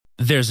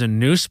There's a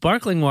new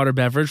sparkling water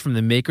beverage from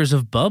the makers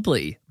of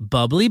Bubbly,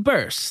 Bubbly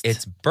Burst.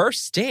 It's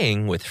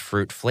bursting with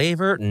fruit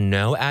flavor,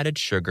 no added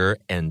sugar,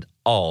 and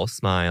all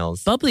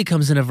smiles. Bubbly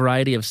comes in a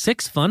variety of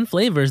 6 fun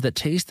flavors that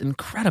taste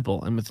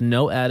incredible, and with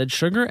no added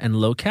sugar and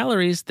low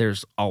calories,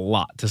 there's a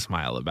lot to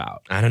smile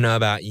about. I don't know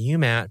about you,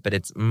 Matt, but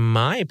it's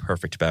my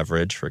perfect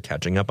beverage for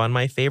catching up on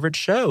my favorite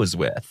shows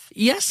with.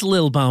 Yes,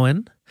 Lil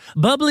Bowen.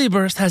 Bubbly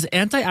Burst has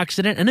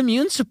antioxidant and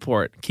immune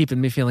support, keeping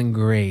me feeling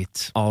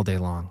great all day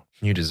long.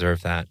 You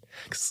deserve that.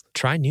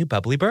 Try new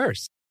Bubbly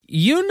Burst.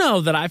 You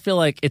know that I feel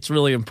like it's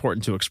really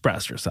important to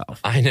express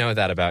yourself. I know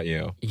that about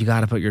you. You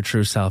got to put your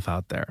true self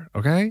out there,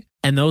 okay?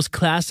 And those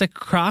classic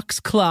Crocs,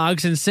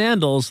 clogs, and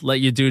sandals let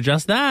you do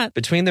just that.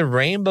 Between the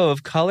rainbow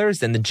of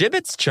colors and the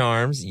Jibbitz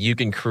charms, you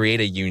can create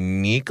a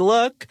unique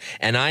look.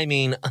 And I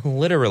mean,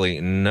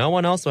 literally, no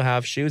one else will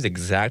have shoes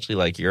exactly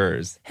like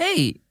yours.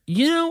 Hey,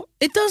 you know,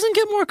 it doesn't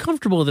get more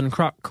comfortable than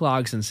Croc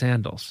clogs and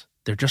sandals.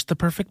 They're just the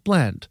perfect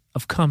blend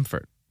of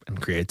comfort and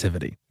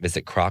creativity.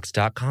 Visit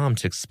crocs.com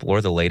to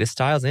explore the latest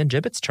styles and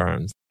Jibbitz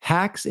charms.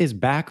 Hacks is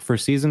back for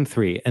season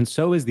 3, and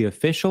so is the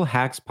official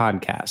Hacks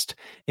podcast.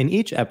 In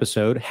each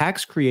episode,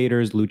 Hacks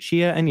creators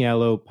Lucia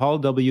Aniello, Paul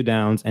W.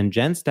 Downs, and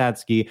Jen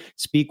Statsky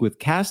speak with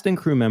cast and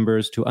crew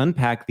members to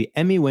unpack the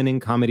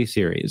Emmy-winning comedy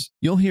series.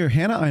 You'll hear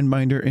Hannah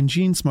Einbinder and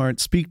Gene Smart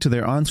speak to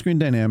their on-screen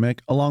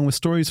dynamic, along with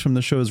stories from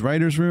the show's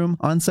writer's room,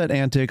 on-set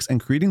antics, and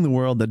creating the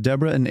world that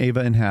Deborah and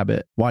Ava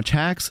inhabit. Watch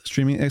Hacks,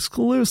 streaming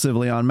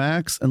exclusively on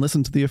Max, and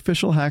listen to the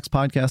official Hacks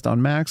podcast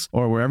on Max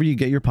or wherever you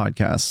get your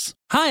podcasts.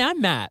 Hi,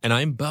 I'm Matt. And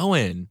I'm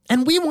Bowen.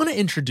 And we want to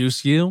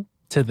introduce you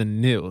to the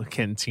new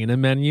Cantina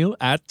menu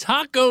at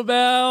Taco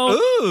Bell.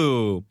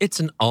 Ooh, it's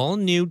an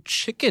all-new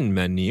chicken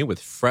menu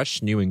with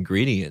fresh new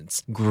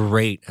ingredients.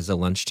 Great as a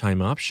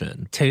lunchtime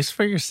option. Taste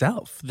for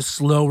yourself. The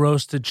slow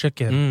roasted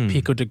chicken,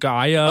 pico de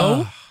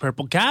gallo,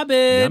 purple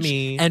cabbage,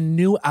 Yummy. and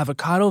new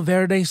avocado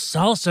verde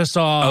salsa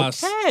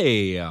sauce.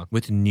 Okay.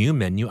 With new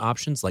menu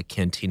options like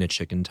Cantina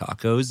chicken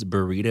tacos,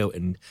 burrito,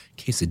 and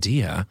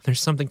quesadilla,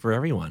 there's something for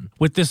everyone.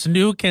 With this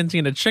new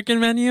Cantina chicken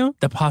menu,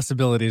 the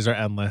possibilities are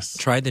endless.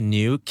 Try the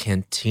new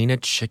Cantina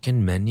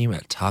chicken menu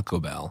at Taco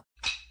Bell.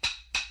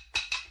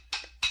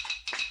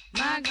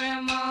 My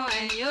grandma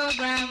and your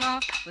grandma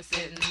were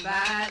sitting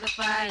by the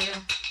fire.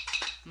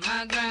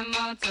 My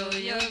grandma told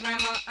your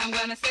grandma, I'm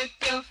gonna set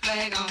your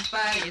flag on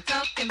fire. You're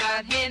talking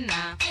about hey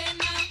now,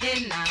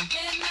 hey now,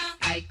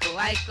 Aiko,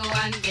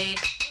 Aiko, ande,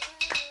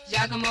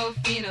 Giacomo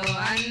Fino,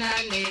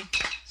 anane,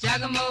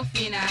 Giacomo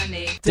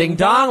Finane. Ding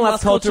dong,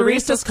 Las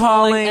Culturistas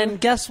calling.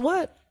 And guess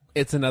what?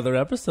 It's another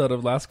episode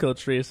of Las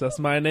Culturistas.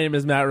 My name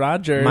is Matt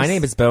Rogers. My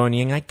name is Bowen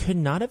Yang. I could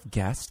not have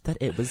guessed that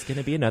it was going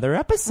to be another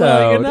episode.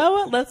 Well, you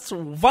know what?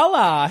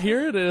 Voila,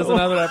 here it is,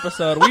 another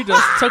episode. We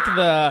just took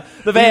the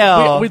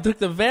veil. We took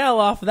the veil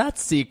off that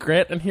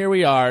secret, and here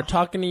we are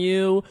talking to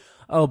you.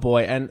 Oh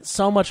boy, and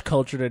so much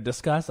culture to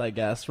discuss, I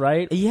guess,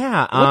 right?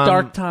 Yeah. What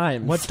dark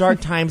times? What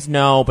dark times?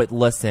 No, but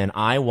listen,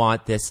 I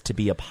want this to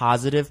be a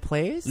positive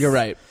place. You're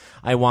right.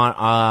 I want,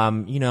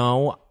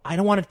 I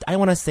don't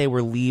want to say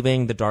we're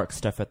leaving the dark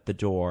stuff at the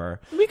door.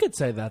 We could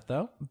say that,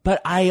 though.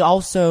 But I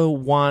also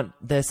want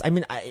this,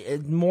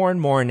 more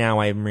and more now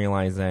I'm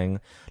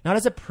realizing, not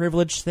as a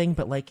privileged thing,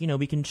 but like,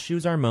 we can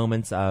choose our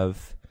moments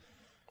of...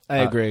 I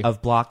agree.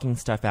 Of blocking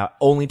stuff out,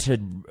 only to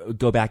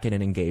go back in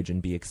and engage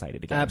and be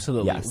excited again.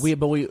 Absolutely. Yes.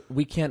 But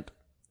we can't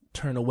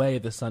turn away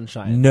the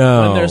sunshine.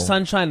 No. When there's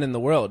sunshine in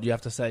the world, you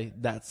have to say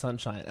that's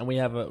sunshine. And we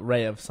have a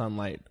ray of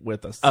sunlight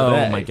with us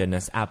today. Oh, my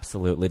goodness.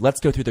 Absolutely. Let's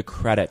go through the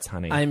credits,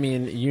 honey. I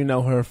mean, you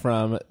know her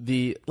from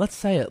the, let's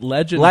say it,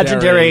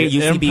 legendary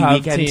UCB improv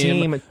weekend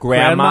team,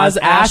 Grandma's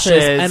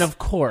Ashes. And of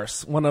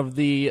course, one of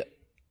the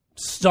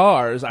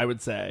stars, I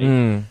would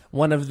say,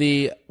 one of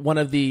the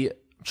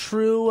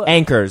true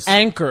anchors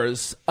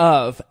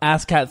of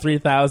ASCAT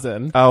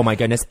 3000. Oh my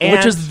goodness. And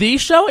which is the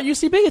show at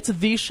UCB. It's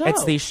the show.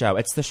 It's the show.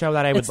 It's the show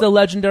that it's the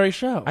legendary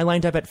show. I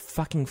lined up at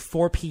fucking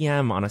 4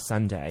 p.m. on a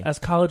Sunday. As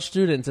college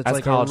students, it's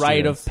like a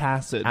rite of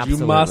passage.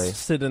 Absolutely. You must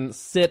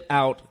sit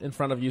out in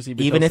front of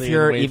UCB. Even if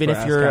you're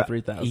ASCAT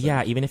 3000.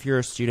 Yeah, even if you're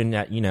a student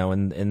at,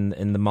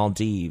 in the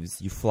Maldives,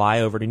 you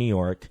fly over to New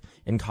York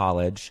in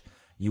college,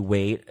 you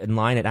wait in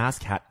line at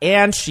ASCAT,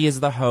 and she is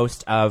the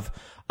host of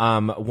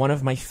one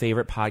of my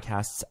favorite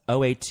podcasts,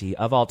 OAT,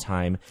 of all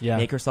time,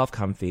 Make Yourself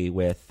Comfy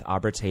with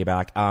Abra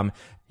Tabak.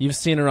 You've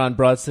seen her on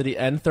Broad City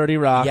and 30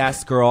 Rock.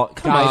 Yes, girl.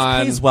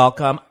 Guys, please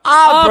welcome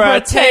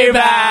Abra Tabak.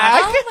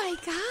 Oh, my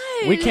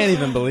God. We can't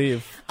even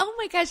believe. Oh,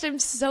 my gosh. I'm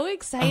so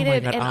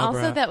excited. God, and Abra.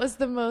 also, that was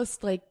the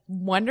most,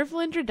 wonderful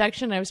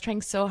introduction. I was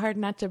trying so hard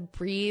not to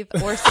breathe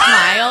or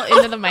smile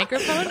into the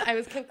microphone.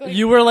 I kept going.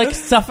 You were,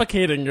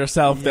 suffocating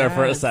yourself there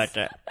for a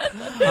second.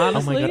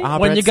 Honestly, oh my God, Abra,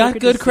 when you got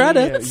good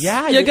credits, you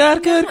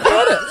got good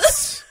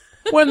credits.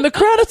 When the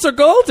credits are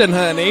golden,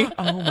 honey.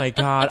 Oh my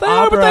God, They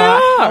are what Abra, they are.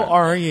 how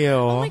are you?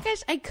 Oh my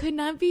gosh, I could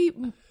not be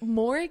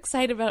more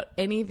excited about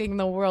anything in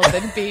the world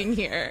than being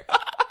here.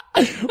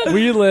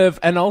 We live,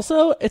 and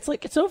also it's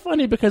so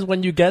funny because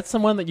when you get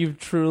someone that you've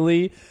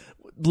truly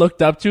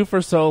looked up to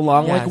for so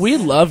long. Yes. Like, we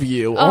love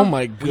you. Oh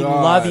my God. We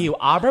love you.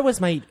 Abra was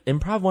my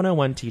Improv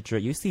 101 teacher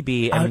at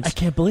UCB. And I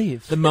can't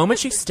believe. the moment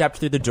she stepped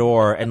through the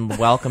door and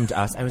welcomed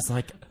us, I was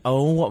like,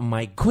 oh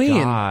my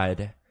Queen.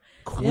 God.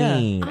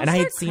 Queen. Yeah. And I'll I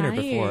had start seen her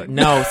crying. before.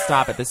 No,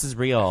 stop it. This is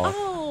real.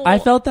 I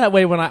felt that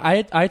way when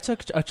I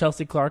took a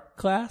Chelsea Clark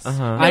class.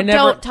 I never.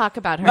 Don't talk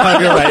about her. Oh,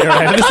 you're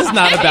right. This is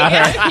not about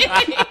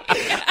her.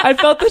 I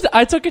felt this.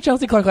 I took a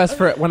Chelsea Clark class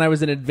for when I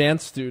was an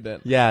advanced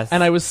student. Yes.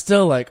 And I was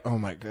still like, oh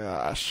my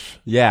gosh.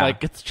 Yeah.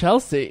 Like, it's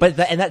Chelsea. But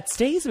and that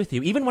stays with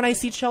you. Even when I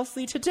see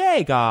Chelsea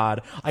today,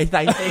 God. I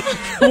think,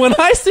 when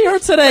I see her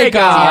today, Dear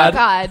God.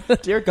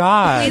 God. dear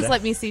God. Please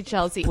let me see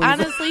Chelsea.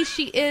 Honestly,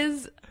 she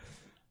is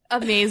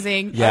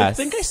amazing. Yes. I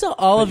think I saw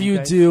all of you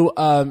guys- do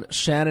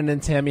Shannon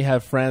and Tammy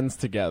Have Friends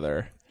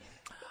together.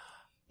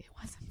 It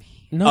wasn't me.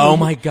 No. Oh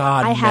my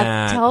God, I have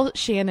Matt. tell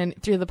Shannon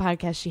through the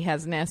podcast she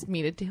hasn't asked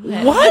me to do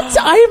it. What?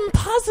 I am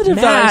positive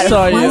that I Matt,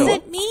 saw It you.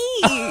 wasn't me.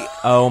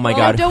 Oh my Oh,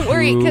 God. don't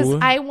worry, because who?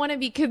 I want to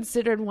be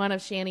considered one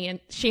of Shanny and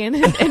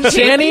Shannon and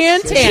Shanny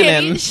and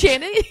Tannen.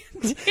 Shanny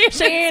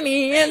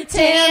Shanny and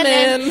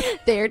Tannen.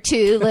 They're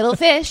two little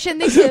fish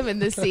and they swim in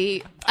the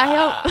sea.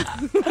 I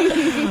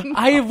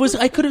hope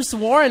I could have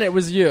sworn it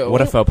was you.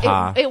 What a faux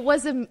pas. it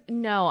was a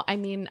no. I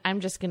mean,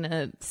 I'm just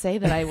gonna say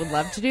that I would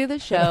love to do the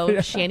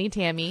show, Shanny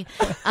Tammy.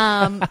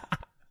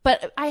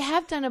 But I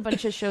have done a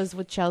bunch of shows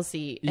with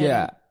Chelsea. And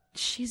Yeah.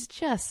 she's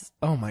just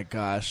Oh my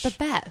gosh. the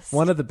best.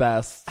 One of the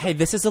best. Hey,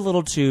 this is a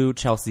little too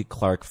Chelsea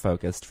Clark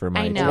focused for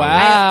my I know. taste.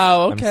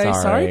 Wow. I'm Okay.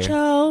 sorry. Sorry,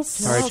 Charles.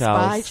 Sorry, Bye,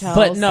 Charles. Charles.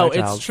 But no, Sorry, it's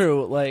Charles.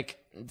 true. Like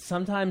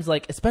sometimes,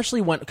 like especially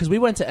when because we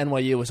went to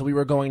NYU, so we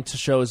were going to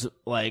shows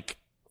like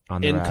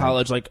On the in rag.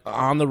 college, like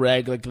on the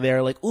reg. Like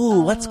they're like,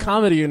 ooh, what's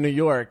comedy in New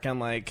York? And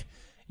like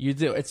you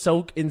do. It's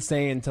so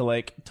insane to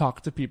like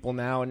talk to people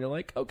now, and you're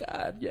like, oh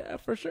God, yeah,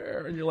 for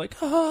sure. And you're like,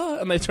 ah,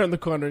 and they turn the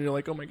corner, and you're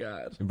like, oh my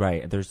God,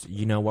 Right. There's,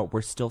 you know what?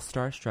 We're still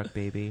starstruck,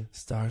 baby.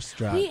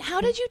 starstruck. Wait,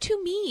 how did you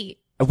two meet?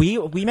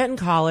 We met in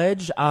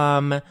college.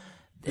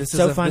 It's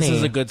so funny. This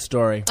is a good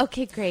story.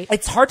 Okay, great.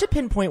 It's hard to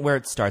pinpoint where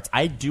it starts.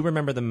 I do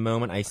remember the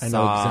moment I saw. I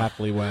know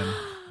exactly when.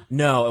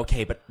 No,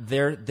 okay, but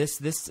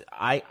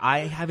I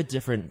have a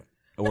different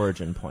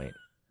origin point.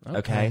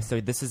 Okay,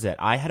 so this is it.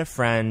 I had a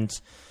friend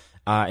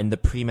in the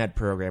pre-med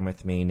program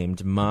with me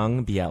named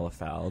Mung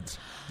Bielefeld.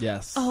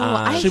 Yes.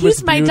 Oh, she was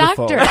he's my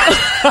beautiful.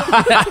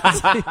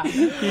 doctor.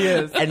 He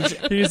is. And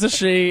He's a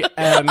she,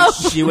 and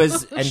she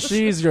was, and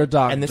she's your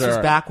doctor. And this was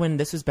back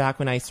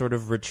when I sort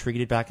of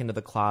retreated back into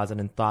the closet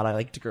and thought I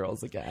liked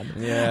girls again.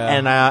 Yeah.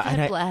 And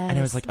I bless.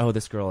 was like, oh,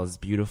 this girl is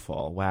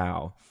beautiful.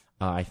 Wow.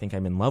 I think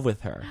I'm in love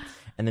with her.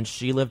 And then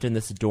she lived in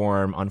this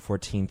dorm on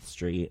 14th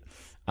Street.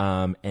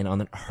 And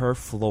on her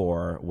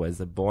floor was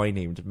a boy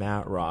named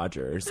Matt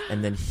Rogers.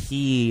 And then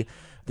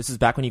this is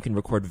back when you can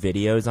record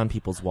videos on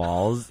people's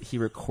walls. He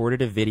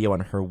recorded a video on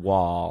her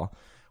wall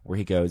where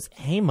he goes,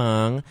 hey,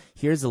 Mung,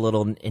 here's a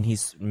little,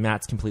 and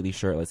Matt's completely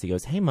shirtless. He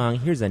goes, hey, Mung,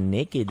 here's a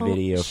naked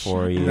video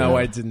for you. No,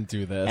 I didn't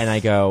do this. And I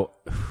go,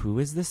 who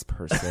is this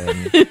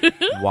person?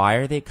 Why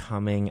are they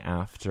coming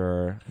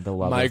after the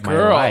love My of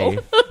girl. my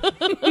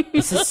life?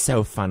 This is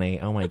so funny.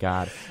 Oh my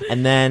God.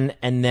 And then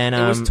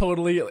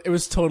it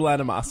was total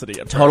animosity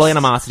at total first.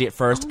 animosity at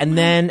first. And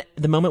then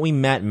the moment we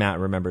met,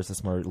 Matt remembers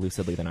this more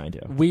lucidly than I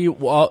do.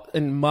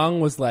 And Mung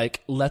was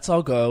like, let's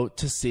all go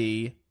to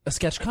see a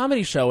sketch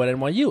comedy show at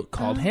NYU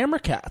called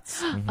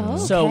Hammercats. Oh,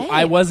 So okay.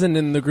 I wasn't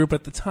in the group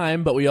at the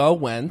time, but we all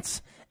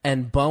went.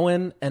 And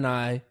Bowen and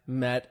I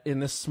met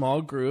in this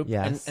small group.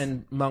 Yes.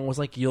 And Mung was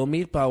like, you'll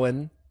meet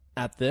Bowen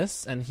at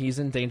this, and he's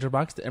in Danger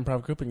Box, the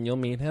improv group, and you'll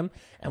meet him.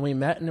 And we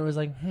met, and it was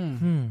like,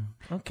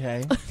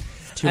 okay.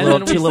 Two And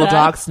little then we little sat-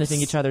 dogs sniffing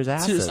each other's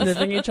asses.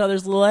 Sniffing each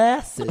other's little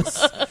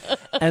asses.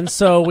 And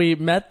so we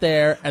met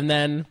there, and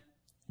then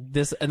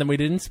we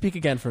didn't speak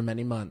again for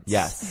many months.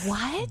 Yes.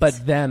 What?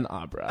 But then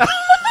Abra.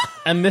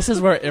 And this is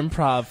where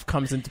improv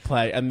comes into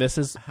play, and this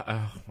is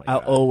I'll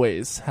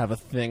always have a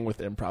thing with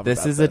improv. This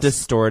about is a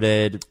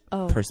distorted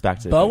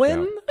perspective.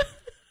 Bowen Nico.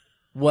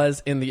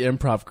 was in the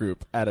improv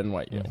group at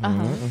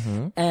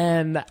NYU,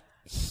 and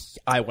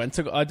I went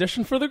to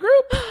audition for the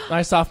group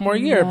my sophomore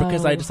year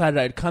because I decided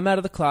I'd come out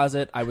of the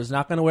closet. I was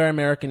not going to wear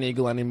American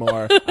Eagle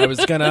anymore. I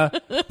was going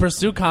to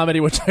pursue comedy,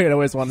 which I had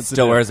always wanted to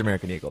Still do. wears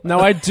American Eagle. No,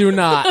 I do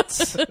not.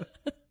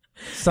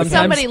 Sometimes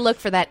Somebody look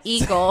for that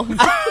eagle.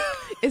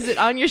 Is it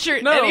on your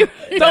shirt? No, anywhere?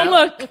 don't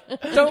look.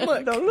 Don't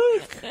look. Don't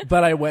look.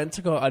 But I went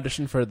to go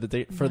audition for the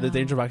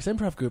Danger Box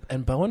improv group,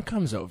 and Bowen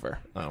comes over.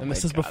 And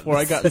this is before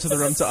I got into the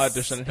room to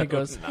audition. And he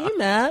goes, hey,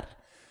 Matt.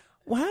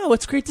 Wow,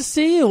 it's great to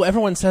see you.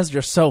 Everyone says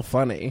you're so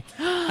funny.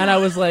 And I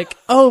was like,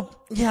 oh,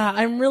 yeah,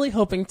 I'm really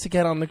hoping to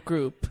get on the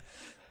group.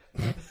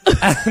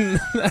 And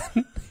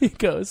then he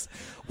goes,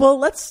 well,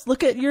 let's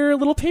look at your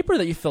little paper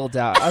that you filled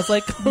out. I was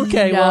like,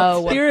 okay,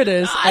 well, here it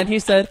is. And he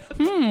said,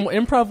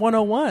 Improv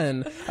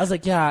 101. I was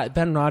like, yeah,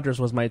 Ben Rogers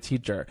was my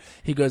teacher.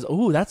 He goes,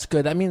 ooh, that's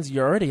good. That means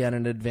you're already at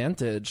an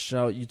advantage.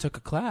 So you took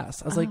a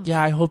class. I was like,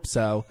 yeah, I hope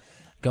so.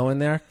 Go in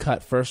there,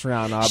 cut first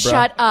round, Abra.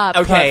 Shut up.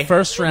 Okay, Cut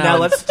first round. Now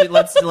let's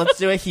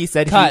do it. He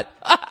said Cut.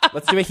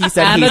 Let's do a he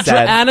said, he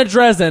said. Anna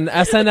Dresden,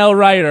 SNL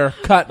writer,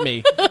 cut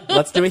me.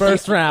 Let's do a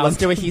First round. Let's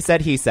do a he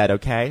said,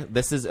 okay?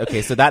 This is,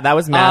 okay, so that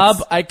was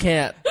Matt's. I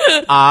can't.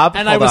 And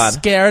And I hold was on.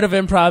 scared of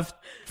improv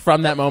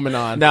from that moment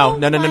on. No,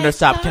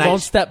 stop.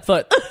 Won't step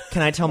foot.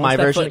 Can I tell Won't my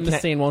step foot version? in the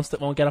scene.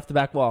 Won't get off the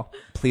back wall.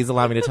 Please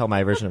allow me to tell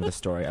my version of the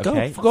story,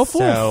 okay? Go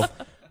forth. So,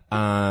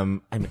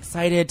 I'm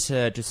excited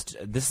to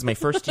this is my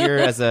first year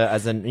as a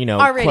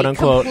Already quote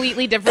unquote.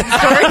 completely different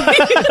story.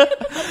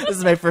 This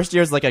is my first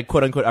year as like a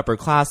quote unquote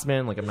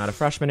upperclassman. Like I'm not a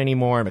freshman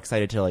anymore. I'm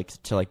excited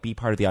to be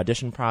part of the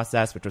audition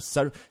process, which was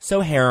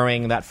so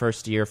harrowing that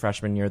first year,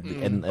 freshman year,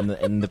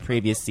 in the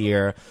previous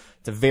year.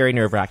 It's a very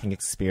nerve-wracking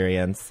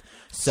experience.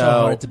 So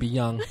hard to be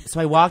young.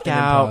 So I walk in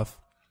out. improv.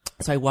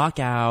 So I walk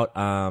out,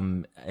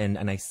 and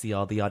I see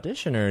all the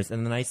auditioners,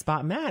 and then I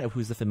spot Matt,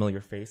 who's a familiar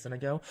face, and I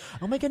go,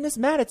 "Oh my goodness,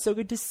 Matt, it's so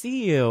good to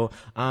see you.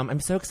 I'm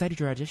so excited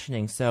you're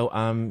auditioning. So,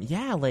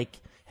 yeah, like,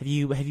 have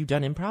you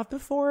done improv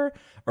before,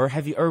 or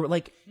have you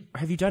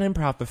done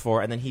improv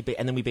before?" And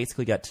then we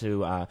basically get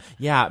to,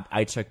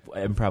 I took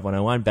Improv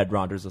 101. Bed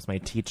Rogers was my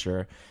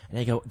teacher, and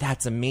I go,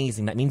 "That's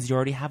amazing. That means you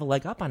already have a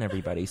leg up on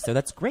everybody. So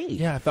that's great."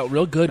 Yeah, I felt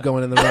real good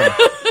going in the room.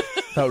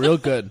 Felt real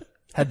good.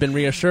 Had been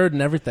reassured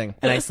and everything.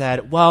 And I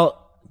said,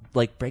 well,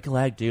 like, break a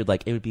leg, dude.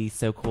 Like, it would be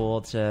so cool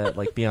to,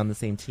 like, be on the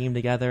same team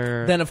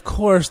together. Then, of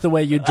course, the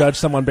way you judge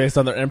someone based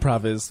on their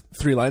improv is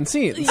 3-line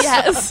scenes.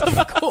 Yes, of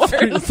course.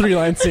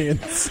 3-line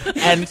scenes.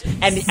 And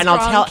I'll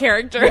Strong tell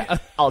character.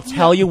 I'll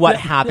tell you what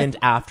happened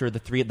after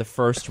the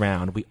first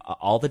round. We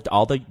all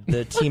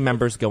the team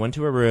members go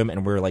into a room,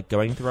 and we're, like,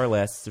 going through our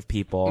lists of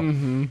people.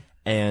 Mm-hmm.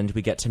 And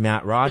we get to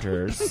Matt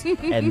Rogers,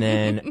 and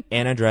then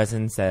Anna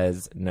Dresden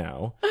says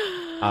no.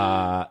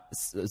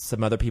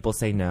 Some other people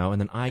say no,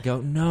 and then I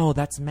go, "No,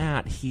 that's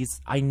Matt.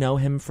 I know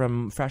him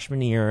from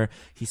freshman year.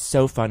 He's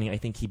so funny. I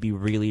think he'd be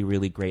really,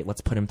 really great.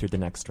 Let's put him through the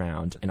next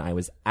round." And I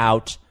was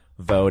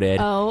outvoted.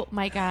 Oh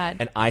my God.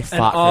 And I And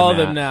fought all for of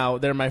Matt. them now,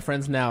 they're my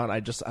friends now, and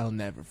I'll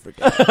never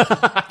forget.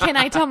 Can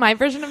I tell my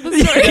version of the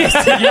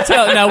story? You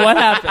tell now what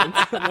happened.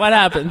 What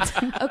happened?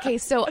 Okay,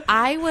 so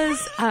I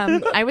was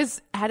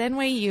at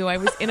NYU. I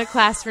was in a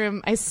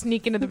classroom. I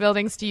sneak into the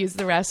buildings to use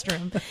the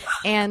restroom,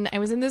 and I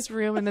was in this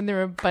room, and then there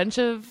were a bunch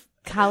of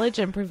college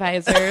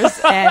improvisers,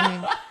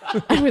 and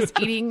I was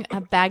eating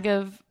a bag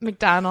of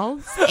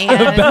McDonald's,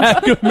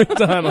 and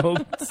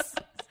McDonald's.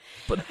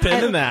 Put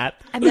pin in that.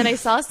 And then I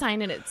saw a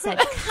sign and it said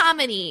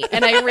comedy.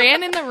 And I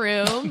ran in the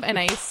room and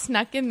I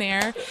snuck in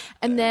there.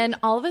 And then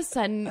all of a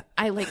sudden,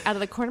 I out of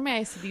the corner of my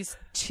eye see these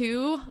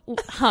two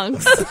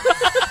hunks.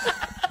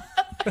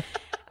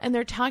 And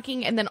they're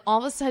talking, and then all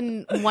of a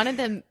sudden, one of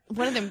them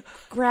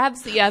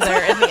grabs the other,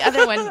 and the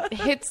other one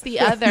hits the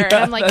other. And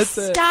I'm like,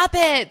 stop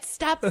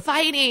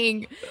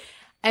fighting.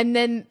 And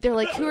then they're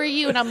like, "Who are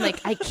you?" And I'm like,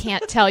 "I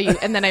can't tell you."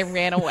 And then I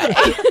ran away.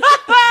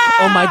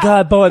 Oh my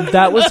God, Bowen,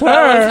 that was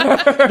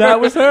her. That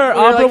was her.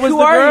 Abra was "Who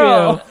the are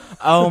girl. you?"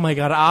 Oh my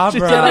God, Abra. She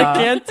said, "I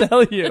can't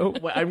tell you."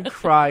 I'm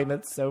crying.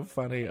 That's so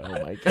funny. Oh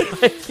my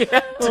God. I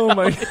can't. Oh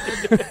my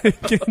God. I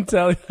can't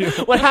tell you.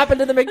 What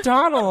happened to the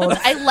McDonald's?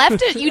 I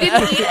left it. You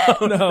didn't eat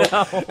it.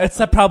 No. It's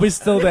probably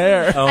still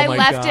there. Oh I my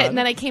left God. it, and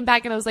then I came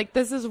back, and I was like,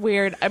 "This is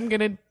weird. I'm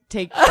gonna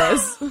take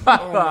this." Oh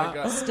my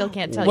God. Still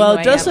can't tell you. Well,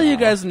 who just so I am. you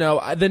guys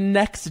know, the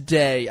next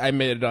day I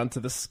made it onto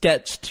the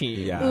sketch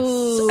team. Yes.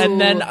 Ooh.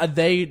 And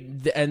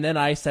then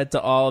I said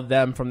to all of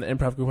them from the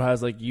improv group, I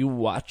was like, "You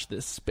watch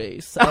this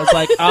space." I was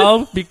like,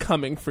 "I'll be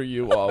coming for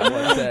you all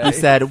one day." You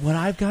said, "What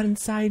I've got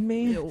inside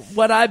me."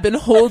 What I've been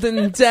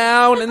holding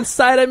down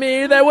inside of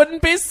me, there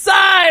wouldn't be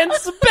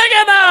signs big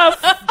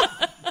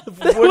enough.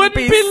 There wouldn't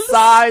be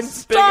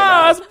signs big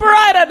stars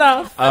bright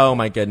enough. Oh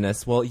my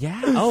goodness. Well,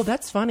 yeah. Oh,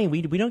 that's funny.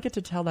 We don't get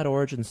to tell that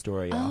origin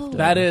story often.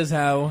 That is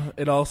how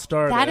it all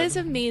started. That is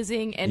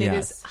amazing, and it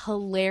is Yes.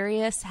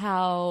 hilarious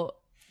how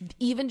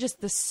even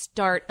just the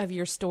start of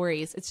your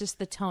stories, it's just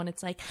the tone.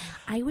 It's like,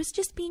 I was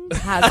just being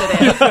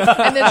positive.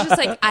 And it's just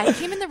like, I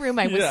came in the room,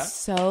 I was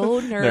so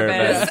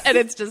nervous. And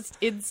it's just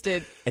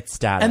instant. It's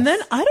status. And then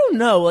I don't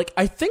know, like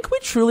I think we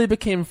truly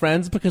became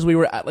friends because we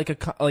were at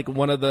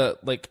one of the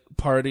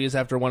parties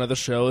after one of the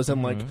shows,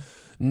 and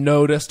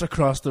noticed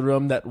across the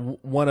room that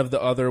one of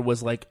the other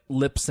was like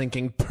lip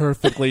syncing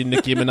perfectly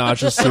Nicki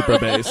Minaj's Super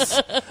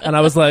Bass, and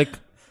I was like,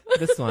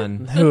 this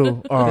one.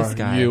 "Who are This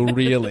guy. you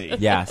really?"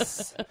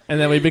 Yes. And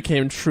then we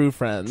became true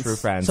friends. True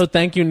friends. So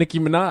thank you, Nicki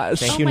Minaj.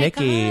 Thank Oh you, my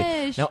Nikki.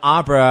 gosh. Now,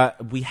 Abra,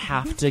 we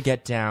have to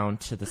get down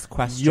to this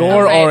question.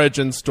 Your Right.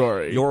 origin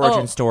story. Your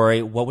origin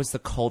story. What was the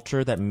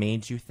culture that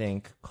made you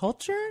think,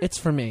 culture? It's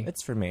for me.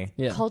 It's for me.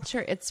 Yeah.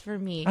 Culture, it's for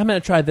me. I'm gonna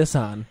try this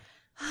on.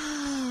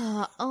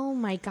 Oh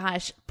my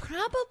gosh.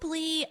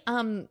 Probably,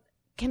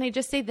 can I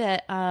just say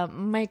that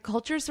my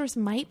culture source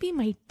might be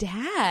my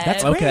dad.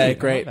 That's Okay,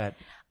 great. great. I love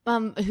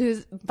it.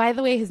 Who's, by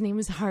the way, his name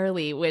is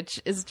Harley,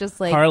 which is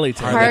just like Harley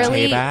Tabak.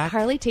 Harley Tabak.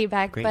 Harley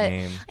Tabak. Great But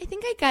name. I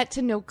think I got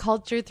to know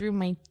culture through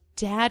my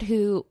dad,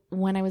 who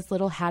when I was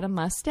little had a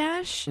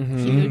mustache,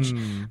 huge,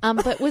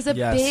 but was a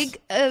big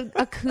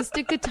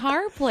acoustic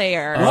guitar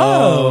player.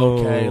 Oh,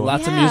 okay.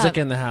 Lots of Yeah. music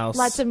in the house.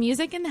 Lots of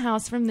music in the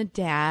house from the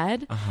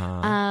dad.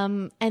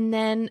 And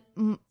then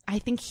I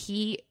think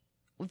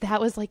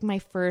that was like my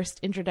first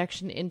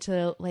introduction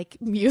into like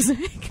music.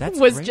 That's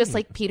was great. just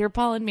like Peter,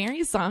 Paul, and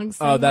Mary songs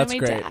sung Oh, that's by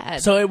my great.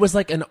 dad. So it was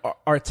like an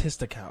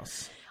artistic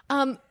house.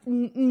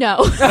 No.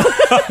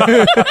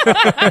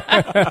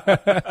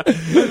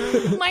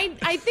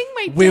 I think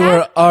my dad. We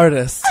were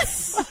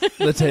artists.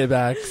 The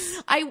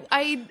Taybacks.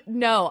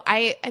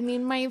 I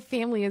mean, my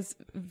family is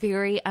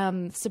very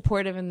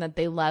supportive in that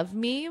they love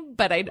me,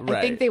 but I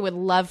think they would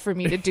love for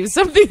me to do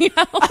something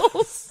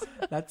else.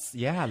 That's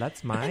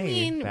my. I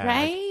mean, bag.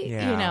 right?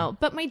 Yeah. You know,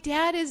 but my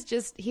dad is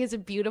he has a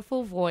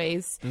beautiful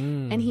voice,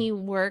 and he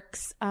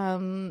works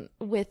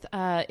with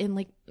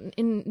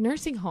in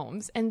nursing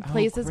homes and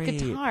plays his great.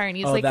 guitar, and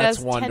he's Oh, like a that's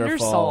tender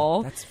wonderful.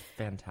 soul. That's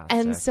fantastic.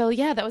 And so,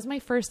 yeah, that was my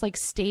first like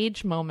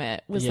stage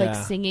moment, was like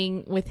Yeah.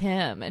 singing with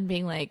him and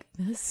being like,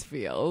 this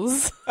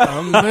feels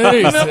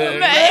Amazing.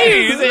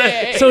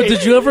 amazing. So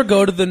did you ever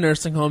go to the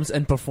nursing homes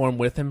and perform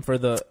with him for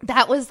the...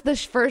 That was the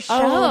first show.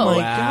 Oh,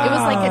 my It was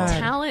like a God.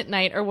 talent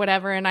night or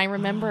whatever, and I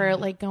remember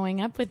like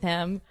going up with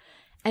him.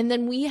 And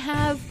then we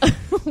have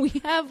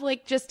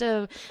like just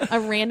a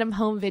random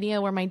home video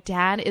where my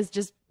dad is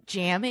just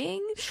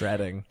jamming.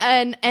 Shredding.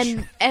 And I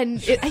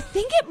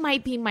think it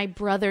might be my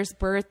brother's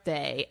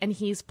birthday, and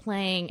he's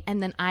playing,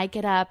 and then I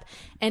get up,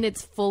 and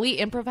it's fully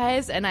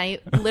improvised, and I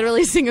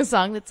literally sing a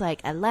song that's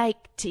like, I like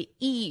to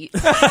eat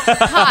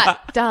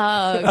hot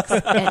dogs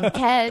and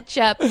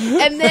ketchup,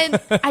 and then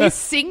I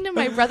sing to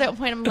my brother at one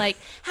point. I'm like,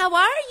 how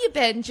are you,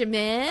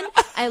 Benjamin?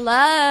 I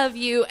love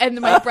you. And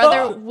my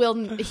brother will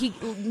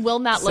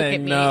not look Say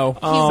at me. no. He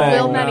Say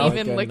will not no.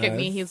 even look at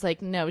me. Goodness. He's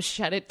like, no,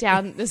 shut it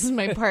down. This is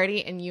my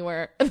party, and you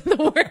are the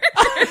worst.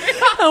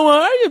 How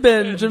are you,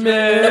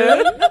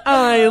 Benjamin?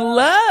 I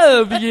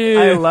love you.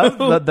 I love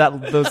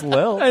those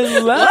lilts. I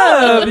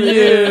love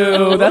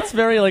you. That's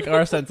very like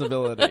our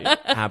sensibility.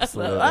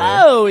 Absolutely.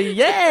 Oh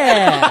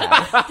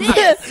yeah.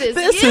 This is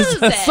This music.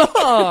 is a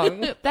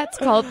song. That's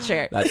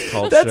culture. That's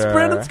culture. That's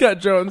Brendan Scott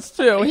Jones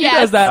too. He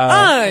Yes. does that.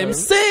 I'm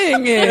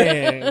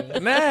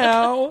singing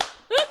now.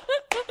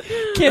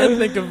 Can't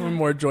think of a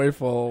more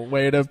joyful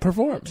way to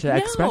perform. to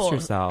express No.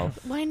 yourself.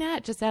 Why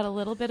not just add a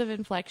little bit of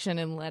inflection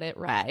and let it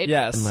ride?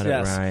 Yes, And let it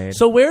yes. ride.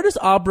 So where does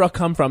Abra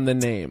come from? The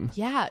name.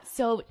 Yeah.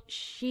 So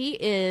she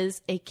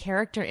is a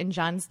character in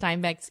John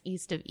Steinbeck's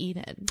East of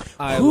Eden.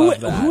 I Who love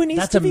that. who in East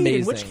That's of Eden?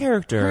 amazing. Which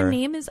character? Her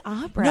name is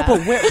Abra. No,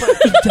 but where?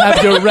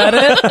 Have you read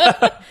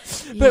it?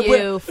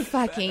 you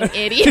fucking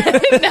idiot.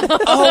 No.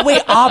 Oh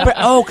wait, Abra.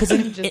 Oh, because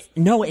Just-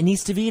 in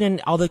East of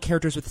Eden, all the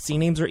characters with C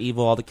names are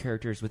evil. All the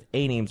characters with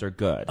A names are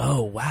good.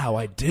 Oh wow,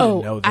 I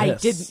didn't know this. I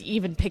didn't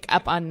even pick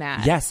up on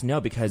that. Yes, no,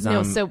 because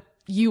No, so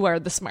you are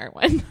the smart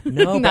one.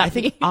 no, but not I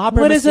think me.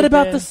 Abra. What must is it have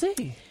about been- the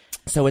sea?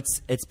 So it's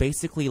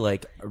basically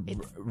like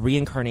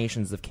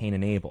reincarnations of Cain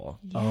and Abel.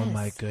 Oh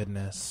my Yes.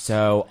 goodness.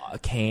 So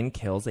Cain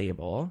kills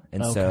Abel,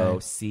 and so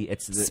Okay.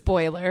 it's the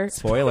Spoiler.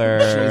 spoiler.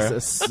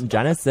 Jesus.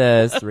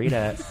 Genesis, read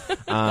it.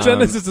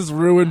 Genesis is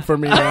ruined for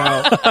me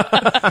now.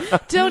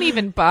 Don't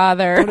even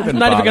bother. I'm not even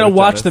bother gonna with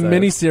watch the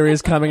Genesis.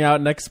 miniseries coming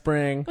out next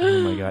spring.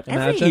 Oh my god!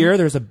 Every Imagine. year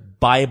there's a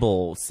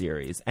Bible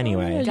series.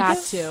 Anyway, Got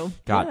to.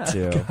 got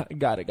to.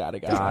 Gotta.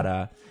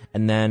 Gotta.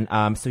 And then,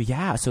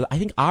 so I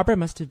think Abra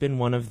must have been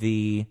one of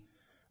the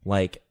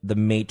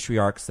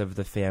matriarchs of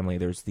the family.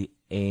 There's the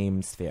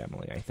Ames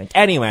family, I think.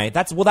 Anyway,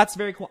 that's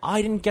very cool.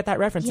 I didn't get that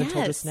reference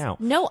until just now.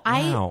 No,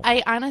 Wow.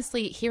 I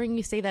honestly, hearing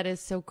you say that is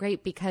so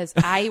great because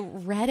I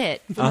read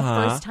it for the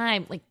first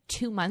time like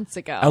 2 months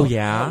ago. Oh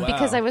yeah.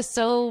 Because I was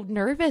so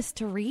nervous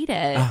to read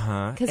it.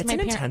 It's an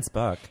intense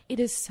book.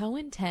 It is so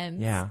intense.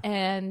 Yeah.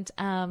 And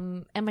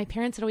my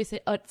parents had always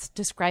said, it's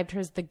described her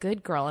as the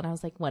good girl, and I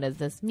was like, what does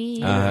this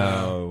mean?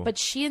 Oh. But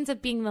she ends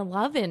up being the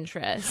love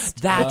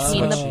interest That's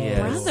between what the she is.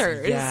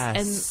 brothers.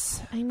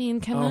 Yes. And I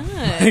mean, come on.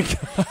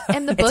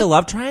 And the It's a book,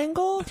 love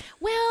triangle?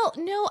 well,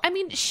 no, I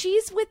mean,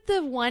 she's with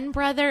the one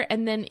brother,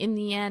 and then in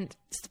the end,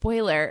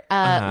 spoiler,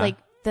 like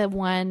the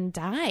one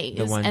dies.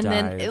 The one and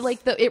dies.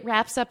 then it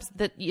wraps up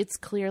that it's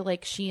clear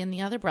like she and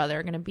the other brother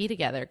are going to be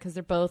together because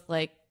they're both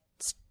like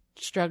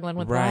struggling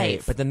with Right.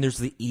 life. But then there's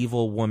the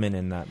evil woman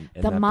in that.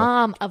 The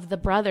mom of the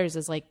brothers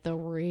is like the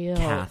real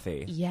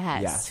Kathy.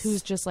 Yes.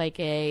 Who's just like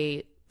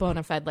a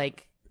bona fide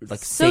like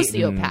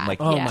Satan, sociopath.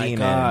 like Oh yeah. my demon.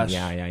 gosh.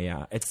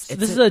 Yeah. It's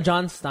This is a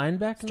John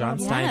Steinbeck. John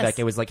novel? Yes. Steinbeck.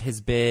 It was like his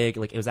big,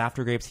 it was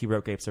after Grapes. He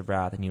wrote Grapes of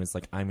Wrath, and he was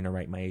like, I'm going to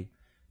write my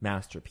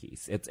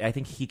masterpiece. I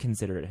think he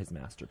considered it his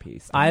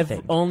masterpiece.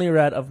 I've only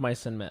read Of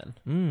Mice and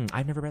Men.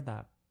 I've never read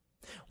that.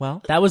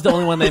 Well, That was the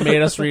only one they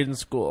made us read in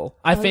school.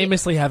 I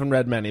famously haven't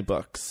read many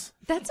books.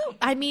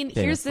 I mean,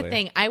 here's the Famously.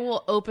 thing. I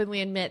will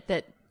openly admit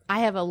that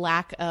I have a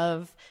lack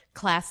of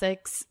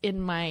classics in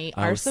my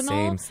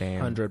arsenal. Same.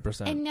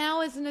 100%. And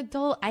now as an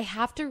adult, I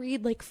have to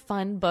read like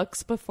fun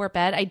books before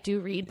bed. I do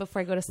read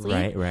before I go to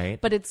sleep. Right.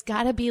 But it's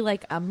got to be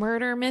like a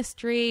murder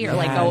mystery or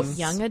like a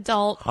young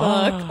adult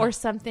book or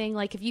something.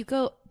 Like if you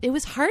go, it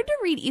was hard to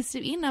read East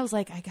of Eden. I was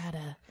like, I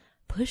gotta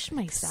push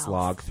myself.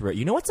 Slog through it.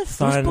 You know what's a Those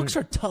fun... books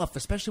are tough,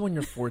 especially when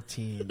you're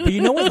 14. But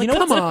you know what? Come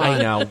what's on. I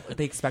know.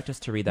 They expect us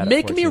to read that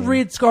Make at me 14.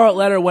 read Scarlet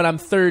Letter when I'm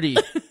 30.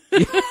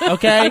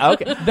 Okay?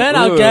 Okay. Then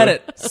I'll Ooh. get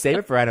it. Save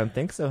it for I don't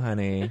think so,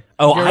 honey.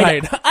 Oh, You're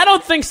right. I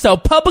don't think so.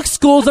 Public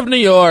schools of New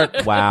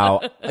York.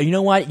 Wow. You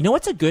know what? You know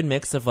what's a good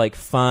mix of like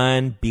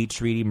fun, beach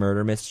ready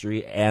murder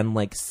mystery and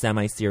like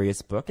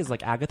semi-serious book is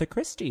like Agatha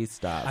Christie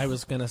stuff. I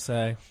was going to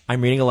say.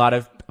 I'm reading a lot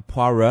of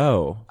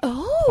Poirot.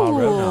 Oh,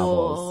 Poirot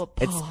novels.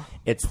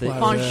 It's the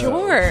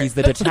Bonjour. He's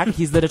the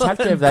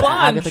detective that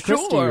Agatha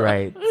Christie Bonjour.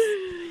 writes.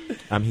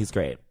 He's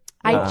great.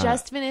 I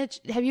just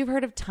finished. Have you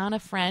heard of Tana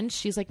French?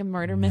 She's like a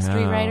murder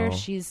mystery No. writer.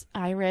 She's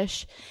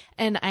Irish.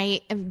 And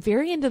I am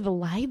very into the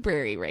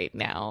library right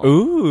now.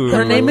 Ooh.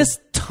 Her name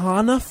is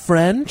Tana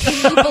French.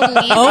 Can you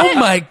believe Oh it?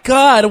 my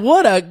God.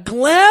 What a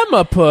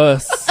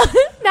glamapus.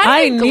 Not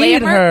I even need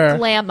glamour, her.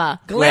 Glamma.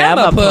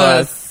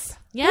 Glamapus.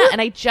 Yeah,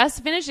 and I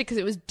just finished it because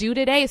it was due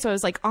today. So I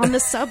was like on the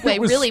subway,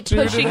 was really due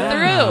pushing today.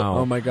 through.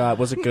 Oh my God.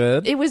 Was it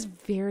good? It was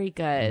very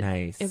good.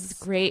 Nice. It was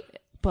a great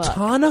book.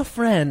 Tana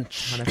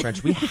French. Tana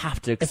French. We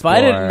have to If explore.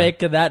 I didn't make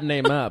that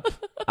name up,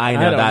 I I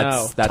know don't that's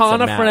know. that's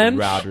Tana a Matt French?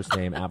 Rogers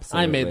name.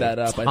 Absolutely. I made that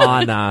up, I think.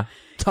 Tana.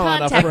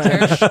 Tana Contact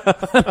French.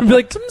 her. I'd be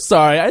like, I'm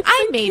sorry. I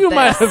think made you this.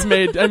 might have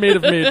made. I may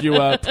have made you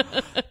up.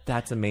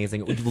 That's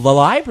amazing. The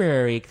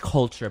library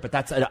culture, but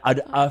that's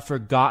a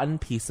forgotten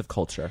piece of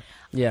culture.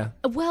 Yeah.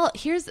 Well,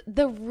 here's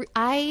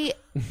I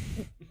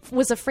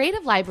was afraid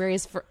of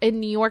libraries in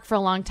New York for a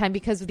long time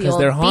because of the 'Cause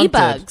old they're haunted.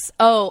 bee-bugs.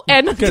 Oh,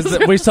 and Because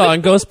we saw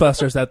in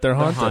Ghostbusters that they're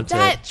haunted. haunted.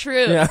 that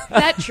true. Yeah.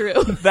 That true.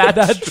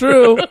 That's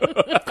true,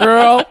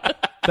 girl.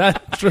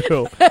 That's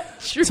true.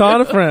 True.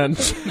 Tana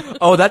French.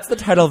 Oh, that's the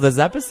title of this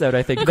episode,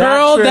 I think.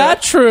 Girl,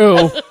 that's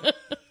true.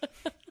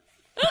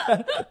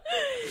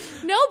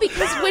 No,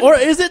 because when Or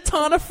is it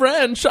Tana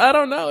French? I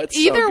don't know. It's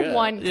so either good.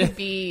 one could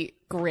be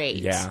great.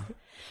 Yeah.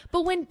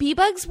 But when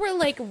bee-bugs were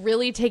like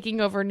really taking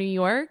over New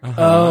York,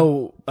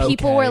 Oh,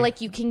 people okay. were like,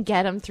 you can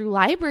get them through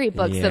library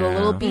books that a Yeah.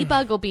 little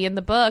bee-bug will be in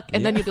the book.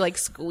 And then you'd be like,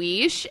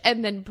 squish,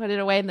 and then put it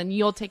away, and then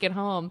you'll take it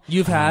home.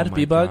 You've had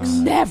bee bugs?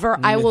 Never.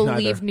 I will Neither.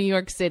 leave New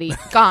York City.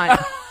 Gone.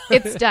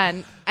 It's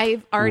done.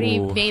 I've already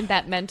Ooh. made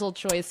that mental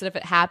choice that if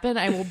it happened,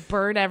 I will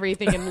burn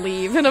everything and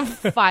leave in a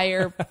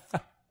fire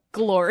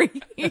glory.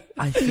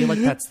 I feel like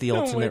that's the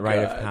ultimate my rite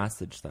of God.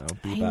 passage, though.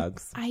 Bee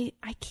bugs. I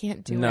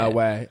can't do it. No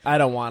way. I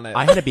don't want it.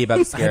 I had a bee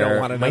bug scare. don't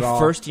want it My at all.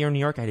 first year in New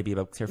York, I had a bee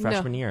bug scare.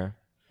 Freshman year.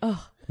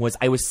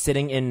 I was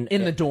sitting in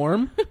in the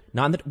dorm?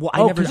 not in the well.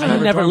 Oh, I never. because I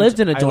you never dormed. lived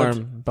in a I dorm.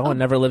 lived Bowen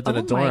never lived in a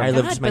oh my dorm. I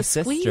lived God, with my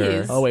besqueeze.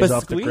 sister. Always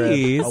off the grid.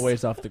 Besqueeze.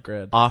 Always off the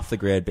grid. Off the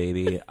grid,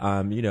 baby.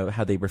 You know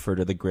how they refer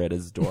to the grid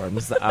as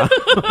dorms.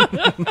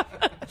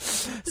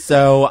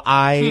 So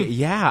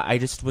I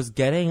just was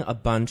getting a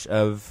bunch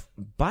of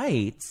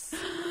bites,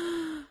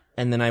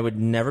 and then I would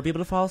never be able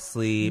to fall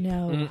asleep.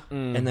 No.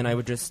 And then I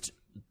would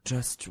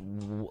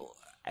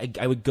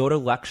I would go to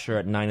lecture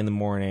at 9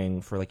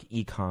 a.m. for like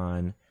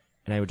econ,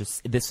 and I would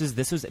just this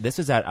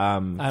was at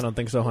I don't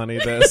think so, honey.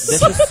 This.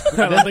 this was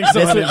I don't think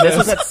so, honey. this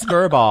was at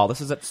Skirball. This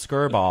was at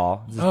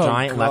Skirball. This is Oh,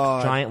 giant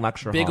God. giant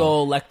lecture Big hall.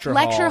 old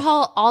lecture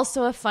Hall,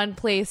 also a fun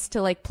place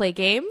to like play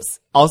games.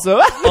 Also,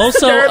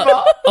 Also,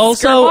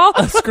 Skirball.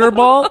 a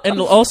skirball, and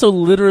also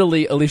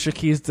literally Alicia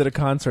Keys did a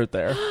concert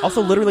there.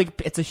 also literally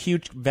it's a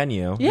huge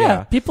venue.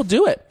 Yeah, people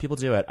do it. People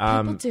do it.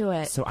 People do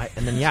it. So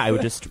I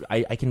would just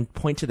I can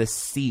point to the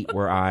seat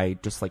where I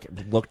just like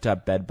looked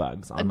up bed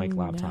bugs on my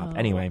laptop. no.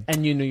 Anyway,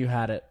 And you knew you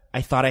had it.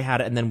 I thought I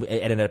had it, and then it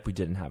ended up we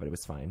didn't have it. It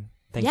was fine.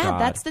 Thank Yeah,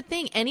 God. that's the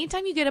thing.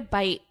 Anytime you get a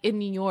bite in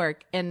New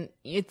York and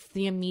it's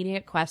the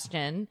immediate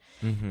question,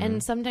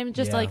 and sometimes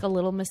just Yeah. like a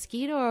little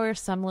mosquito or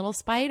some little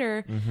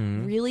spider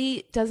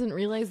really doesn't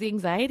realize the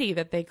anxiety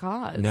that they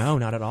cause. No,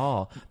 not at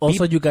all.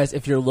 Also, you guys,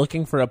 if you're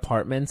looking for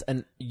apartments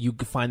and you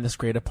find this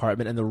great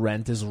apartment and the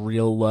rent is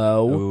real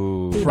low,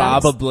 Ooh.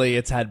 probably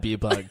it's had bee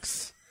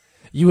bugs.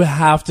 You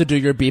have to do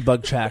your bee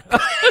bug check.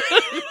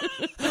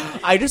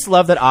 I just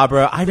love that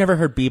Abra. I've never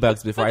heard bee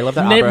bugs before. I love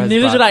that Abra.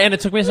 Neither did I, and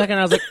it took me a second.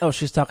 I was like, "Oh,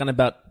 she's talking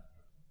about,"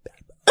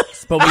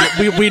 but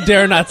we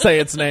dare not say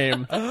its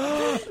name.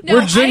 No,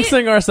 We're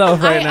jinxing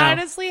ourselves right now. I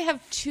honestly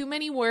have too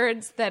many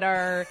words that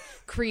are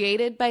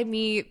created by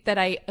me that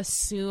I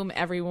assume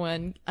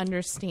everyone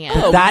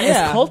understands. That is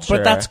culture.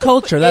 But that's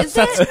culture. That's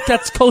Is it?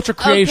 that's culture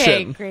creation.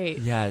 Okay, great.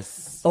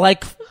 Yes.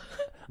 Like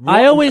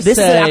I always this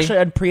say, is actually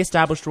a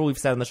pre-established rule we've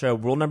said on the show.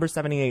 Rule number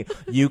 78: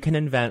 you can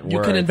invent words.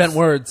 You can invent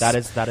words. That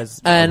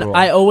is. and a rule.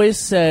 I always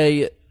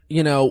say,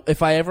 you know,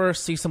 if I ever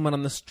see someone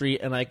on the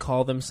street and I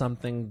call them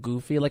something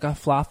goofy, like a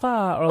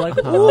flafa, or like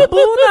ooh,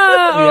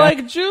 Buna, or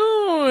like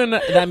June,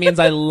 that means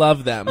I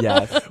love them.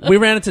 Yes. We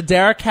ran into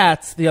Dara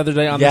Katz the other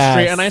day on the Yes.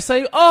 street, and I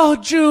say, "Oh,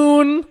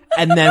 June,"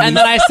 and then and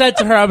then I said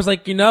to her, I was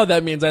like, you know,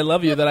 that means I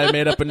love you. That I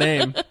made up a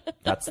name.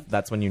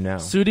 That's when you know.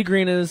 Sudi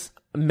Green is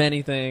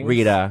many things.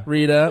 Rita.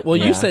 Well,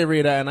 Yeah. you say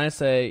Rita, and I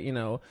say,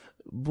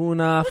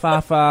 Buna,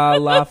 Fafa,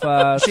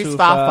 Lafa, She's Sufa,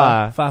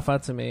 Fafa. Fafa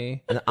to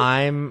me. And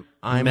I'm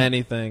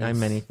Many things. I'm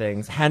many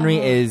things. Henry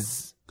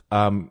is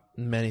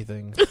Many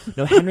things.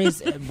 no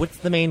Henry's what's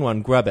the main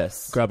one?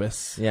 Grubbus.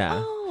 Grubbus.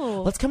 Yeah.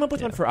 Oh. Let's come up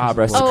with one for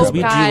Abra Oh, because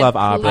we God, do love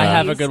Abra. I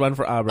have a Please. good one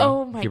for Abra.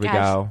 Oh my Here we gosh.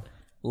 go.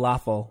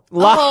 Lawful.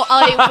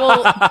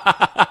 Oh,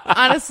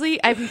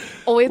 honestly,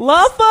 I've always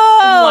Lawful!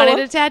 wanted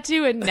a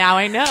tattoo, and now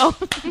I know.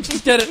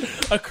 Just get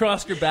it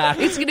across your back.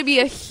 It's going to be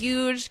a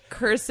huge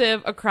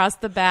cursive across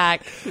the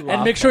back.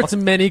 And make sure it's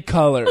many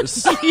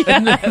colors.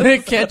 And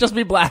it can't just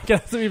be black.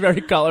 It has to be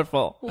very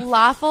colorful.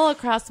 Lawful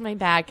across my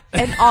back,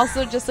 and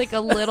also just like a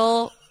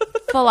little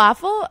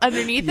falafel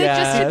underneath it,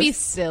 just to be Yes.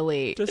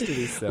 silly. Just to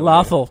be silly.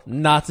 Lawful,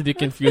 not to be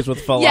confused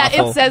with falafel. Yeah,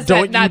 it says that,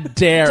 don't not- you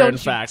dare, don't in you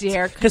fact.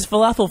 dare. Because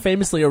falafel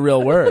famously a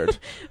real word.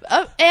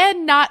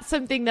 And not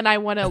something that I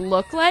want to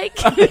look like.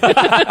 Like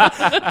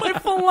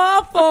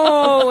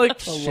falafel! Like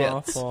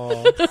shit.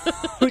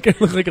 Like I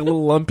look like a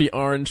little lumpy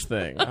orange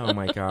thing. Oh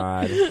my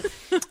god.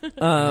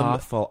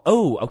 Awful.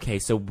 Oh, okay.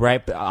 So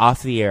right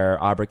off the air,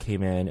 Abra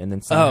came in, and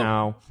then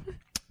somehow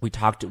we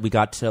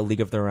got to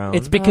League of Their Own.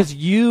 It's because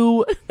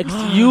you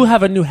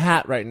have a new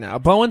hat right now.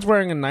 Bowen's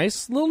wearing a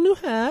nice little new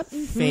hat.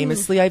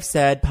 famously I've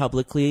said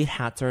publicly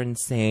hats are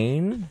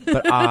insane,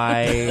 but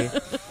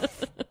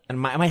and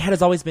my head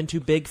has always been too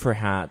big for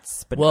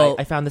hats. But Well-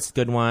 I found this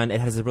good one.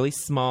 It has a really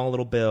small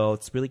little bill.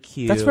 It's really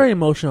cute. That's very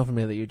emotional for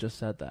me that you just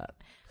said that.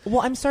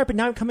 well. I'm sorry, but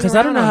now I'm coming Because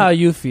around. I don't know on- how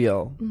you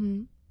feel,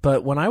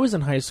 but when I was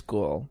in high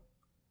school,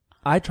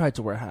 I tried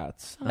to wear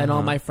hats, and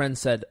all my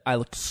friends said I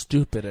looked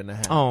stupid in a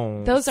hat.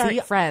 Oh, Those see?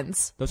 aren't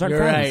friends. Those aren't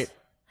You're friends. right.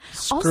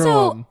 Screw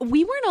Also, 'em.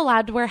 we weren't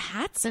allowed to wear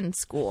hats in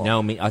school.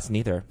 No, us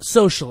neither.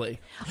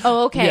 Socially,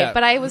 Oh, okay. Yeah.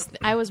 But I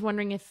was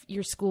wondering if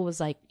your school was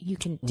like, you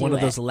can do one it.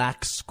 of those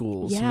lax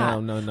schools. Yeah.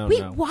 No.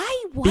 Wait,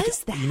 why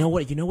was that? You know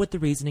what the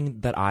reasoning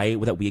that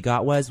we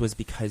got was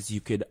because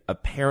you could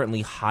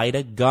apparently hide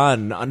a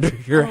gun under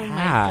your Oh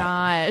hat.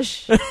 my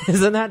gosh.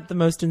 Isn't that the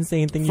most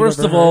insane thing you've First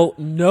ever of all, heard?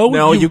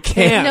 no, you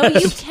can't. No,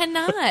 you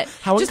cannot.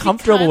 How Just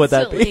uncomfortable would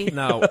that be? constantly-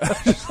 No.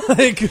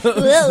 Like,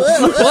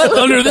 what?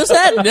 Under this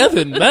hat?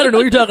 Nothing. I don't know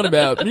what you're talking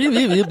about.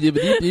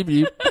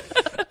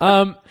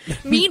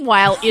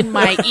 Meanwhile, in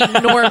my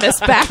enormous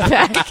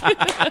backpack.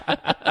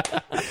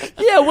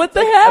 Yeah, what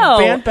the hell?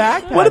 band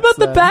backpacks, What about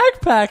the then.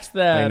 backpacks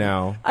then? I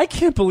know. I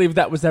can't believe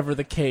that was ever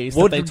the case.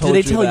 What that they did told they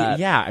you tell that.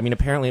 you? Yeah, I mean,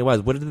 apparently it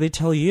was. What did they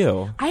tell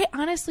you? I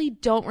honestly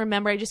don't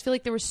remember. I just feel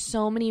like there were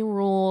so many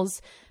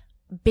rules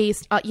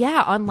based on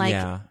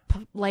Yeah.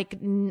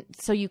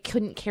 so you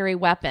couldn't carry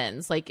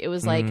weapons. Like it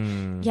was like,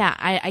 Mm. yeah,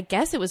 I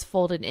guess it was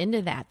folded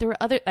into that. There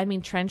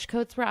were trench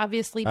coats were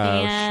obviously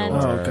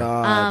banned. sure. Oh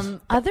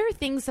god. Other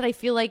things that I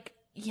feel like,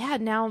 yeah,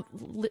 now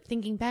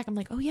thinking back, I'm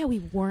like, oh yeah, we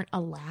weren't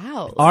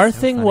allowed. Our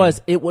thing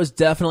was it was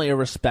definitely a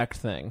respect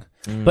thing.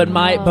 But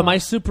my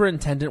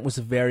superintendent was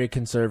very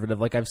conservative.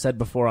 Like I've said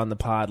before on the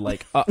pod,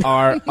 like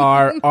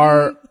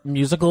our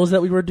musicals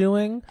that we were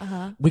doing,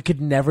 we could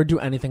never do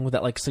anything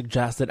that like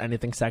suggested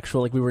anything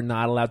sexual. Like we were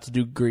not allowed to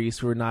do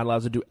Grease, we were not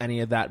allowed to do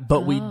any of that.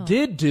 But we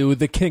did do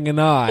The King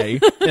and I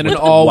in an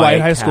all white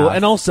white high school, cast.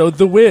 and also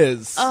The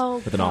Wiz. Oh,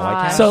 With an all-white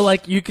gosh. cast? So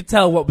like you could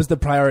tell what was the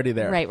priority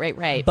there.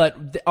 Right.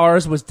 But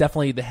ours was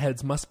definitely the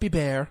heads must be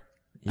bare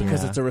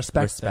because Yeah. it's a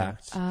respect thing.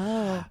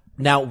 Oh,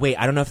 Now, wait,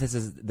 I don't know if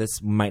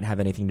this might have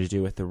anything to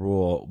do with the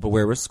rule, but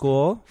where was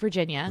school?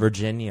 Virginia.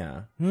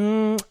 Virginia.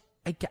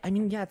 I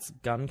mean, yeah, it's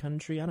gun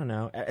country. I don't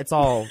know. It's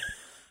all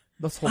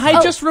this whole.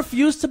 I just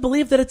refuse to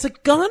believe that it's a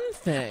gun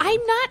thing.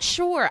 I'm not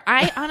sure.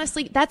 I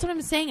honestly, that's what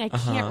I'm saying. I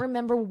Uh-huh. can't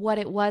remember what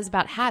it was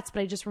about hats,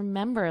 but I just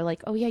remember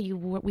like, oh yeah,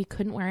 we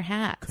couldn't wear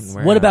hats.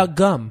 What about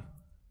gum?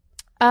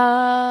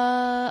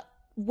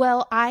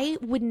 Well, I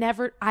would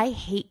never. I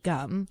hate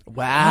gum.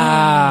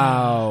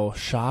 Wow,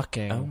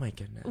 shocking. Oh my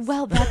goodness.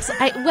 Well,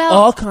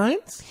 All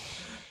kinds?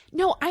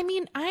 no, I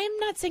mean, I'm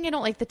not saying I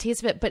don't like the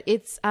taste of it, but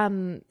it's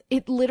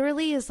it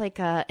literally is like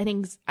an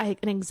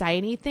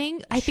anxiety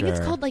thing. I think it's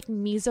Sure. called like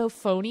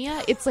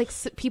misophonia. It's like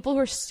people who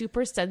are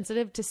super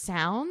sensitive to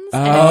sounds,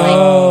 and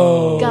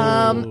Oh. it's like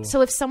gum.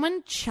 So if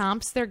someone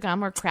chomps their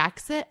gum or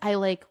cracks it, I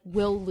like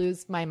will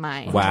lose my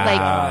mind. Wow.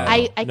 Like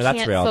I No, that's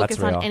can't real. That's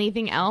focus on real.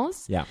 anything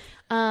else. Yeah.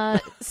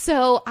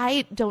 So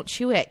I don't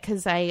chew it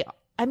because I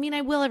mean,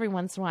 I will every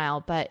once in a while,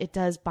 but it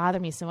does bother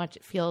me so much.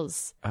 It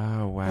feels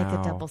Oh wow. like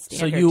a double So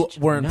standard. you to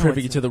chew. weren't No,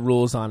 privy it's- to the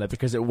rules on it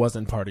because it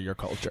wasn't part of your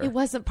culture. It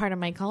wasn't part of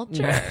my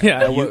culture.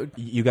 Yeah,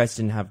 You guys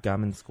didn't have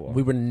gum in school.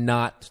 we were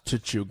not to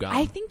chew gum.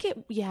 I think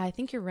I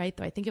think you're right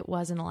though. I think it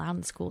wasn't allowed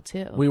in school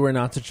too. we were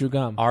not to chew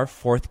gum. Our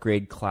 4th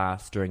grade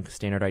class during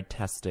standardized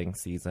testing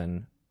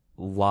season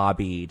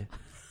lobbied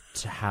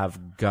to have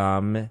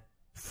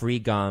free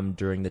gum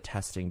during the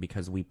testing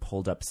because we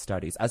pulled up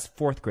studies as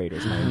 4th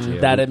graders, mind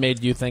you. That it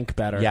made you think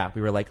better. Yeah,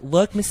 we were like,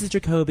 look, Mrs.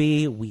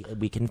 Jacoby,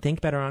 we can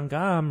think better on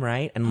gum,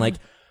 right? And like,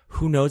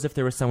 who knows if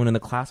there was someone in the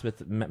class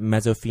with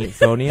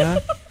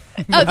mesophonia?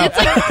 Oh,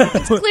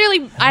 it's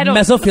clearly I don't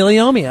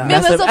Mesothelioma.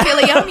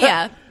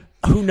 mesothelioma.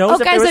 Who knows? Oh,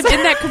 if guys, there was I'm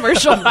in that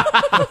commercial.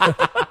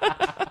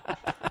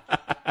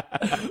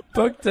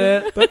 Booked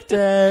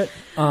it.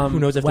 Who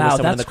knows if there was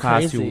someone in the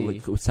class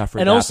who suffered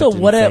and that, also but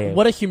what didn't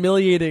say a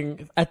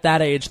humiliating at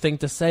that age thing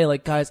to say.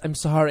 Like, guys, I'm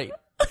sorry.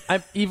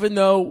 Even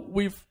though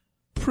we've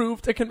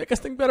proved it can make us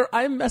think better,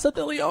 I'm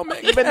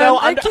mesotheliomic. Even though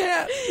I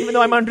can't. Even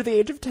though I'm under the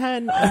age of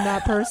 10 and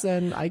that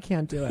person, I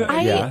can't do it.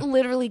 I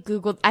literally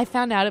Googled. I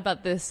found out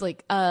about this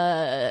like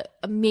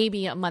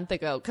maybe a month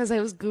ago because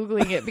I was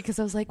Googling it because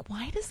I was like,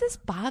 why does this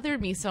bother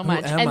me so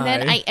much? am And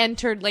then I? I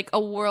entered like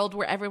a world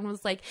where everyone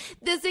was like,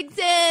 this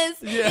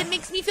exists. It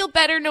makes me feel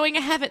better knowing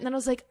I have it. And then I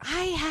was like,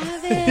 I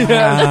have it.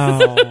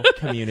 Wow.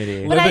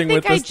 Community. But I Living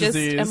think with I this just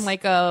disease. am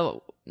like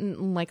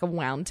a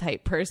wound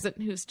type person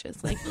who's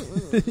just like,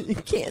 you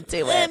can't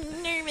do it.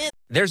 I'm nervous.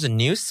 There's a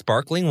new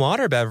sparkling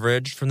water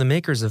beverage from the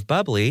makers of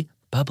Bubbly,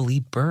 Bubbly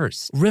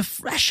Burst.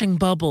 Refreshing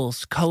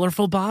bubbles,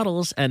 colorful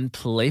bottles, and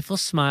playful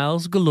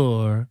smiles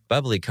galore.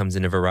 Bubbly comes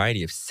in a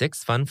variety of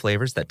 6 fun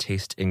flavors that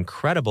taste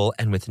incredible,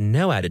 and with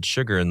no added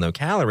sugar and low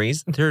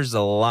calories, there's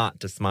a lot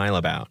to smile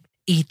about.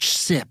 Each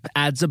sip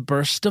adds a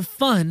burst of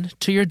fun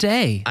to your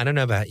day. I don't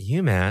know about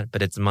you, Matt,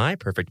 but it's my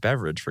perfect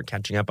beverage for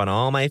catching up on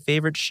all my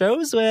favorite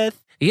shows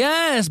with.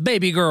 Yes,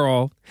 baby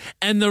girl.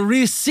 And the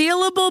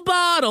resealable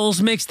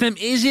bottles makes them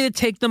easy to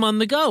take them on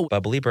the go.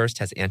 Bubbly Burst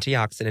has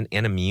antioxidant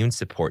and immune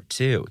support,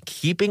 too,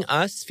 keeping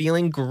us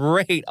feeling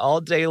great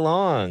all day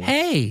long.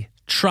 Hey,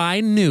 try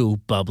new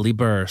Bubbly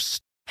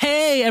Burst.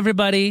 Hey,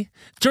 everybody.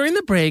 During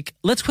the break,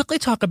 let's quickly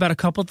talk about a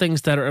couple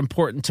things that are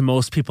important to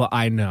most people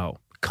I know.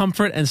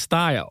 Comfort and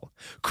style.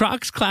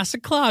 Crocs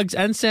classic clogs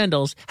and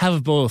sandals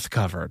have both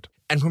covered.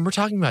 And when we're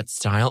talking about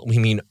style, we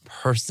mean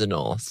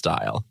personal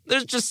style.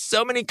 There's just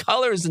so many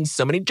colors and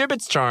so many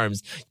gibbets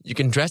charms. You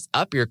can dress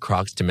up your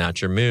Crocs to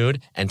match your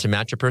mood and to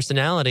match your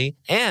personality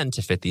and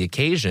to fit the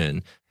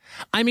occasion.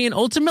 I mean,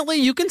 ultimately,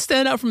 you can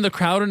stand out from the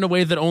crowd in a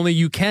way that only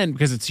you can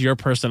because it's your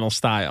personal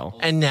style.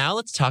 And now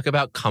let's talk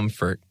about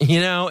comfort.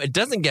 You know, it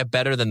doesn't get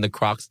better than the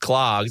Crocs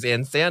clogs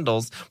and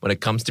sandals when it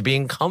comes to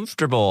being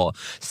comfortable.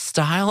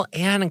 Style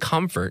and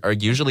comfort are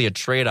usually a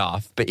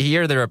trade-off, but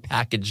here they're a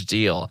package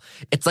deal.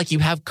 It's like you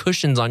have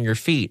cushions on your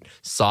feet.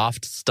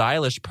 Soft,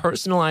 stylish,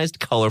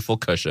 personalized, colorful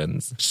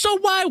cushions. So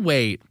why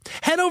wait?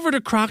 Head over to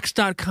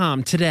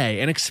Crocs.com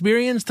today and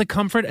experience the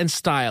comfort and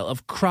style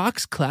of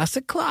Crocs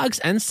classic clogs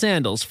and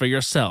sandals for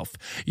yourself.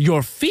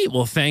 Your feet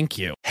will thank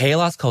you. Hey,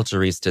 Las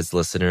Culturistas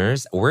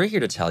listeners, we're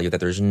here to tell you that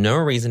there's no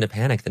reason to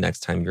panic the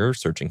next time you're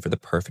searching for the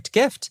perfect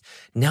gift.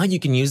 Now you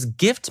can use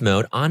gift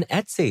mode on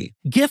Etsy.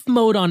 Gift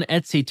mode on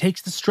Etsy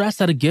takes the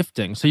stress out of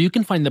gifting so you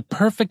can find the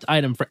perfect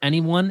item for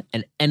anyone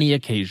and any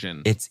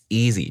occasion. It's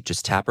easy.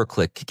 Just tap or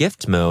click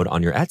gift mode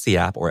on your Etsy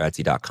app or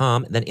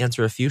Etsy.com, then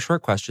answer a few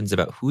short questions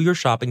about who you're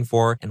shopping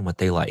for and what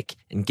they like.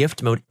 And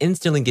gift mode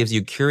instantly gives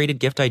you curated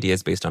gift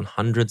ideas based on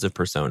hundreds of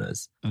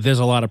personas. There's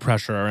a lot of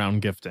pressure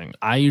around gifting.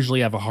 I usually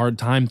have a hard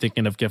time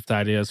thinking of gift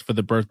ideas for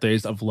the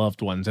birthdays of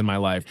loved ones in my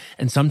life.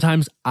 And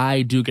sometimes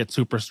I do get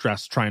super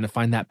stressed trying to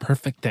find that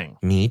perfect thing.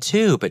 Me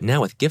too, but now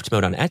with gift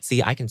mode on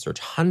Etsy, I can search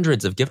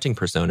hundreds of gifting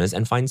personas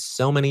and find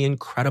so many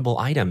incredible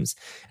items.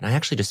 And I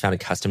actually just found a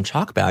custom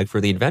chalk bag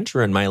for the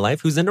adventurer in my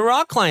life who's into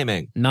rock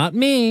climbing. Not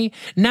me.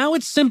 Now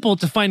it's simple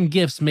to find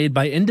gifts made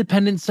by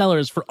independent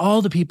sellers for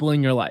all the people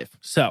in your life.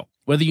 So,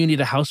 whether you need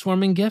a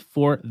housewarming gift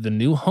for the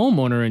new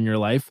homeowner in your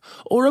life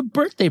or a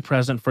birthday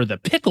present for the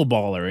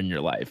pickleballer in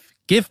your life,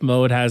 Gift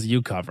Mode has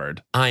you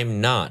covered. I'm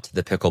not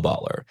the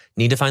pickleballer.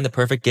 Need to find the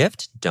perfect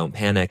gift? Don't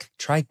panic.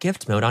 Try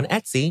gift mode on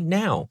Etsy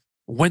now.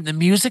 When the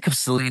music of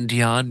Celine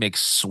Dion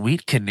makes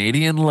sweet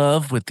Canadian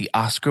love with the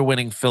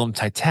Oscar-winning film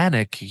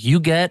Titanic, you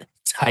get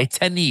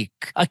Titanic,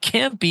 a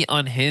campy,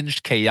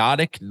 unhinged,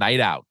 chaotic night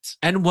out.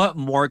 And what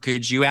more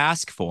could you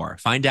ask for?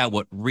 Find out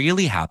what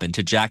really happened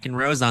to Jack and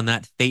Rose on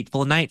that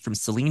fateful night from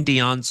Celine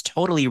Dion's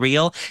totally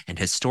real and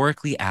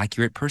historically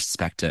accurate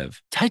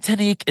perspective.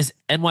 Titanic is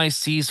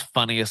NYC's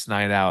funniest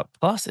night out.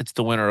 Plus, it's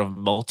the winner of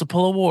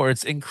multiple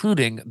awards,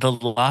 including the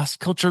Las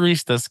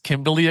Culturistas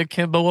Kimberly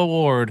Akimbo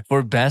Award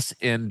for Best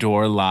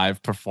Indoor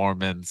Live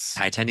Performance.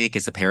 Titanic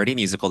is a parody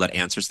musical that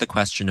answers the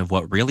question of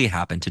what really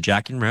happened to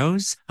Jack and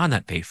Rose on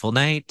that fateful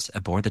night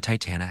aboard the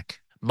Titanic.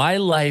 My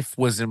life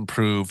was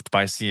improved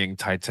by seeing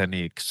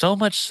Titanic, so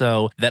much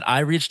so that I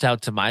reached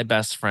out to my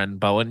best friend,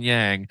 Bowen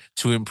Yang,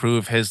 to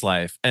improve his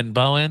life. And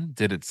Bowen,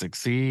 did it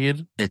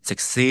succeed? It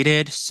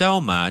succeeded so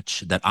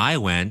much that I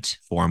went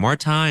 4 more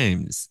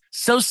times.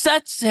 So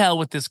set sail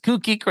with this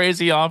kooky,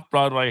 crazy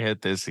off-Broadway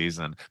hit this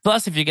season.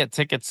 Plus, if you get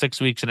tickets 6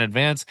 weeks in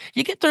advance,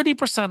 you get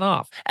 30%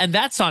 off. And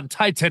that's on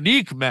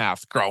Titanic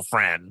math,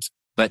 girlfriend.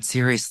 But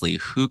seriously,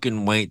 who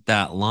can wait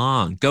that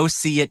long? Go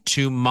see it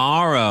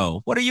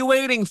tomorrow. What are you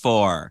waiting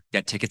for?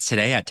 Get tickets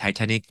today at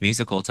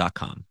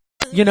TitanicMusical.com.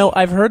 You know,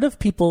 I've heard of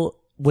people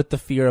with the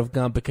fear of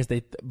gum because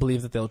they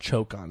believe that they'll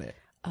choke on it.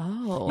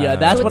 Oh. Yeah,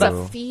 that's so what it's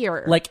a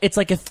fear. Like, it's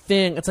like a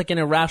thing. It's like an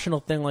irrational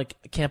thing. Like,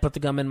 I can't put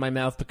the gum in my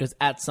mouth because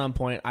at some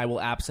point I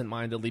will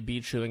absentmindedly be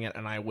chewing it,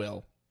 and I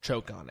will.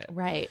 choke on it.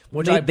 Right.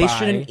 Which They, I they buy.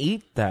 shouldn't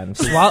eat then.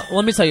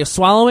 Let me tell you,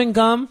 swallowing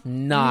gum,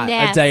 not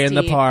a day in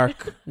the Nasty.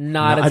 park.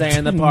 Not a day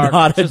in the park.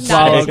 Not a Just day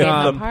swallow in the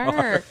gum.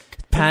 Park.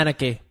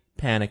 Panicky.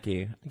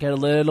 Panicky. Get a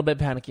little bit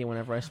panicky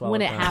whenever I swallow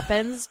When it gum.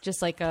 happens,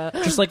 just like a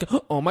Just like,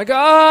 oh my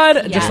God.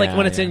 Yeah. Just like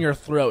when it's Yeah. in your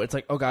throat. It's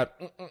like, oh God.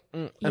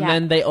 And Yeah.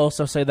 then they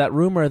also say that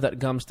rumor that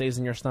gum stays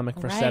in your stomach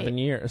for Right. 7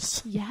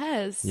 years.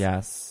 yes.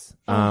 Yes.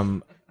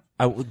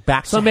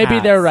 Back So to maybe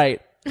hats. they're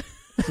right.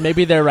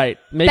 Maybe they're right.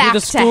 Maybe Back the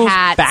to schools,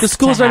 hats. the Back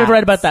schools to aren't right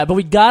hats. about that. But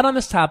we got on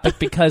this topic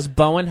because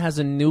Bowen has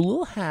a new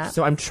little hat.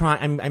 So I'm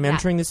trying. I'm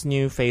entering this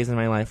new phase in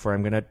my life where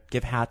I'm gonna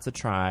give hats a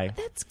try.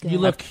 That's good. You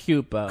look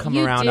cute, Bo. Come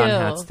You around do. on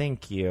hats.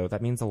 Thank you.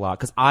 That means a lot.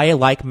 Because I,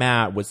 like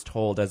Matt, was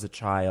told as a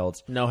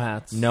child, No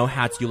hats. no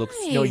hats. You look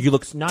no. Why? You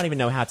look not even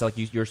no hats. Like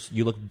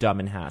you look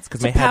dumb in hats. Because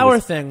It's my a head power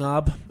was, thing,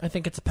 Ob. I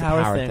think it's a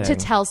power, power thing. to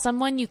tell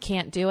someone you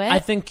can't do it. I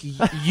think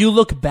you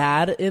look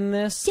bad in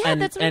this. Yeah,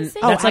 and, that's what I'm and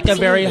saying. that's Oh, like a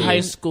very absolutely. high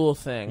school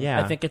thing.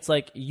 Yeah. I think it's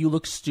like you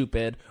look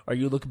stupid or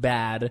you look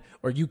bad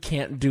or you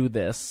can't do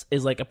this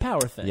is like a power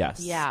thing.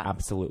 Yes. Yeah.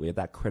 Absolutely. At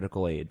that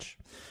critical age.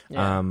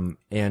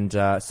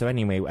 Yeah. So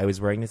anyway, I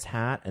was wearing this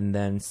hat, and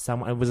then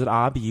someone was it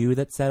Ob you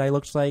that said I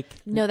looked like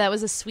no, that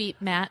was a sweet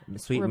Matt.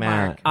 Sweet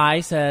remark. Matt.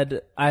 I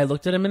said, I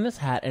looked at him in this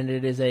hat and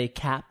it is a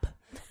cap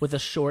with a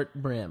short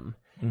brim.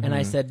 And Mm-hmm.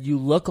 I said, you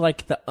look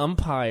like the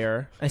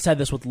umpire. I said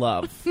this with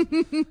love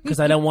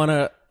because I don't want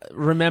to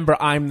remember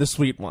I'm the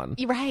sweet one.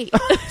 You're right.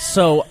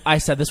 So I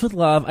said this with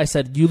love. I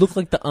said, you look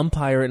like the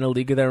umpire in A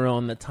League of Their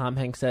Own that Tom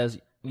Hanks says,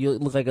 you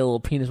look like a little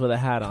penis with a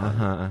hat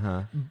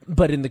on.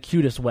 But in the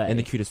cutest way. in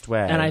the cutest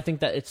way. And I think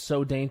that it's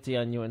so dainty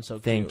on you and so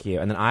cute. Thank you.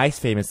 And then I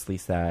famously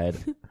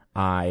said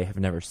I have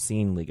never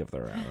seen League of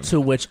Their Own. To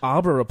which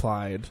Abra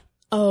replied,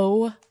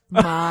 Oh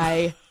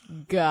my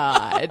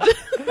God.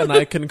 and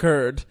I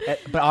concurred.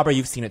 But Aubrey,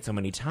 you've seen it so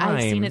many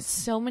times. I've seen it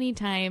so many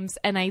times,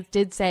 and I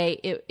did say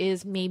it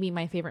is maybe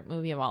my favorite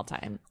movie of all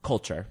time.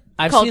 Culture.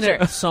 I've seen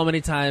Culture. it so many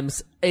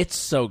times. It's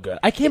so good.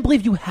 I can't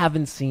believe you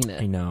haven't seen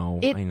it. I know.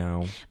 It- I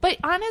know. But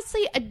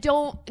honestly,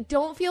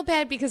 don't feel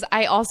bad because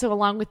I also,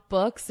 along with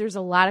books, there's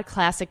a lot of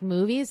classic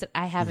movies that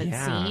I haven't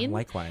Yeah, seen.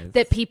 likewise.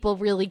 That people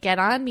really get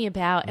on me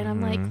about, and I'm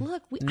like,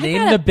 look, I Name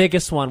got the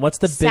biggest one. What's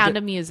the biggest? Sound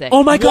of Music.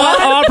 Oh my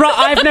God, Abra!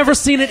 I've never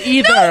seen it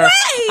either. No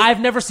way! I've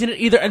never seen it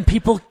either, and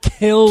people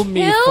kill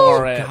me Kill?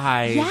 for it.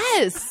 Guys.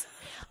 Yes.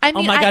 I Oh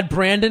mean, my God,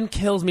 Brandon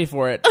kills me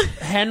for it.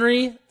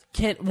 Henry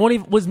won't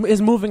even,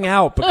 is moving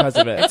out because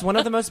of it. It's one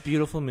of the most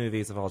beautiful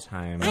movies of all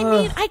time. I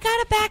mean, I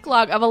got a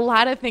backlog of a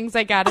lot of things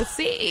I gotta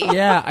see.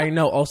 Yeah, I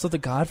know. Also, The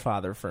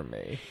Godfather for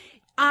me.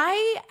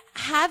 I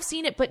have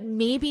seen it, but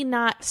maybe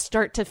not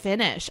start to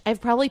finish. I've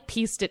probably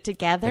pieced it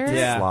together. It's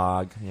Yeah. a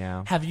slog.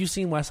 Yeah. Have you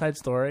seen West Side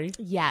Story?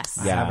 Yes.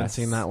 I Yeah. haven't Yes.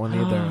 seen that one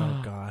either.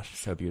 Oh gosh.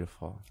 So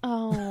beautiful.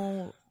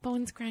 Oh,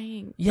 Bowen's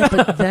crying. Yeah,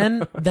 but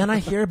then I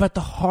hear about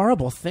the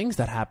horrible things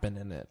that happen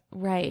in it.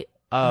 Right.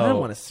 I don't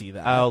want to see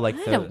that. Oh, like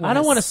I don't the I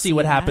don't want to see see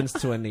what that. happens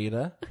to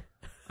Anita.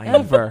 I know.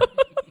 Ever.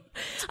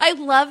 I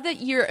love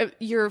that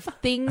your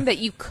thing that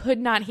you could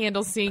not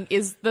handle seeing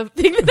is the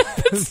thing that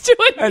happens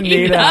to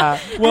Anita.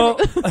 Well,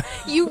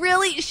 You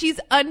really, she's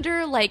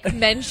under like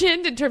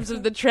mentioned in terms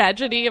of the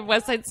tragedy of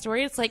West Side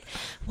Story. It's like,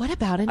 what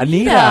about Anita?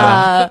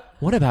 Anita.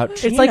 What about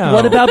it's like, Chino?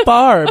 what about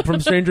Barb from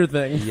Stranger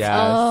Things? Yes.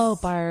 Oh,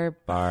 Barb.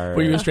 Barb.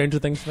 Were you a Stranger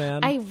Things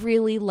fan? I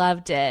really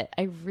loved it.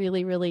 I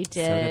really, really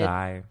did. So did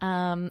I.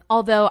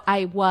 Although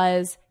I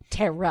was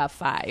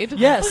terrified.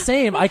 Yeah,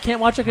 same. I can't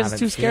watch it because it's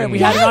Haven't too scary. We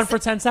seen had it it. on for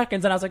 10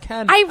 seconds, and I was like,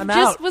 Ken, I I'm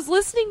just out. was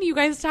listening to you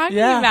guys talking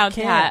Yeah, about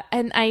can't. that.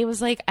 And I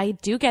was like, I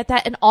do get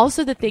that. And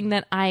also the thing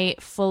that I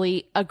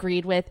fully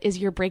agreed with is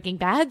your Breaking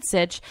Bad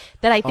sitch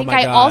that I think my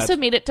I God. also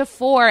made it to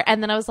 4.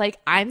 And then I was like,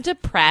 I'm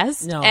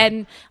depressed No.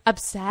 and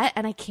upset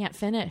and I can't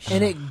finish.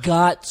 And it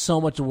got so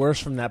much worse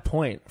from that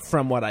point,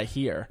 from what I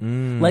hear.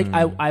 Like,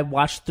 I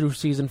watched through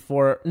season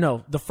 4,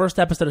 no, the first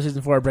episode of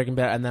season 4 of Breaking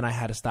Bad, and then I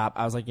had to stop.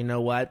 I was like, you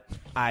know what?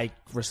 I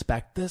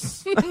respect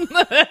this,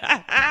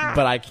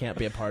 but I can't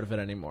be a part of it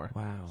anymore.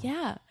 Wow.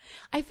 Yeah.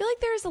 I feel like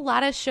there's a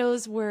lot of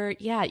shows where,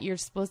 yeah, you're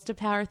supposed to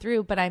power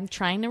through, but I'm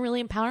trying to really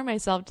empower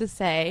myself to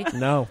say,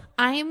 No.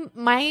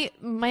 my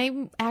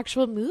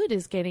actual mood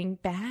is getting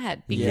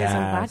bad because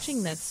I'm Yes.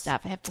 watching this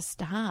stuff. I have to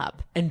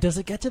stop. And does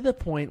it get to the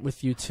point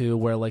with you too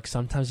where like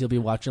sometimes you'll be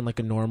watching like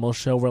a normal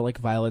show where like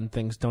violent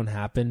things don't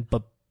happen,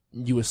 but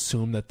you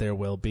assume that there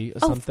will be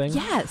something?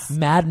 yes.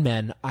 Mad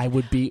Men, I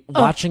would be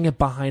watching it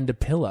behind a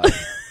pillow.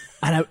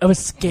 And I was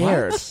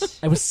scared.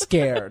 I was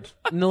scared.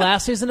 In the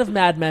last season of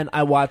Mad Men,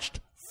 I watched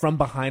from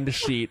behind a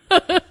sheet.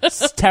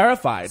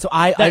 Terrified. So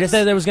I just-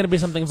 there was going to be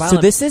something violent.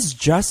 So this is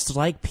just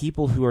like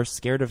people who are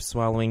scared of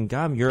swallowing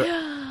gum.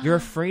 You're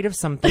afraid of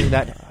something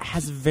that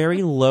has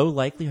very low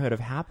likelihood of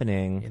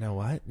happening, You know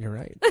what? You're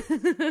right.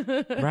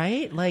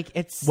 right? Like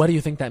it's What do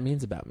you think that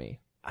means about me?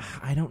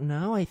 I don't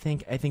know. I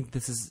think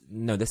this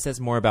says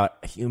more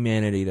about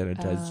humanity than it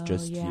does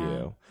just yeah.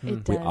 you.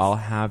 It We does. all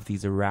have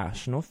these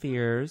irrational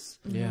fears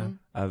Yeah.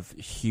 of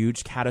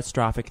huge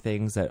catastrophic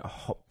things that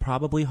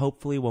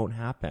hopefully won't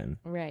happen,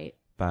 Right.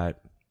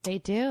 but They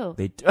do.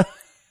 they do.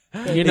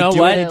 You know do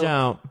what? and they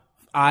don't.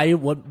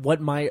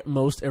 what my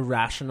most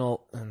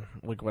irrational,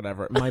 like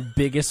whatever, my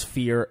biggest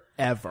fear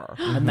ever,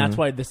 and that's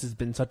why this has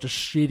been such a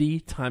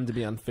shitty time to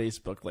be on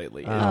Facebook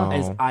lately.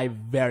 Is I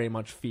very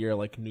much fear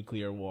like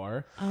nuclear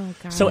war. Oh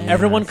god. So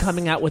everyone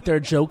coming out with their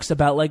jokes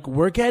about like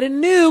we're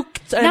getting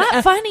nuked.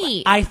 Not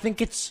funny. I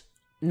think it's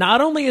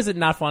not only is it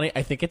not funny,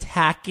 I think it's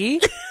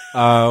hacky.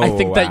 Oh, I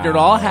think that you're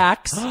all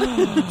hacks.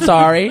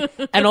 Sorry,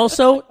 and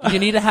also you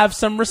need to have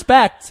some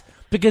respect.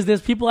 Because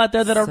there's people out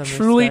there that are Some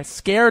truly respect.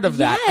 scared of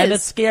that. And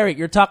it's scary.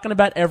 You're talking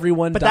about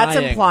everyone But dying.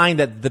 that's implying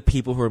that the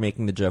people who are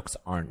making the jokes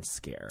aren't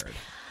scared.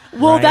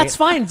 Well, right? that's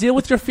fine. Deal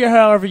with your fear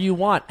however you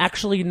want.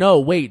 Actually, no,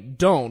 wait,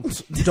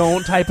 don't.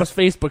 Don't type a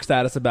Facebook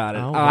status about it.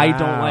 Oh, I don't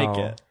wow. like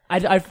it.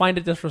 I find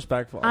it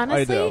disrespectful. I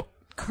Honestly, do.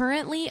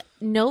 currently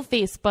no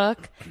Facebook.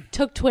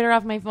 Took Twitter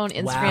off my phone.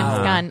 Instagram's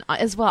Wow. gone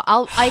as well.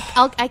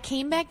 I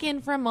came back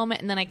in for a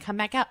moment and then I come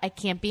back out. I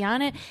can't be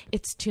on it.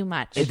 It's too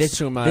much. It's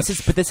too much.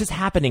 This is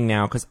happening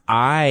now because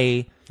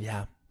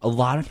Yeah. a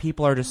lot of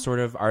people are just sort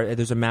of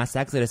there's a mass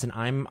exodus, and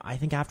I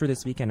think after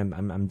this weekend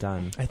I'm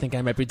done. I think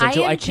I might be done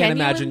too. am I can't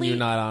imagine genuinely- you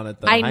not on it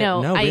though. I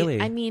know. no,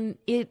 really. I mean,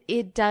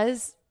 it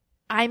does.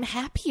 I'm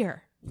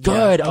happier.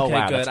 Good. Yeah. Oh Okay,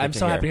 wow, good. that's I'm to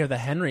so hear. happy to hear that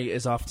Henry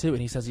is off too,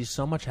 and he says he's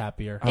so much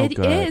happier. Oh, It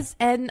good. is,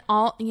 and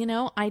all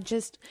I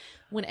just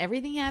when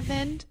everything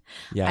happened,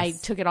 Yes. I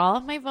took it all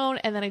off my phone,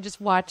 and then I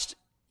just watched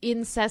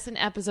incessant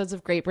episodes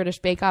of Great British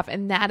Bake Off,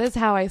 and that is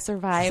how I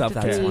survived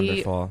Self-care. the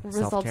Wonderful.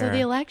 results Self-care. of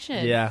the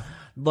election. Yeah.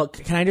 Look,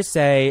 can I just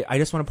say, I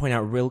just want to point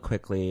out real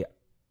quickly,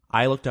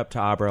 I looked up to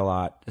Abra a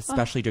lot,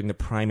 especially during the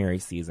primary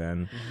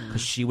season,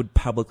 because she would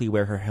publicly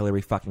wear her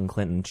Hillary fucking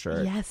Clinton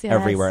shirt Yes, yes.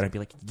 everywhere, and I'd be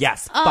like,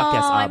 yes, Oh, fuck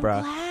yes, Abra.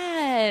 I'm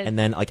glad. And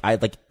then like I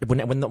like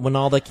when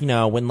all like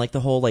when like the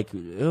whole like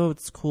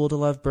it's cool to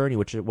love Bernie,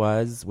 which it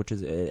was,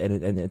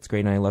 and it's great,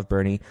 and I love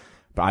Bernie,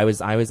 but I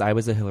was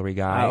a Hillary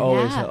guy. I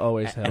always Yeah.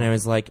 always have. And I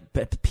was like,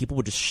 but people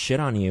would just shit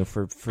on you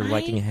for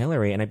liking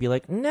Hillary, and I'd be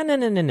like, no.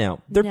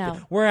 No.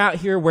 We're out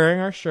here wearing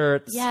our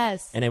shirts.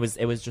 Yes. And it was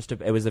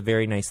a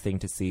very nice thing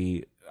to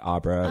see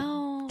Abra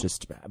Oh,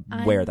 just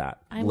wear that.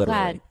 I'm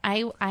literally.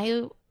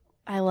 glad.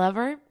 I love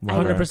her.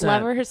 Love her. 100%. I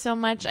love her so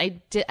much.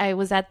 I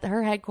was at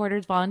her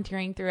headquarters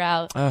volunteering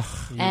throughout, Ugh,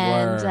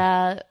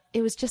 and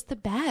it was just the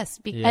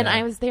best. And Yeah.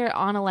 I was there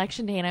on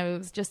election day, and I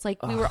was just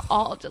like, we were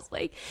all just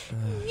like,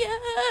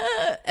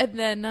 yeah. And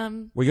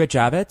then, were you at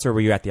Javits or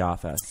were you at the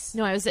office?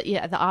 no, I was at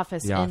the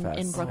office, The in, office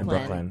in in Brooklyn.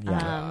 Brooklyn, yeah.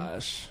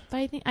 Gosh.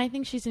 But I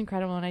think she's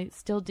incredible, and I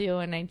still do.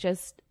 And I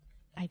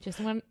just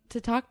want to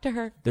talk to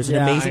her. There's an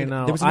Yeah, amazing. I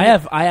know. There was I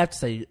have to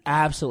say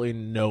absolutely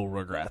no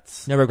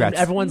regrets. No regrets.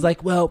 And everyone's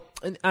like, well,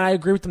 and I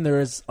agree with them.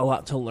 There is a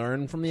lot to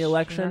learn from the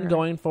election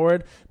going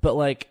forward, but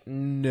like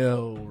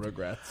no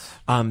regrets.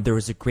 There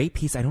was a great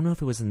piece. I don't know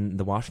if it was in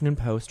the Washington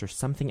Post or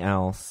something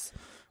else,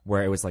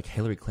 where it was like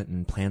Hillary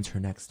Clinton plans her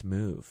next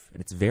move,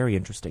 and it's very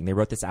interesting. They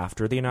wrote this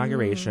after the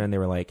inauguration. They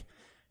were like,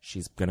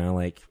 she's gonna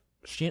I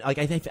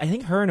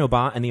think her and the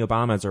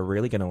Obamas are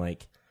really gonna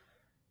like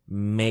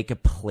make a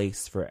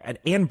place for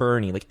and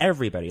Bernie, like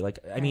everybody, like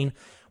I mean,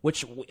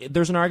 which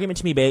there's an argument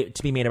to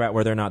be made about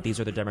whether or not these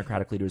are the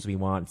Democratic leaders we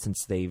want,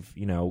 since they've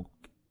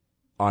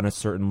on a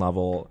certain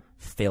level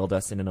failed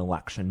us in an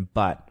election,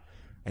 but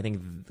I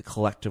think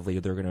collectively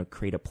they're going to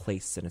create a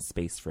place and a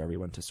space for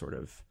everyone to sort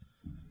of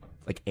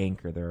like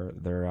anchor their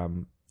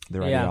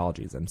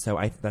ideologies, and so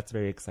that's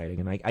very exciting,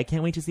 and I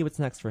can't wait to see what's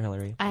next for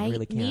Hillary. I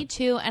really can't. Me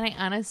too, and I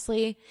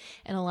honestly,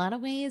 in a lot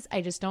of ways,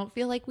 I just don't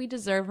feel like we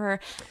deserve her.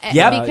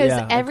 Yep. Because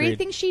Yeah,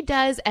 everything she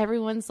does,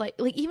 everyone's like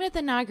even at the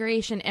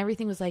inauguration,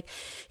 everything was like,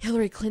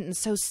 Hillary Clinton's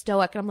so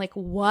stoic, and I'm like,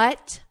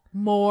 what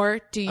more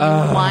do you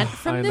want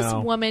from I this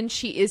know. woman?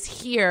 She is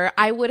here.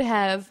 I would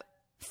have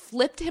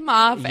flipped him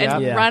off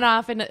and Yeah. run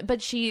off,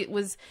 but she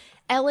was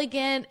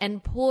elegant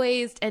and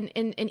poised, and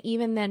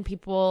even then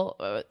people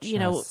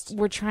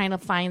were trying to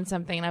find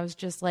something, and I was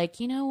just like,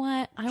 you know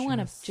what, I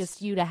want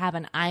you to have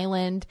an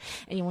island,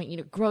 and I want you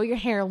to grow your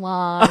hair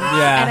long,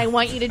 Yeah. and I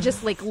want you to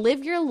just like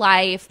live your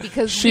life,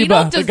 because we Sheba,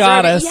 don't the deserve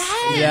goddess. it.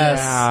 Yes.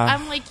 Yes.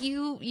 I'm like,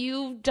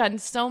 you've done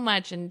so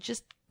much, and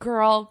just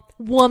girl,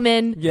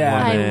 woman, Yeah.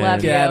 I Woman.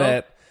 love Get you.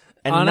 it.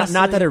 And Honestly,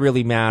 not that it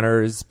really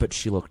matters, but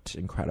she looked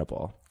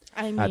incredible.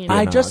 I at mean,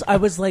 the I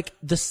was like,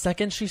 the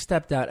second she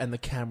stepped out and the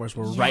cameras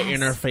were right in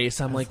her face,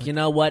 I'm like, you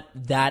know what?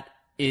 That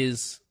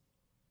is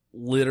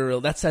literal.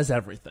 That says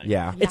everything.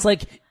 Yeah. It's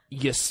like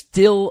you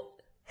still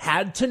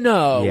had to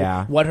know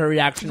Yeah. what her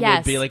reaction would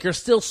Yes. be. Like, you're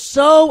still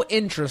so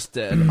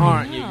interested,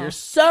 aren't you? You're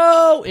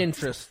so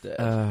interested.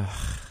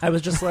 I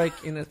was just like,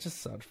 it's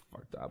just so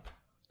fucked up.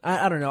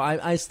 I don't know.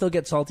 I still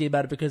get salty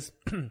about it because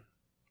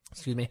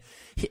excuse me.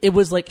 It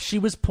was like she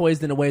was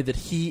poised in a way that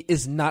he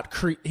is not.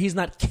 He's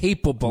not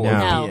capable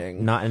No. of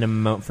being. Not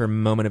in for a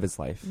moment of his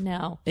life.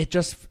 no. It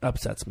just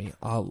upsets me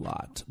a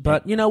lot.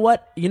 But you know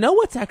what? You know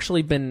what's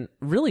actually been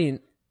really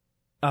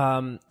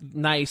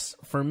nice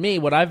for me?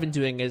 What I've been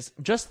doing is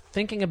just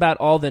thinking about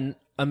all the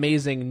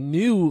amazing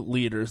new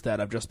leaders that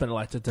have just been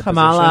elected to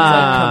Kamala. positions,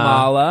 like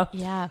Kamala,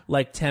 Yeah.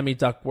 like Tammy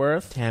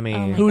Duckworth, Tammy.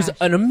 Oh my who's gosh.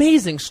 an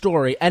amazing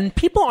story, and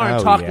people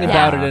aren't Oh, talking yeah.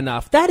 about Yeah. it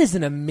enough. That is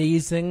an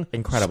amazing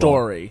Incredible.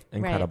 story.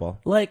 Incredible.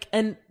 Like,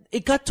 and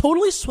it got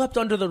totally swept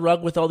under the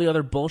rug with all the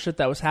other bullshit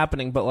that was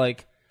happening, but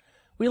like,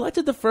 we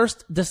elected the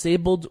first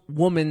disabled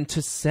woman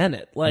to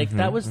Senate. Like,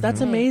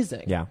 that's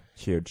amazing. Yeah,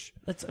 huge.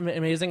 That's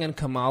amazing. And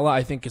Kamala,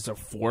 I think, is a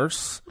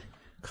force.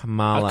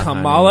 Kamala.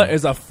 Kamala honey.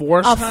 is a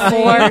force. Of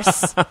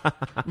course.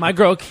 My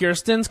girl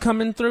Kirsten's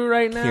coming through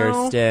right now.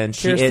 Kirsten.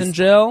 Kirsten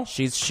Jill.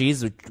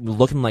 She's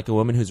looking like a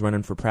woman who's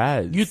running for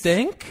pres. You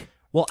think?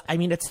 Well, I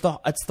mean, it's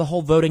the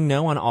whole voting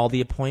no on all the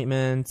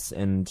appointments,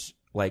 and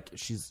like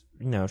she's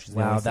the only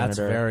That's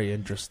senator. very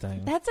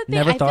interesting. That's the thing.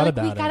 Never I thought feel like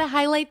about we it. gotta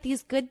highlight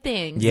these good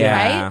things,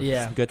 Yeah, right?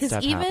 Yeah. some good Because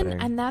stuff even, happening.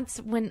 and that's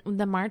when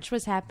the march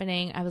was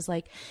happening, I was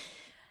like,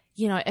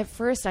 at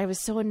first I was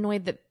so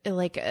annoyed that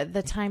like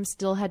the Times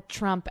still had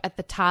Trump at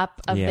the top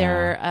of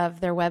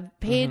their web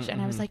page,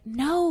 and I was like,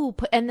 no.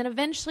 And then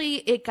eventually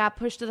it got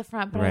pushed to the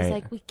front, but I was Right.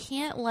 like, we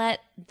can't let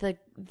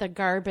the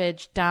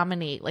garbage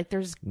dominate. Like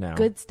there's No.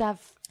 good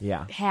stuff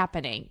Yeah.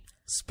 happening.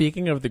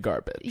 Speaking of the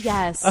garbage,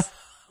 Yes.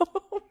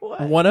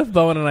 one of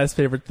Bowen and I's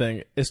favorite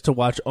thing is to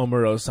watch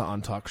Omarosa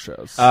on talk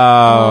shows.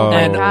 Oh,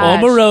 and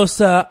gosh.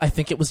 Omarosa, I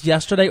think it was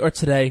yesterday or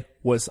today,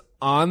 was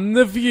on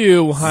The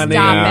View, honey.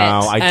 Stop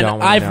no, it. I And don't.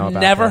 wanna I've know about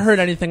never this. heard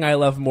anything I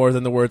love more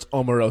than the words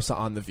Omarosa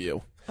on The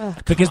View.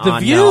 Because The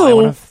on, View no, I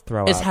wanna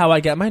throw is up. how I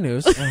get my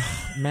news.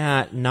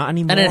 Matt, not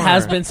anymore. And it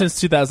has been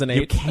since You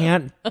 2008.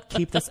 can't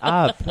keep this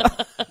up.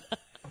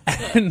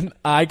 And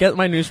I get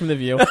my news from The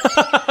View.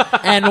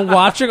 And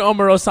watching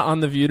Omarosa on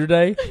The View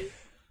today,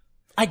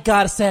 I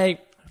gotta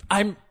say,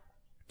 I'm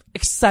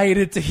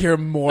excited to hear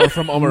more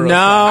from Omarosa. No,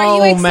 Are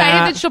you excited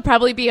Matt. that she'll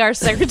probably be our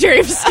Secretary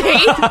of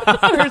State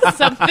or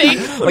something?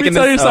 Let me in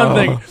tell you this-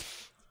 something. oh.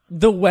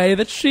 The way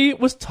that she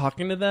was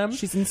talking to them,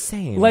 She's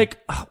insane. like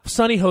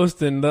Sonny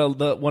Hostin,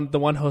 the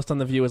one host on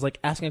The View, was like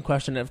asking a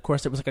question, and of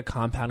course it was like a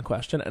compound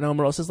question, and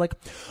Omarosa's like,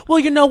 well,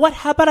 you know what?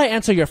 How about I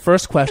answer your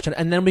first question,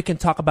 and then we can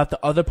talk about the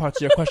other parts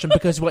of your question,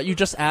 because what you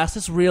just asked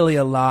is really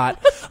a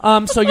lot.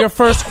 So your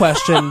first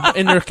question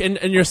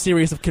in your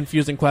series of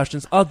confusing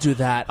questions, I'll do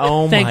that.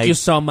 Oh thank my you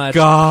so much.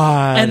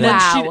 God. And then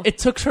Wow. it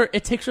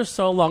takes her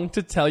so long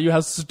to tell you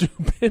how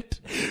stupid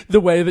the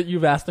way that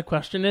you've asked the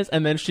question is,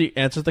 and then she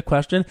answers the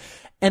question,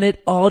 and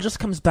it all just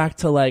comes back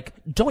to like,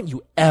 don't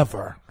you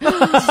ever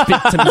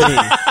speak to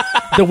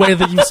me the way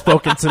that you've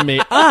spoken to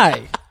me.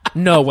 I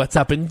know what's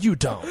up and you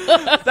don't.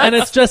 And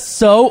it's just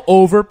so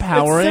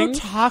overpowering.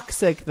 It's so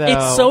toxic, though.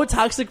 It's so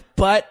toxic,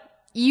 but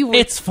You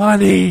it's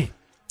funny.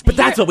 But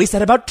that's what we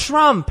said about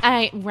Trump.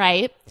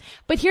 Right.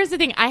 But here's the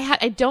thing.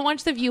 I don't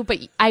watch The View, but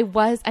I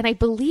was, and I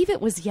believe it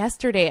was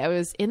yesterday, I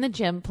was in the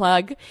gym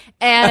plug,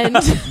 and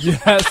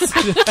Yes.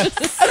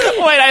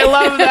 Wait, I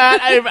love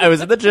that. I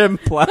was at the gym.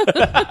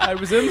 I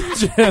was in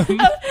the gym.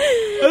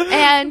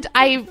 and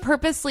I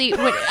purposely,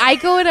 when I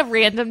go at a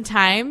random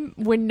time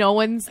when no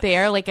one's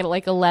there, like at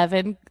like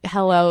 11,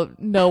 hello,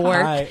 no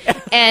work. Hi.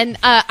 And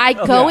I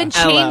go yeah. and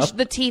change Hello.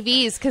 the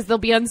TVs because they'll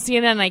be on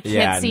CNN and I can't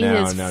Yeah, see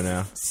no, his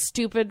no.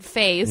 stupid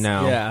face.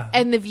 No. Yeah.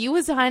 And The View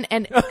was on,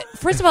 and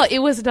first of all, it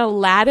was an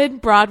Aladdin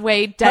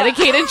Broadway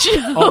dedicated show.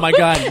 Oh my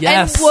God,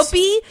 yes. And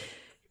Whoopi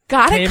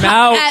got Came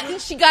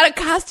out. she got a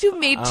costume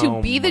made to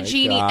Oh be the my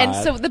genie. God. And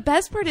so the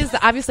best part is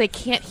that obviously I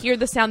can't hear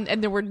the sound,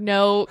 and there were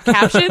no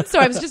captions, so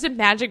I was just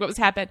imagining what was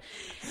happening.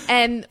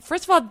 And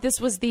first of all, this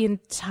was the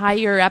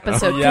entire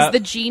episode because Yep. the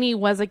genie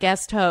was a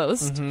guest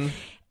host.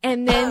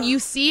 And then you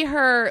see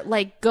her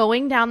like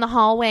going down the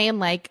hallway and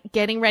like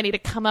getting ready to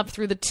come up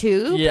through the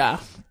tube. Yeah.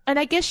 And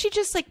I guess she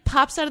just like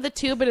pops out of the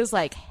tube and is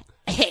like,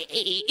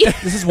 hey.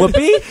 This is Whoopi?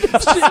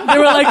 They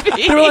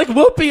were like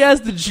Whoopi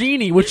as the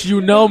genie, which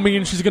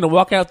means she's gonna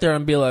walk out there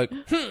and be like,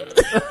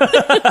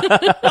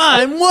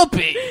 I'm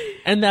Whoopi,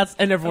 and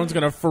everyone's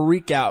gonna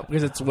freak out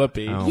because it's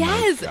Whoopi. Oh.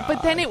 Yes,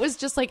 but then it was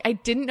just like I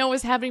didn't know what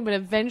was happening, but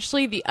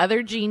eventually the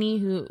other genie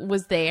who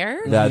was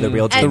there, The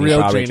real And- genie. The real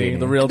probably genie,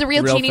 the real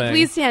genie, thing.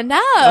 please stand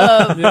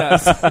up.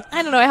 Yes.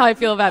 I don't know how I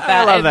feel about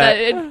that. love that.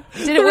 Did it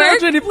The real work?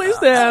 genie, please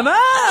stand up.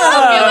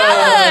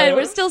 Oh, good.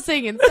 We're still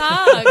singing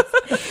songs.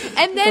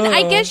 And then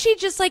I guess she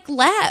just like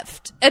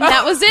left, and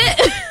that was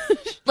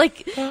it.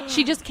 Like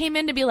she just came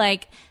in to be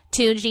like,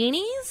 2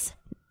 genies?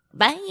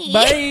 Bye.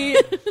 Bye.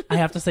 I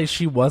have to say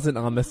she wasn't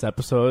on this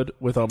episode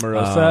with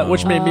Omarosa,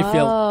 which made me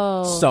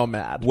feel so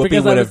mad. Whoopi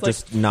Because I would was have like-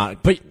 just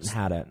not But-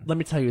 had it. Let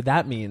me tell you,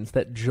 that means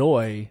that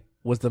Joy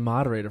was the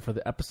moderator for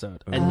the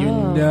episode. And you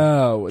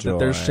know that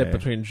there's Joy. shit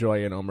between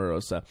Joy and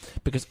Omarosa.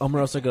 Because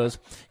Omarosa goes,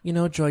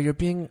 Joy, you're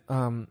being,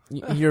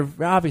 you're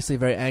obviously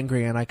very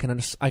angry, and I can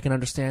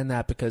understand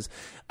that because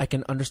I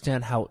can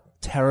understand how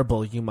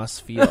terrible you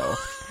must feel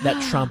that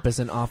Trump is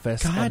in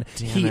office. God and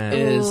damn he it.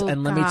 is. Oh,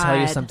 And let me tell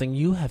you God. something.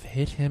 You have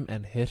hit him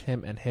and hit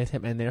him and hit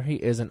him, and there he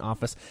is in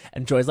office.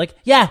 And Joy's like,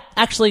 yeah,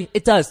 actually,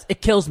 it does.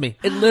 It kills me.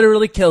 It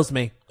literally kills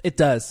me. It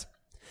does.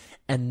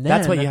 And then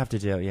That's what you have to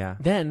do, yeah.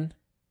 then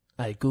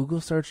I Google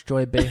search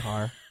Joy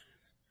Behar,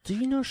 Do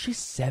you know she's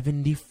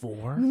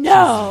 74?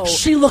 No.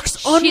 She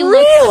looks unreal. She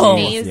looks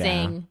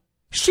amazing. Yeah.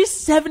 She's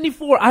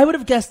 74. I would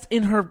have guessed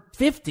in her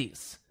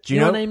 50s. Do you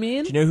know what I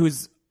mean? Do you know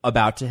who's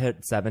about to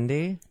hit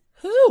 70?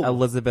 Who?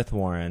 Elizabeth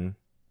Warren.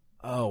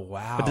 Oh,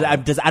 wow. But I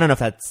don't know if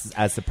that's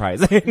as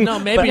surprising. No,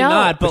 maybe No.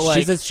 not, but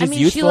like... she's I mean,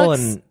 youthful she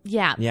looks, and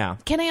yeah. yeah.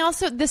 Can I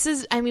also,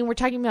 we're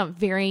talking about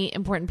very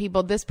important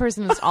people. This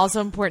person is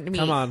also important to me.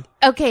 Come on.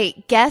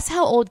 Okay, guess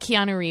how old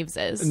Keanu Reeves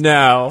is.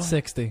 No.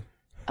 60.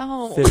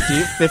 Oh.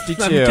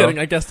 52. I'm kidding.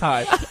 I guessed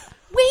high.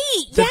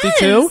 Wait,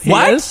 52? yes.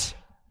 What?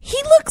 He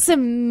looks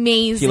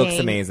amazing. He looks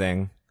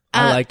amazing.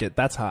 I like it.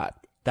 That's hot.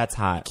 That's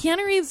hot.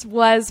 Keanu Reeves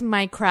was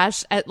my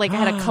crush at I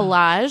had a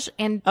collage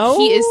and Oh.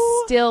 he is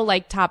still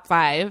like top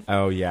 5.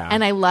 Oh yeah.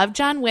 And I love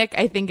John Wick.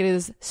 I think it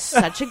is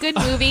such a good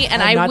movie and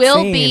I've I not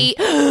will seen. be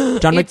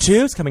John Wick it's- 2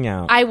 is coming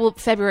out. I will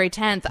February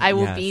 10th. I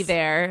will Yes. be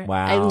there.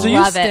 Wow. I Do Do you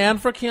love it.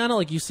 stand for Keanu?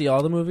 Like, you see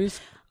all the movies?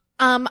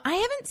 I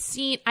haven't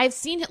seen I've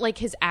seen like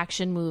his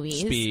action movies.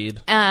 Speed.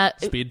 Speed.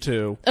 Speed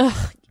 2.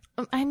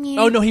 I mean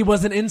Oh, no, he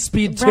wasn't in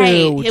Speed 2. Right.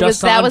 It Just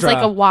was that was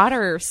Sandra. like a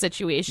water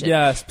situation.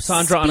 Yes,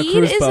 Sandra on a Speed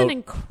cruise is boat. an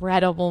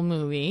incredible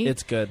movie.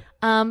 It's good.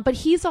 But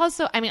he's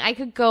also I mean, I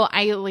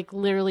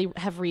literally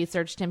have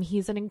researched him.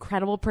 He's an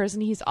incredible person.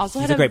 He's also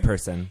He's had a great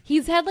person.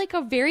 He's had like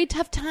a very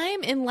tough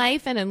time in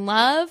life and in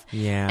love.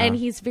 Yeah. And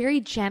he's very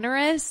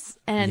generous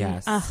and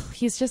Yes.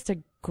 he's just a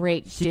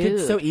great He dude.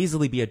 could so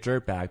easily be a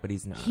dirtbag, but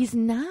he's not. He's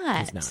not.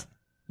 He's not.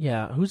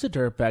 Yeah, who's a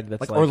dirtbag that's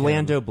Like like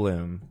Orlando him?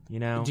 Bloom, you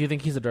know? Do you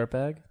think he's a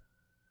dirtbag?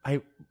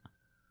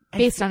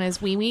 Based on his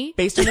wee wee.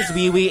 Based on his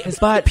wee-wee,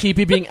 but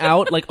Pee-pee being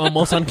out, like,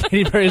 almost on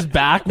Katy Perry's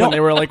back when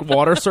they were, like,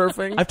 water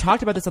surfing? I've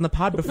talked about this on the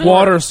pod before.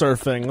 Water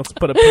surfing. Let's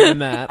put a pin in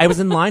that. I was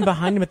in line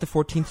behind him at the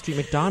 14th Street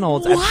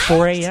McDonald's at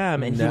 4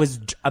 a.m. and he was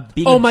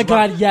being Oh a my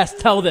drunk. God, yes,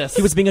 tell this.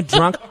 He was being a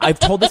drunk. I've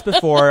told this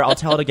before. I'll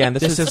tell it again.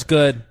 This is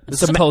good.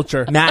 This is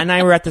culture. Matt and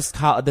I were at this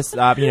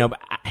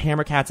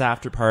Hammer Cats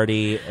after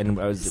party, and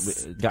I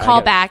was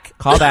Call back.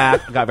 Call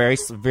back. Got very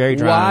very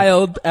drunk.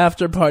 Wild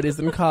after parties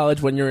in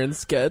college when you're in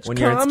sketch When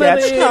you're in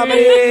comedy. sketch comedy.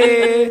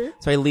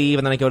 So I leave,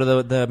 and then I go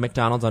to the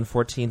McDonald's on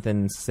 14th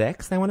and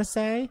 6th, I want to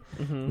say.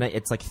 And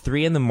it's like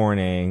 3 in the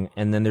morning,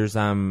 and then there's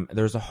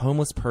a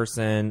homeless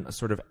person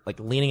sort of like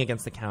leaning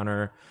against the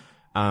counter,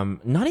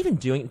 not even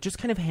doing, just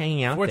kind of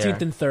hanging out 14th there.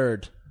 and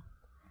 3rd.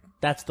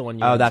 That's the one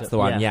you Oh, went that's to. the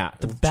one, yeah.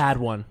 The bad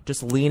one.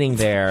 Just leaning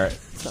there,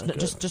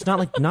 just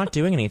not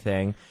doing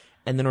anything.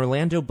 And then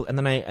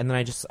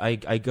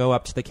I go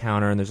up to the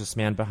counter, and there's this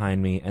man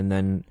behind me, and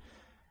then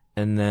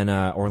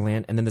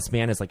this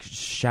man is like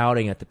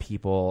shouting at the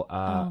people.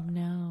 Oh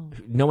no.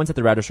 No one's at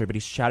the register, but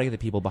he's shouting at the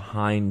people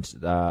behind,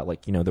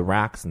 the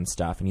racks and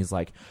stuff. And he's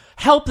like,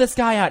 "Help this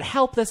guy out!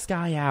 Help this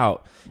guy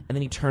out!" And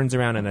then he turns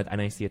around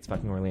and I see it's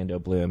fucking Orlando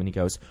Bloom, and he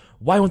goes,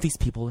 "Why won't these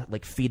people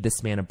like feed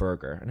this man a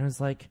burger?" And I was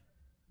like,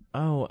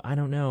 "Oh, I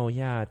don't know.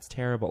 Yeah, it's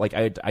terrible." Like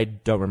I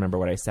don't remember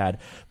what I said.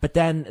 But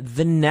then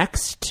the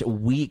next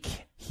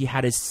week he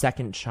had his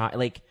second child.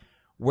 Like,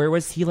 where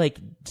was he?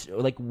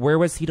 Where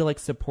was he to like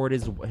support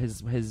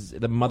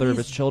the mother of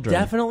his children?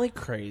 Definitely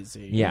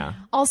crazy. Yeah.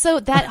 Also,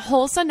 that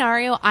whole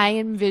scenario, I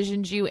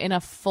envisioned you in a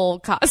full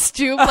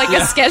costume, like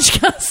a sketch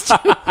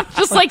costume,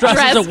 just like Dressed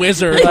dressed as a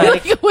wizard.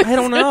 like a wizard. I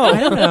don't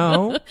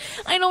know.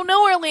 I don't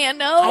know,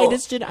 Orlando. I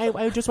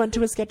just went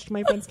to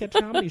my friend's sketch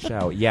comedy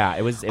show. Yeah,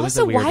 it was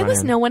Also, a weird why was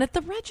run-in. no one at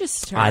the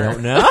register? I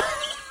don't know.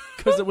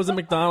 Because it was a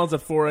McDonald's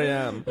at 4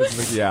 a.m.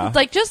 Yeah.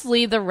 Like, just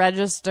leave the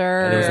register.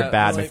 And it was a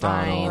bad It's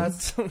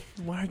McDonald's. fine.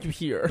 Why are you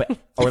here? But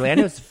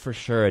Orlando's for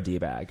sure a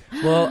D-bag.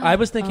 Well, I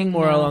was thinking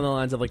more no. along the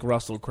lines of like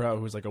Russell Crowe,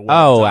 who's like a Oh,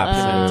 world-top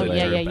absolutely.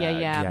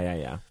 yeah,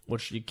 dirtbag, yeah.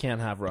 Which you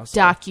can't have Russell.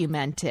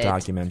 Documented.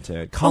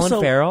 Documented. Colin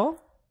Also-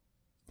 Farrell?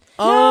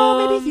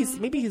 No,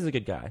 maybe he's a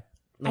good guy.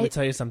 Let me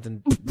tell you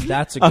something.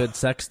 That's a good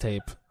sex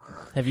tape.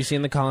 Have you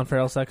seen the Colin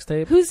Farrell sex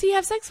tape? Who's he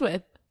have sex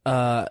with?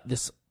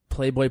 This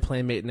Playboy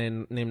playmate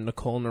named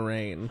Nicole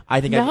Narain. I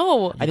think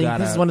No. I think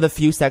gotta- this is one of the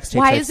few sex tapes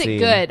Why I've is it seen.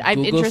 good?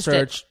 I'm Google interested.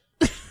 search.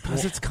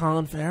 Because it's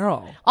Colin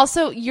Farrell.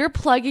 Also, your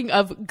plugging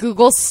of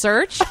Google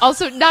search.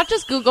 Also, not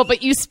just Google,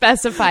 but you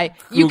specify.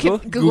 You can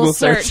Google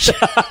search.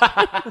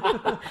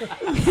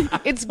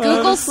 It's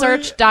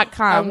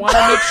GoogleSearch.com. I want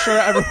to make sure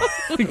everyone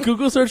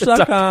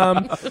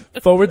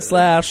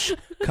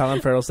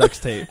GoogleSearch.com/Colin Farrell sex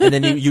tape. And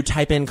then you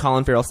type in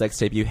Colin Farrell sex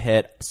tape, you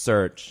hit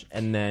search,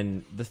 and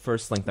then the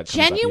first link that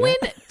comes Genuine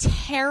up.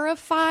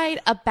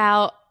 terrified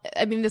about,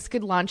 I mean, this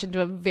could launch into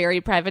a very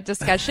private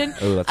discussion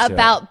Ooh, let's do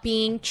about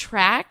being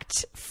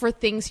tracked for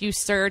things you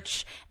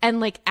search and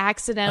like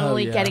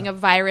accidentally Oh, yeah. getting a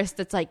virus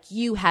that's like,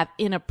 you have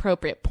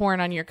inappropriate porn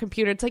on your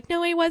computer. It's like,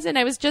 no, I wasn't.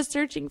 I was just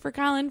searching for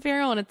Colin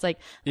Farrell. And it's like,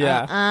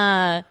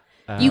 Yeah.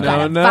 you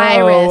got a no.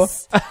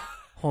 virus.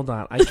 Hold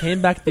on. I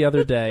came back the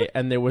other day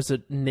and there was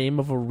a name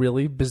of a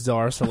really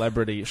bizarre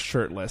celebrity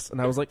shirtless.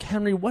 And I was like,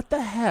 Henry, what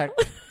the heck?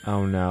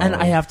 Oh no. And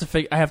I have to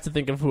think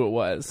of who it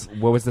was.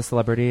 What was the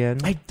celebrity in?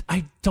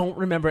 I don't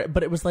remember it,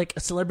 but it was like a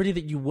celebrity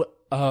that you would.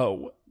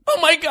 Oh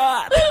my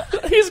God.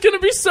 He's going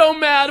to be so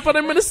mad, but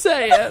I'm going to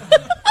say it.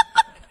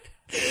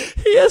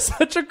 He He has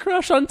such a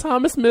crush on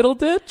Thomas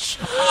Middleditch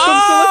from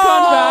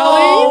Silicon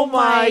Valley. Oh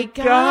my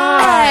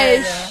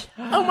gosh.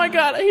 Oh my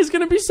god, he's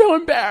gonna be so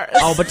embarrassed.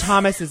 Oh, but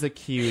Thomas is a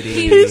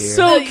cutie. He's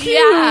so cute.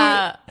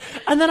 Yeah.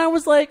 And then I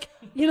was like,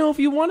 if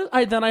you want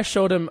to, then I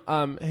showed him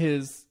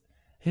his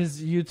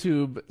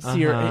YouTube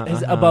series,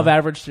 his above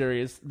average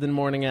series, The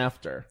Morning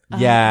After.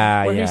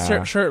 Yeah, Where yeah.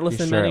 he's shirtless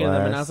He's in many of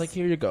them, and shirtless. I was like,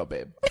 here you go,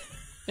 babe.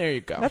 There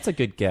you go. That's a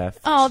good gift.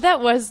 Oh, that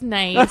was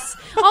nice.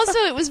 Also,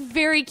 it was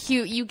very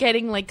cute. You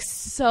getting like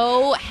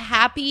so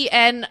happy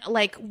and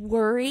like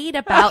worried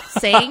about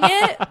saying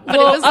it. But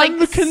well, it was like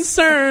I'm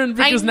concerned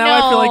because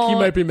now I feel like he know.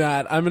 might be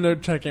mad. I'm gonna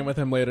check in with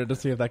him later to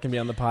see if that can be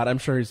on the pod. I'm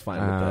sure he's fine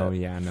with Oh it.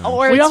 yeah, no.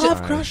 Or We it's all just-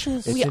 have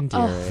crushes. It's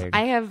endearing.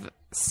 I have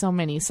so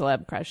many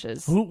celeb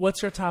crushes.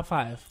 What's your top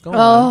 5? Go on.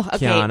 Oh,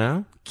 okay.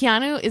 Keanu.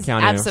 Keanu is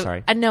Keanu,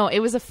 absolutely. sorry. No, it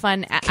was a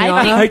fun. Kiana?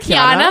 I think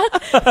Kiana.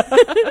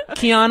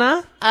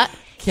 Kiana.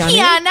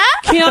 Kiana.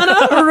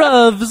 Kiana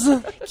Reeves.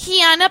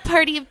 Kiana,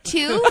 Party of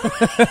 2.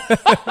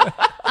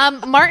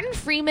 Martin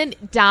Freeman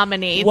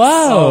dominates.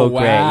 Whoa,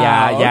 great.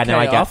 Yeah, yeah, Okay, no,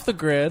 I get- off the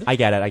grid. I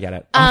get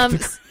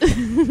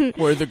it.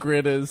 Where the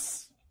grid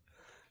is.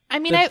 I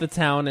mean, The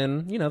town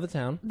in, the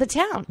town. the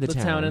town. The The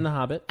town in The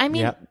Hobbit. I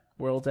mean, Yep.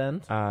 World's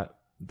End. The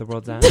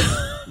World's End.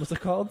 What's it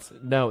called?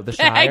 No, the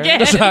Shire. Again.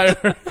 The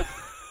Shire.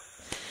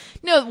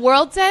 no,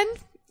 World's End.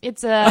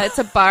 It's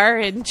a bar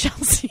in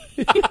Chelsea.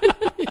 Where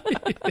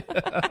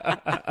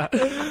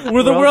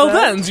the World's world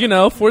End? ends,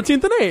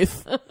 14th and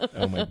 8th.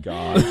 Oh my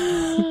god.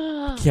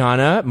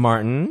 Kiana,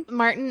 Martin.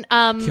 Martin.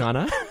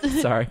 Kiana.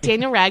 Sorry.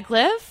 Daniel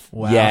Radcliffe.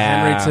 Wow.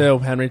 Yeah.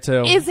 Henry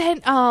too.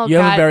 Isn't oh You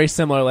god. have a very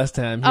similar list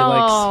to him. He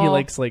Oh.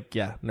 likes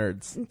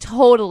nerds.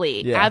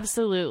 Totally. Yeah.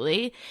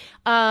 Absolutely.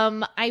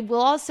 I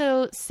will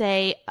also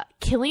say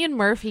Cillian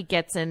Murphy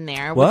gets in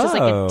there, which is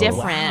like Whoa. a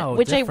different, Wow,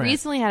 which I different.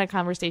 recently had a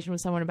conversation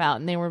with someone about,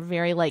 and they were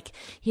very like,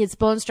 his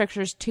bone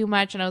structure is too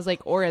much, and I was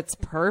like, or it's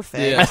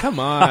perfect. Yeah, come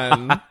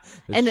on.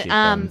 The And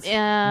cheekbones.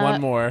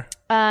 One more.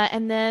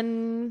 and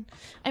then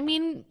I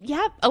mean,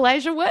 yeah,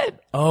 Elijah Wood.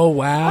 Oh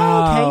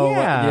wow. Okay,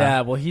 yeah.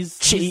 Yeah. Well, he's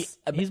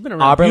been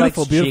around. Aubrey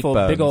Beautiful, likes beautiful,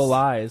 big cheekbones. old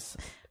eyes.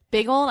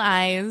 Big old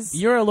eyes.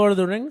 You're a Lord of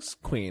the Rings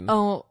queen.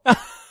 Oh,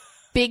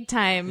 big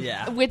time.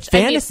 Yeah. Which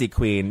Fantasy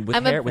Queen with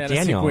I'm a with Fantasy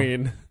Daniel.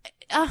 queen.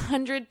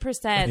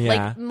 100%. Yeah.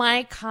 Like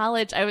my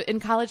college, in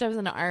college I was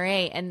an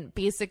RA, and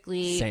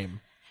basically,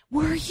 Same.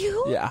 were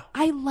you? Yeah.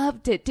 I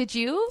loved it. Did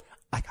you?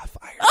 I got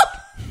fired.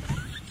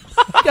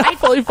 I got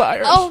fully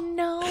fired. Oh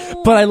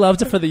no. But I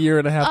loved it for the year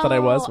and a half that I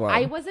was one.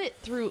 I was it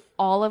through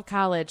all of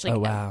college. Like Oh,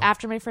 wow.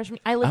 after my freshman,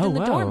 I lived Oh, in the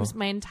wow. dorms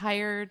my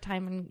entire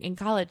time in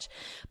college.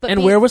 But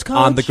And where was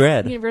college? On the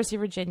grid. University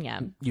of Virginia.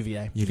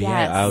 UVA. UVA.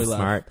 Yes. Oh, We love.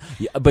 smart.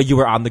 Yeah, but you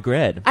were on the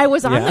grid. I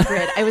was on Yeah. the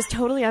grid. I was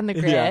totally on the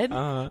grid.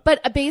 Uh-huh.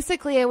 But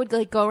basically, I would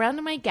like go around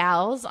to my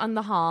gals on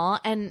the hall,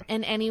 and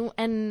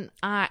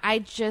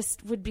I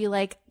just would be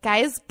like,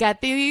 guys,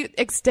 get the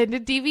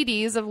extended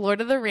DVDs of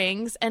Lord of the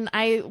Rings, and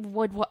I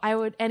would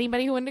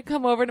anybody who wanted to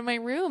come over to my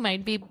room,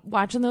 I'd be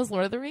watching those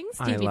Lord of the Rings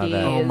I DVDs. love it.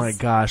 Oh my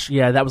gosh.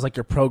 Yeah, that was like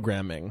your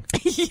programming.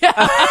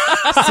 Yeah.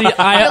 See, But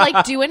I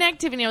like do an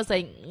activity. I was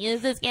like,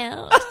 "Is this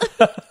count?"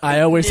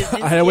 always This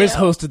is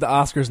hosted the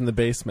Oscars in the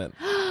basement.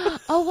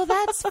 Oh well,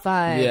 that's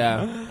fun.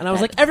 Yeah. And I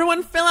was like,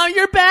 everyone fill out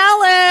your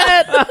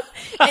ballot.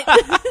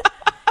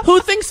 Who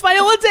thinks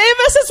Viola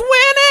Davis is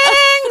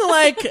winning?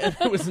 Like,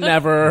 it was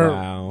never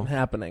Wow.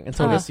 happening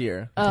until this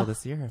year. Until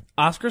this year.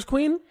 Oscars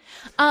queen?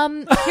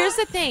 Here's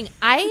the thing.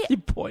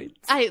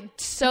 Points.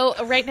 So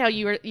right now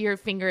your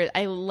finger.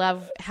 I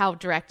love how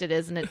direct it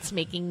is, and it's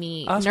making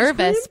me Oscars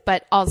nervous. queen?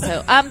 But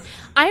also,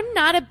 I'm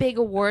not a big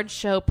award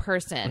show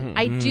person.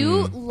 I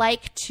do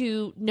like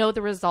to know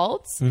the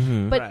results,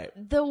 but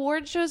Right. the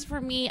award shows for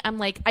me, I'm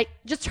like, I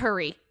just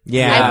hurry.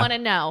 Yeah. I want to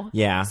know.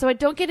 Yeah. So I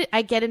don't get it.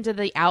 I get into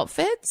the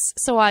outfits,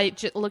 so I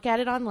look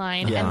at it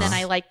online, Yes. and then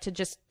I like to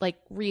just like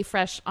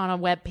refresh on a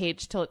web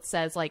page till it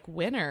says like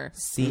winner.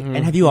 See,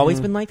 and have you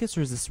always been like this,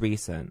 or is this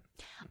recent?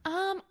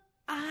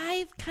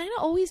 I've kind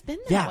of always been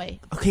that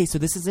way. Okay, so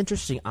this is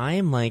interesting. I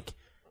am like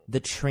the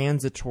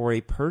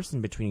transitory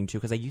person between you two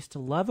because I used to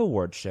love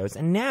award shows,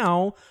 and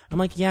now I'm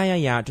like,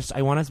 yeah. Just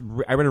I want to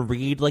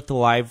read like the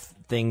live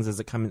things as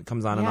it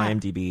comes on Yeah.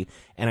 IMDb,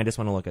 and I just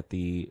want to look at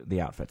the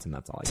outfits, and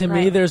that's all I To do.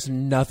 me, there's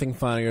nothing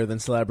funnier than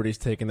celebrities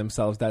taking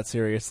themselves that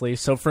seriously.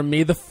 So for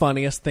me, the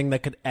funniest thing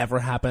that could ever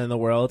happen in the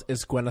world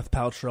is Gwyneth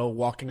Paltrow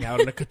walking out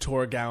in a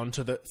couture gown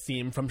to the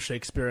theme from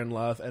Shakespeare in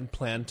Love and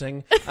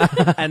planting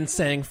and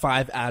saying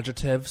 5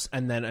 adjectives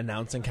and then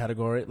announcing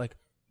category like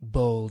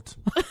bold,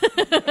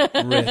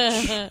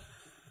 rich,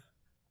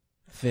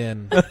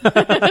 thin,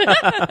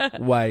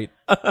 white,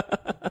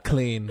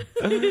 clean.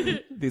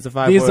 These are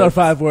 5 These words. are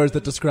 5 words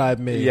that describe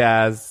me.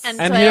 Yes.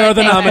 And And so here I are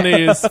the think that-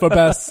 nominees for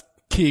best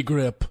key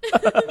grip.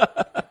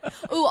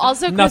 Ooh,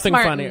 also Chris Nothing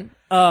Martin. funnier.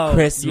 Oh,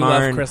 Chris you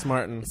Martin. love Chris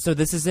Martin. So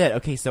this is it.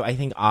 Okay, so I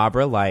think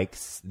Abra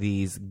likes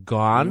these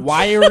gaunt,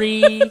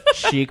 Wiry,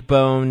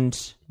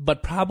 cheek-boned.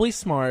 but probably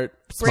smart,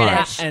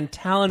 British. and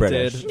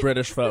talented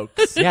British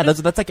folks. Yeah,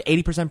 that's like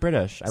 80%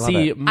 British. I love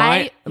See, it.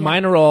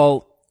 mine are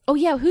all Oh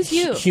yeah, who's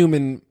you?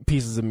 human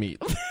pieces of meat.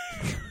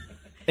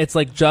 It's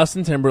like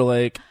Justin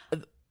Timberlake.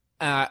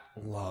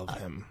 Love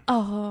him.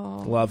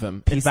 Oh. Love him.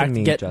 In Piece of fact,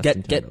 me,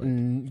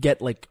 Justin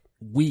get like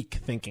weak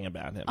thinking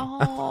about him.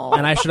 Oh.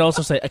 And I should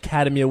also say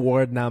Academy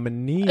Award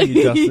nominee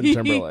Justin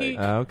Timberlake.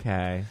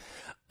 Okay.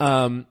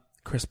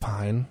 Chris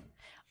Pine.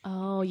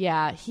 Oh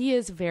yeah, he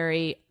is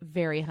very,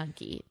 very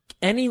hunky.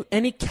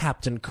 Any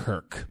Captain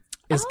Kirk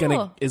is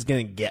Oh.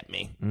 gonna get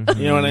me. You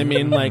know what I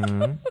mean? Like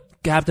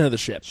captain of the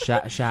ship.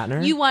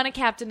 Shatner. You want a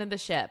captain of the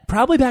ship?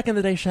 Probably back in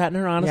the day,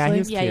 Shatner. Honestly, Yeah, he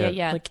was Yeah, cute.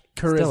 yeah. like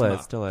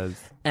charisma. Still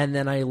is. And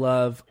then I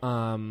love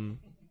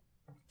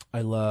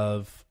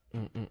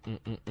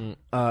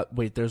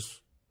wait,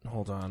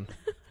 hold on.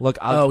 Look,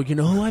 You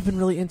know who I've been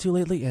really into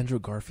lately? Andrew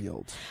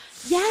Garfield.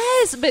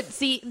 Yes, but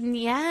see,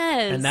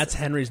 yes, And that's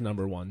Henry's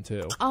number one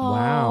too. oh.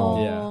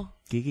 Wow.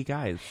 geeky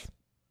guys.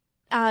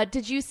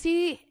 Did you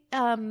see?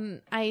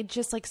 I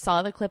just like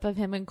saw the clip of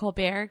him and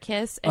Colbert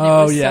kiss, and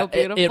Oh, it was yeah. so It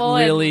beautiful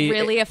really- and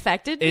really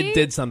affected me. It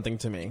did something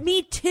to me.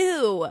 Me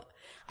too.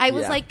 I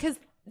was Yeah. like, because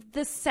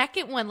the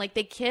second one, like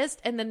they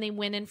kissed and then they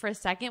went in for a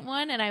second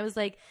one, and I was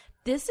like,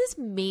 this is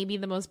maybe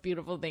the most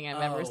beautiful thing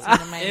I've ever seen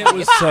in my life. It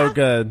was so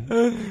good.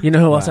 You know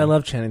who else I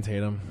love? Channing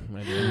Tatum.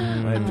 I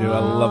do. I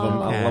love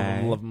him. I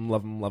Okay.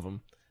 love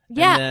him.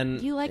 Yeah, And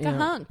then, you like you a know,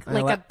 hunk, I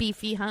like li- a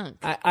beefy hunk.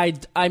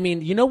 I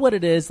mean, you know what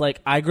it is? Like,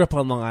 I grew up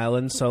on Long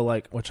Island, so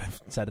like, which I've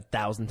said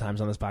 1,000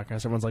 times on this podcast.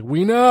 Everyone's like,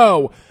 we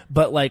know,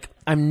 but like,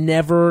 I'm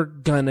never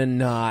gonna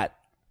not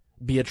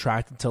be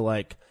attracted to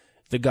like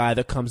the guy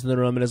that comes in the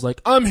room and is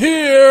like, I'm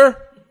here.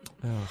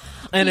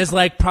 And is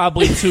like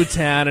probably too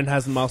tan and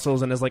has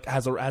muscles and is like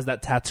has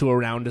that tattoo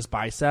around his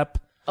bicep.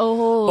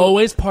 Oh,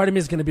 Always part of me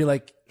is gonna be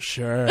like,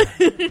 sure,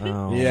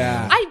 Oh.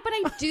 yeah. but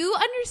I do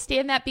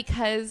understand that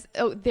because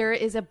there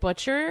is a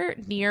butcher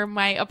near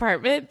my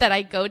apartment that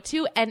I go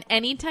to, and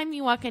anytime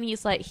you walk in, he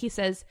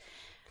says,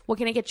 "What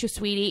can I get you,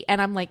 sweetie?"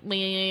 And I'm like, like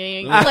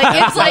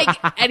it's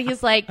like, and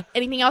he's like,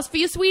 "Anything else for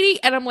you,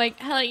 sweetie?" And I'm like,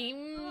 "Honey,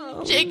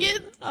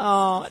 chicken."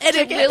 Oh, And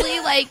it really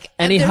like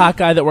Any there- hot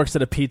guy that works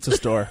at a pizza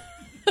store.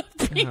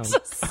 pizza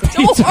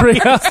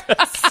store.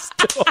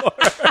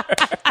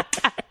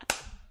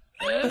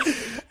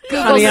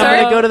 Google honey, I'm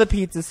search. gonna go to the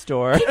pizza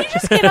store. Can you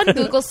just get on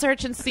Google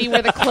search and see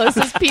where the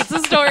closest pizza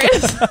store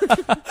is?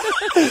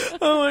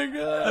 Oh my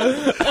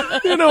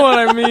god! You know what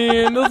I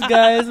mean? Those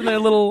guys in their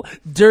little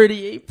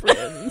dirty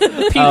aprons,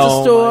 the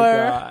pizza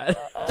store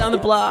down the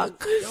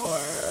block.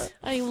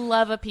 I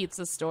love a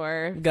pizza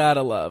store.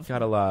 Gotta love.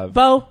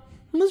 Bo,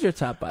 Who's your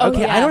top five?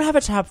 okay, yeah. I don't have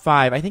a top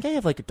 5. I think I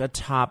have like a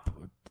top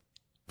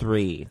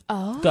 3.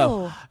 Oh,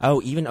 Go.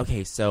 Oh, even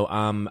okay. So,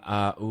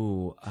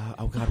 oh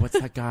God, what's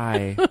that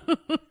guy?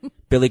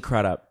 Billy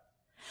Crudup.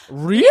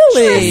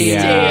 Really?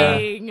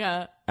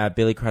 Interesting.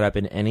 Billy Crudup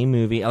in any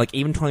movie, like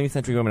even 20th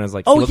Century Women. I was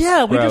like, he Oh looks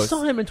yeah, we gross. just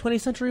saw him in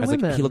 20th Century I was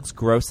Women. like, he looks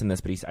gross in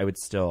this, but I would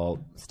still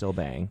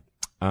bang.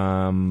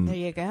 There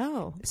you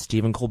go.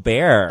 Stephen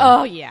Colbert.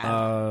 Oh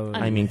yeah.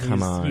 I mean,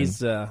 come on.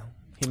 He's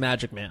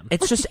Magic Man.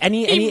 It's just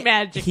any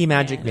Magic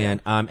Magic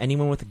Man.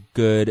 Anyone with a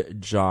good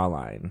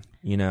jawline,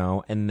 you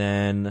know, and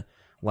then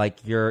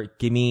like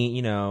give me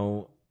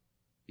an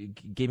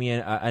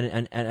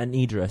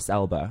Idris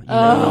Elba. You know?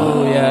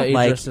 Oh yeah,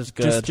 like Idris is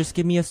good. just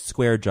give me a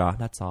square jaw.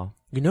 That's all.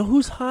 You know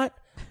who's hot?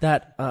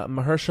 That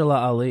Mahershala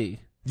Ali.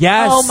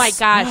 Yes. Oh my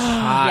gosh.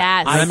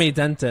 Yes. Remy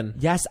Denton.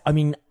 Yes. I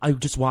mean, I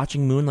just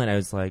watching Moonlight. I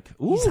was like,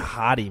 ooh, He's a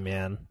hottie,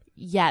 man.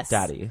 Yes.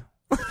 daddy.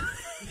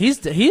 He's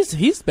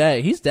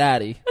bad. He's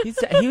daddy. He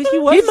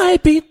was. He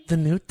might be the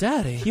new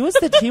daddy. He was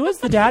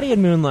the daddy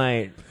in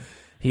Moonlight.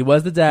 He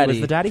was the daddy. He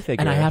was the daddy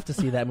figure. And I have to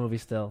see that movie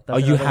still. Oh,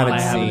 you haven't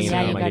seen?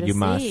 Yeah, Oh you my God, gotta you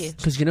must. see.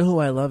 Because you know who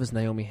I love is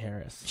Naomi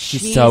Harris.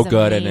 She's so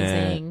good in it.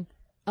 amazing.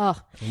 Oh,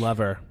 Love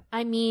her.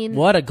 I mean,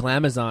 What a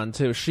glamazon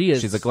too.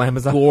 She's She's a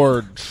glamazon.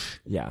 gorge.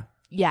 Yeah.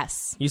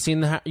 yes. You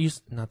seen not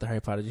the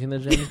Harry Potter? You seen the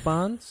James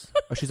Bonds?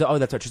 Oh,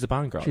 that's right. She's a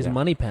Bond girl. She's yeah.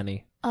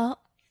 Moneypenny. Oh,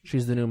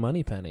 She's the new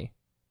Moneypenny.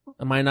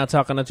 Am I not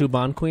talking to two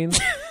Bond queens?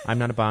 I'm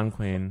not a Bond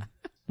queen.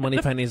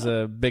 Moneypenny's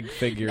a big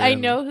figure. I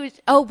in- know who's.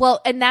 Oh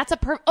well, and that's a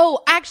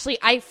actually,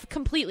 I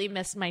completely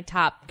missed my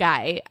top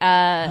guy.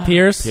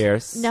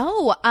 Pierce.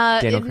 No,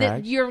 Daniel and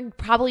Craig? you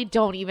probably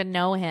don't even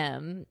know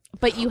him,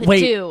 but you Wait,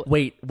 do.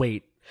 wait.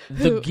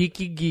 The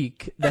geeky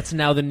geek that's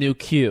now the new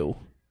Q.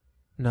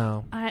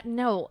 No.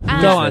 No.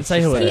 Go on,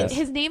 say who it is.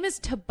 His name is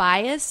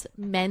Tobias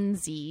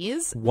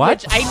Menzies.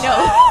 What? Which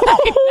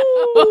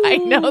I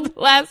know the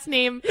last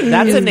name.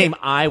 That's a name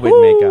I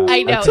would make up.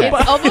 I know.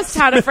 It's almost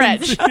Tana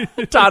French.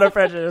 Todd of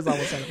French is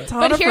almost Todd of French.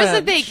 But here's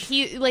the thing.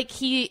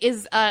 He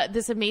is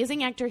this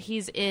amazing actor.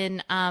 He's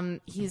in one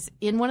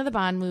of the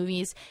Bond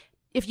movies.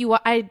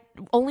 I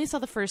only saw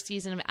the first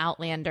season of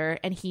Outlander,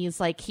 and he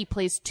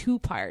plays two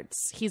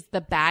parts. He's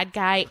the bad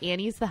guy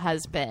and he's the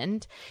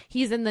husband.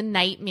 He's in The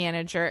Night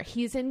Manager.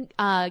 He's in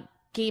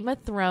Game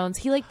of Thrones.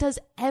 He does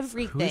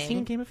everything. Who is he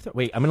in Game of Thrones?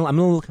 Wait, I'm gonna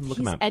look him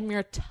He's up.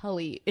 Edmure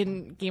Tully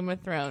in Game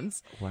of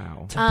Thrones.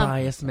 Wow.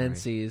 Tobias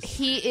Menzies.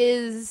 He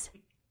is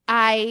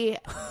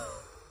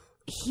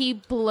He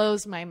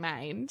blows my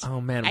mind.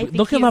 Oh man, I think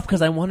look him he's- up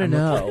because I want to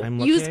know. I'm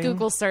Use looking.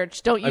 Google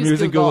search. Don't I'm use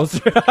using Google.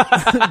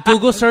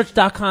 Google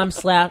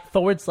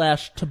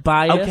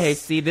search.com//Tobias. Okay,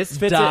 see this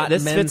fits. dot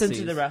This fits into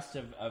Menzies. the rest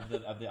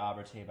of the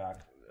Aubrey Tabak.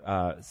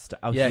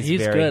 Yeah,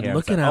 he's very good. handsome.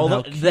 Look at him, Oh, how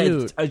look,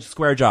 cute. a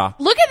square jaw.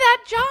 Look at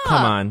that jaw.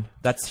 Come on,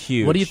 that's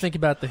huge. What do you think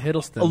about the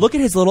Hiddleston? Oh, look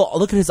at his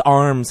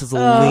arms. His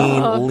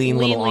lean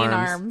little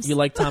arms. You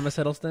like Thomas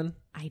Hiddleston?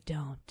 I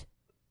don't.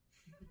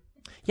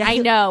 Yeah, I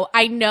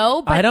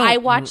know, but I don't I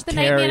watched The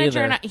Night care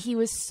Manager, either. and he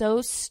was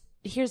so.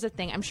 Here's the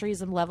thing: I'm sure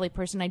he's a lovely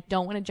person. I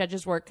don't want to judge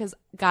his work because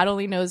God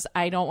only knows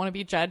I don't want to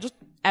be judged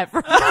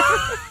ever.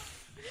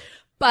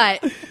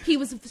 But he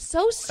was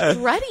so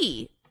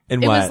strutty.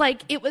 In It what? was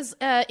like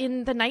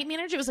in The Night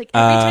Manager. It was like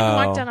every time you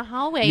walked down a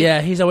hallway.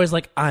 Yeah, he's always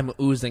like, I'm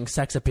oozing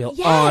sex appeal.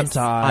 Yes. Aren't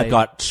I? I've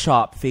got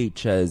chop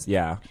features.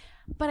 Yeah.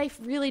 But I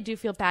really do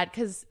feel bad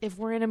because if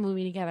we're in a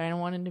movie together, I don't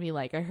want him to be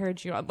like, I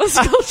heard you on the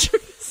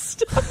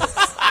Culturist.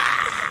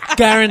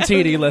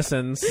 Guaranteed he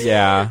listens.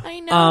 Yeah. I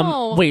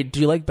know. Wait,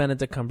 do you like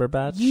Benedict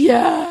Cumberbatch?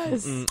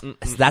 Yes.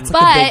 That's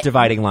like But- the big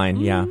dividing line.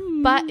 Yeah.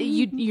 But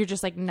you're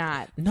just like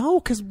not. No,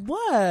 because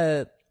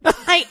what?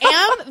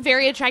 I am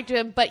very attracted to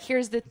him, but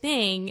here's the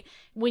thing.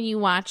 When you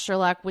watch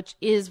Sherlock, which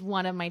is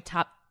one of my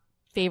top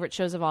favorite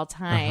shows of all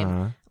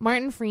time,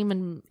 Martin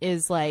Freeman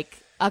is like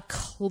a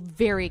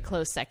very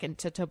close second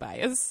to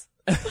Tobias.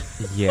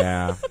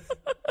 Yeah.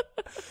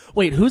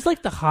 Wait, who's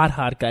like the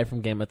hot guy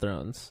from Game of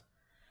Thrones?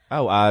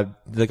 Oh,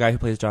 the guy who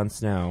plays Jon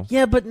Snow.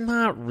 Yeah, but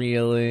not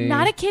really.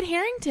 Not a Kit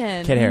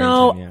Harington. Kit Harington.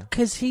 No, Yeah.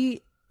 because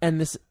he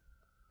and this.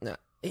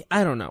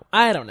 I don't know.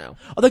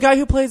 Oh, the guy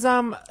who plays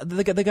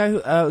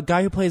the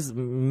guy who plays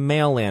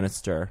Male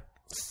Lannister.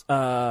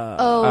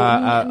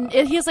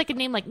 He has like a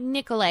name like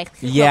Nikolai.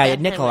 Yeah,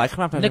 Nikolai.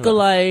 Come on,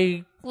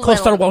 Nikolai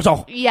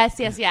Coster-Waldau. Yes.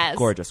 Gorgeous. Him.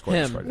 gorgeous.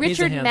 He's a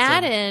Richard handsome-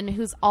 Madden,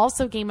 who's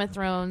also Game of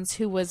Thrones,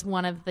 who was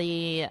one of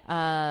the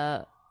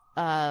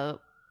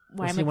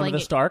why Was am he I one of the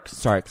blanking? Starks?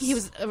 Starks. He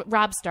was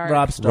Rob Stark.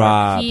 Rob Stark.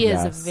 Rob, He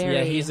is yes. a very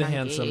Yeah, he's a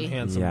hunky.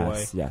 handsome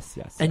boy. Yes.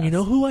 And yes. you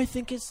know who I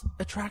think is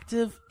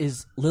attractive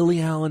is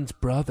Lily Allen's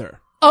brother.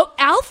 Oh,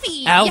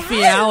 Alfie. Alfie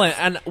yes. Allen.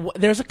 And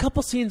there's a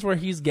couple scenes where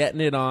he's getting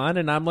it on,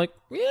 and I'm like,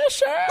 yeah,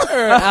 sure,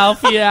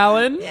 Alfie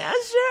Allen. Yeah,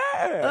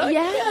 sure.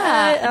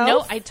 Yeah.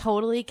 No, I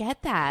totally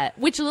get that.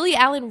 Which Lily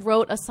Allen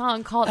wrote a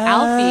song called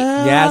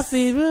Alfie. Yes.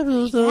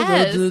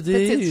 Yes.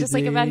 It's just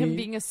like about him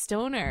being a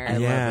stoner.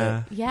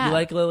 Yeah. Yeah. You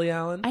like Lily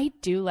Allen? I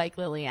do like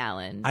Lily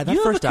Allen. That you have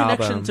a first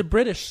connection album. to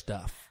British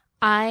stuff.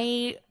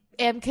 I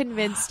am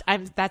convinced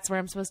that's where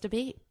I'm supposed to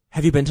be.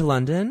 Have you been to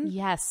London?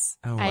 Yes.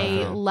 Oh,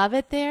 I wow. love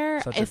it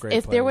there. Such a great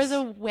if there was place.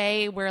 a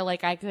way where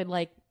like I could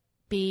like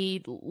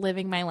be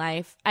living my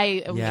life,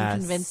 I am Yes.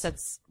 convinced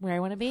that's where I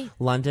want to be.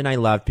 London, I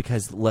loved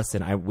because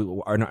listen,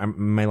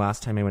 my only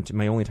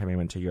time I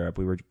went to Europe,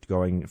 we were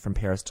going from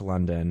Paris to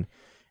London,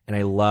 and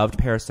I loved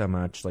Paris so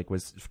much, like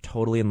was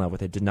totally in love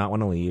with it. Did not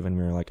want to leave, and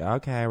we were like,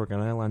 okay, we're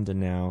going to London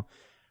now.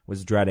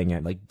 Was dreading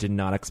it, like did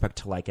not expect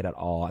to like it at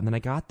all, and then I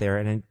got there,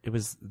 and it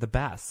was the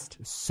best.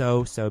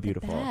 So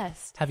beautiful.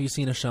 Best. Have you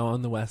seen a show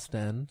on the West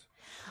End?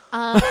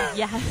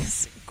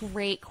 Yes.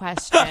 Great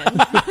question.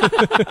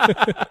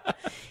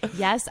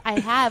 Yes, I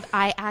have.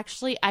 I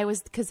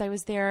was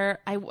there.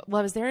 I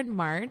was there in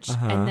March,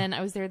 and then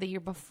I was there the year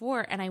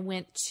before, and I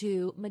went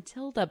to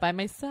Matilda by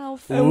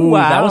myself. Ooh,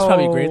 wow. that was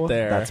probably great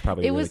there. That's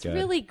probably It really was good.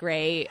 really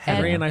great.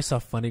 Henry and I saw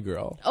Funny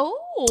Girl. Oh,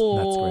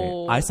 That's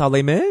great. I saw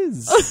Les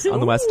Mis on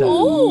the West End.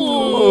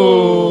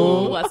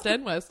 Ooh. West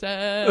End.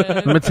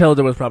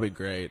 Matilda was probably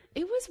great.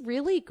 It was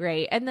really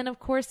great. And then, of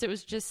course, it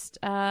was just,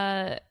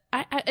 and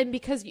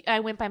because I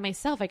went by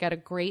myself, I got a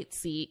great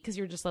seat because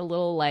you're just a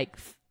little like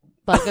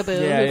bugaboo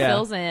Yeah, who yeah.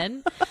 fills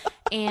in.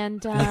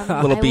 And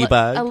Little bee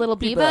bug. a little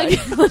bee bug,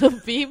 a little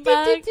bee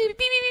bug. And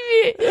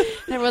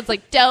everyone's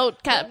like,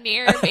 "Don't come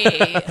near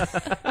me."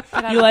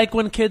 You like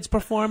when kids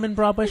perform in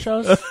Broadway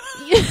shows?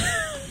 You're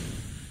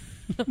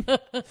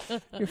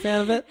a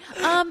fan of it?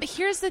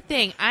 Here's the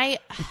thing.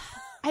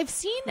 I've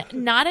seen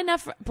not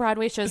enough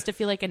Broadway shows to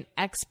feel like an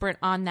expert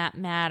on that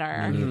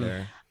matter.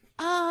 Neither.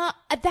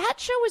 That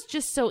show was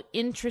just so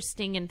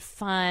interesting and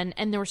fun,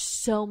 and there were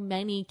so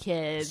many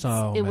kids.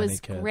 It was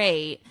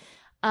great.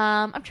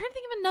 I'm trying to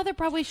think of another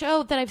Broadway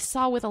show that I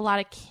saw with a lot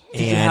of kids.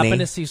 Did you happen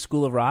to see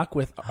School of Rock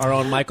with our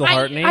own Michael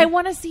Hartney? I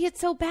want to see it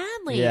so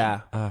badly.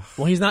 Yeah.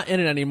 Well, he's not in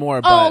it anymore.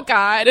 Oh But,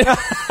 God.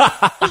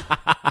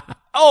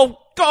 oh God.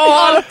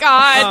 Oh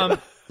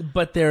God.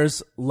 But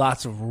there's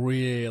lots of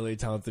really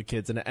talented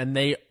kids in it, and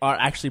they are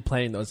actually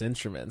playing those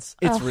instruments.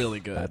 It's really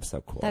good. That's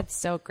so cool. That's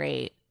so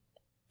great.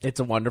 It's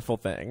a wonderful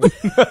thing.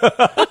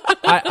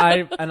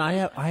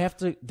 I have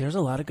to. There's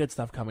a lot of good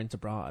stuff coming to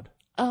Broad.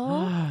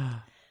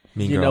 Oh,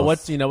 Mean You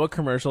Girls. know what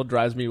commercial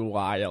drives me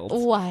wild?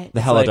 what?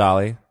 The Hello like-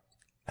 Dolly.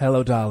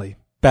 Hello, Dolly.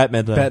 Bette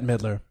Midler. Bette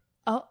Midler.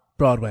 Oh,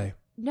 Broadway.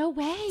 no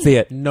way. See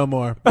it. No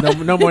more.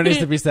 No more needs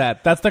to be said.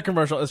 That's the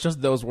commercial. It's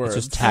just those words.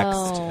 It's just text.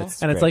 Oh. and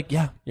it's great. like,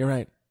 yeah, you're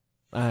right.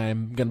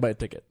 I'm gonna buy a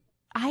ticket.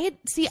 I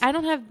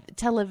don't have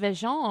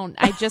television.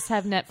 I just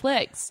have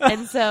Netflix,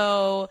 and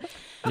so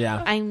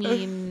Yeah. I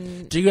mean,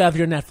 mean, Do you have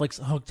your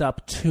Netflix hooked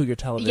up to your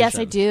television? yes,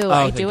 I do. Oh,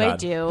 I thank do. God. I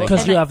do. Because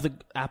And you I- have the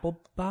Apple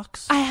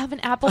box. I have an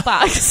Apple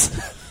box.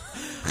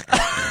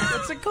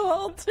 What's it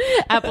called?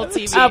 Apple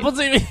TV. Apple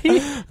TV.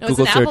 No, it's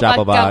Google an search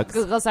Apple box.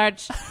 Google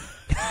search.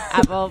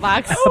 Apple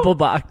box. Apple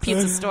box.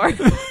 Pizza store.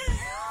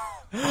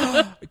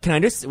 Can I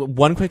just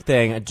one quick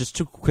thing, just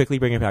to quickly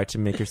bring it back to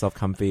make yourself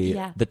comfy?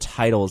 Yeah. The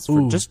titles.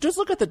 For, just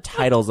look at the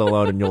titles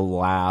alone, and you'll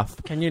laugh.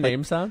 Can you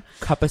name some?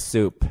 Cup of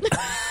soup,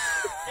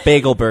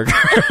 bagel burger.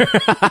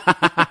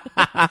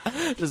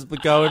 Just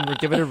go and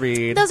give it a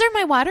read. Those are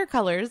my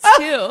watercolors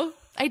too.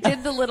 I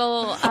did the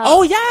little.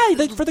 Oh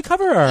yeah, for the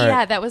cover art.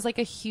 Yeah, that was like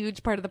a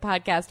huge part of the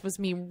podcast. Was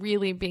me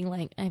really being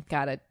like, I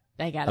gotta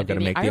I've do got to the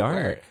make the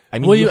artwork. art. I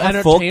mean, Will you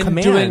have full entertain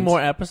command. doing more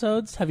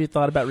episodes? Have you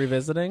thought about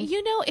revisiting?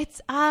 You know,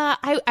 it's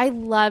I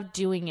love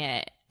doing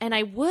it, and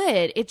I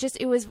would.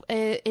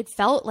 It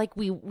felt like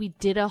we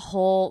did a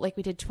whole, like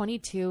we did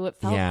 22. It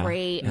felt Yeah.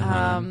 great.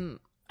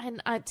 And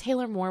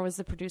Taylor Moore was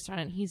the producer on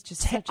it. And he's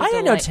just such a I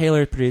didn't know delight.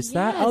 Taylor produced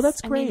that. Oh, Yes.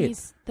 that's I great. mean,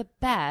 he's the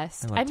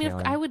best. I love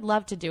Taylor. I would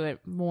love to do it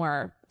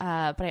more,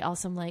 but I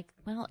also am like,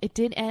 well, it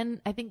did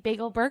end. I think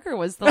Bagel Burger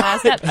was the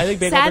last. I think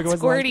Bagel Sad Burger was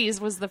the last.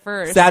 Squirties was the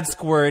first. Sad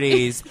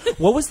Squirties.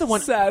 What was the one?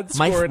 Sad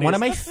Squirties. One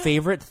of my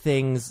favorite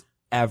things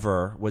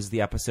ever was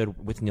the episode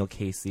with Neil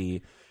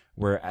Casey,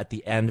 where at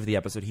the end of the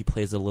episode he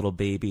plays a little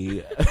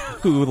baby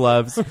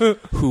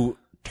who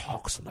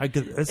talks like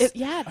this. That's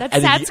And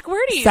Sad then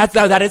Squirties.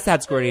 That is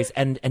Sad Squirties,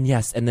 and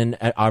yes, and then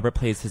Albert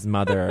plays his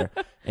mother,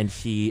 and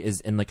he is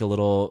in like a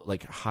little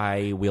like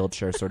high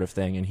wheelchair sort of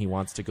thing, and he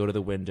wants to go to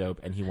the window,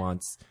 and he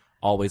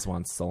always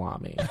wants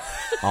salami,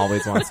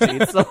 always wants to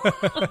eat salami.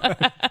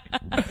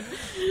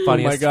 Funniest Oh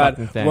my God.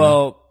 fucking thing.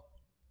 Well,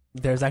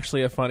 there's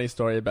actually a funny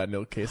story about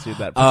Neil Casey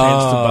that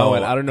pertains to Oh.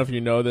 Bowen. I don't know if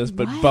you know this,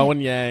 but What? Bowen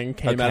Yang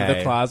came out of the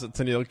Okay. closet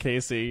to Neil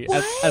Casey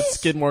What? at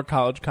Skidmore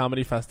College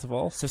Comedy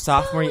Festival. So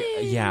sophomore,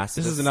 yeah.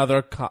 So This is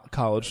another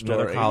college story.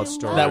 Another college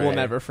story. that we'll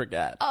never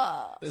forget.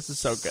 This is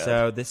so good.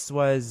 So this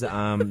was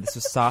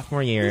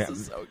sophomore year. This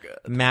is so good.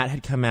 Matt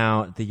had come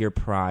out the year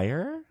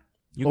prior.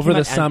 You Over came the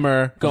out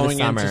summer, going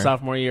summer. into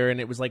sophomore year, and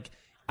it was like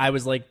I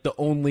was like the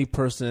only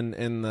person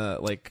in the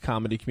like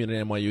comedy community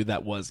at NYU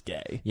that was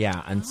gay. Yeah,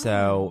 and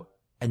so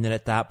and then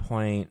at that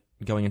point,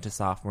 going into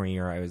sophomore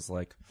year, I was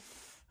like,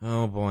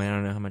 oh boy, I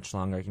don't know how much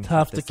longer I can.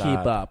 Tough keep to this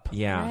keep up.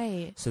 Yeah.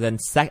 Right. So then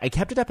I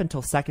kept it up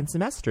until second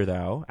semester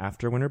though,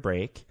 after winter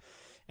break,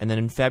 and then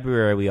in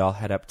February we all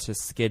head up to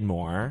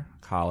Skidmore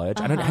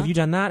College. I don't. Have you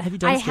done that? Have you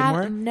done I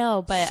Skidmore? have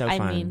no, but So I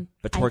fun. mean,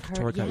 but I've Torco,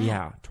 heard-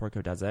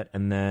 Torco does it,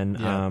 and then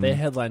Yeah, they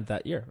headlined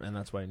that year, and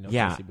that's why Neil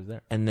yeah, Casey was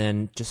there. and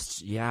then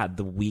just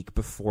the week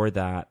before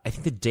that, I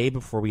think the day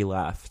before we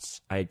left,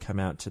 I had come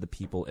out to the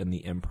people in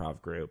the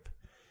improv group,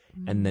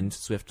 and then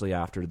swiftly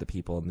after the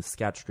people in the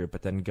sketch group.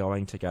 But then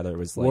going together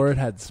was like Word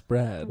had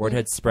spread. word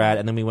had spread,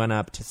 and then we went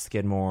up to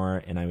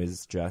Skidmore, and I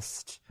was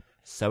just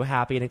so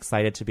happy and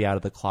excited to be out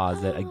of the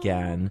closet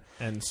again.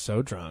 And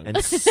so drunk.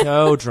 And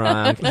so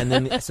drunk. And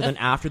then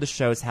after the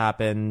shows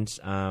happened,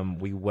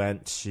 we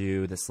went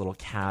to this little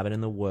cabin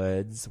in the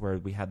woods where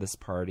we had this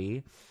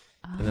party.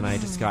 And then I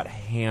just got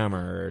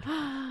hammered,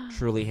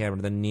 truly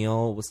hammered. Then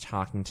Neil was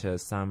talking to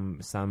some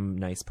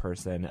nice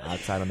person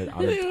outside on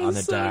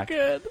the deck.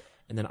 Good.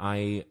 And then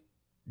I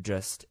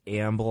just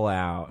amble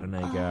out and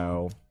I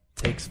go,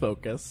 Takes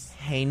focus.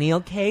 hey,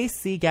 Neil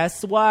Casey,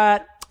 guess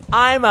what?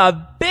 I'm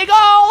a big old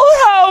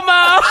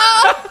homo.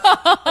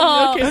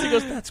 Neil Casey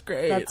goes, that's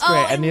great. That's great.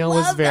 And I Neil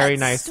was love very that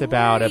nice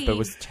about it, but story.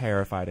 was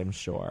terrified, I'm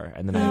sure.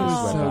 And then I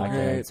just went so back in.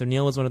 great. So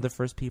Neil was one of the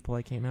first people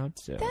I came out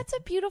to. That's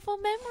a beautiful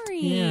memory.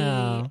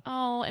 Yeah.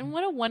 Oh, and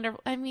what a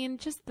wonderful. I mean,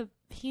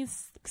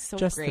 he's so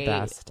Just great. the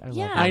best. I love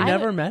Yeah, him. I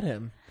never would- met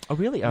him. Oh,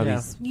 really? Oh, Yeah.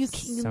 he's You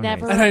so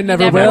never, nice. And I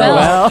never will.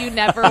 will. You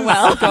never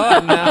will.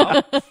 Gone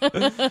now.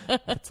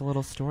 That's a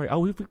little story. Oh,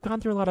 we've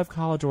gone through a lot of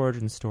college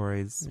origin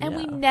stories. And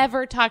we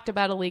never talked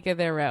about A League of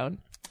Their Own.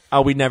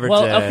 Oh, we never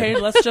Well, did. okay,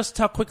 let's just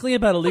talk quickly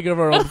about A League of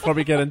Our Own before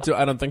we get into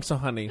I Don't Think So,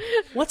 Honey.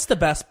 What's the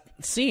best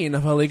scene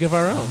of A League of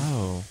Our Own?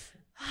 Oh.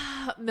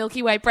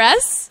 Milky White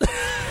breasts.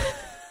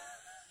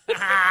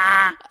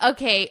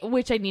 Okay,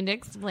 which I need to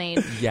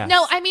explain. Yes.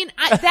 No, I mean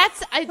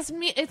it's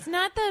me. It's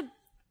not the.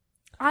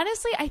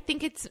 Honestly, I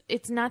think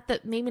it's not the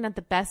maybe not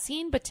the best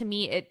scene, but to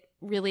me it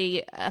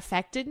really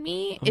affected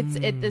me.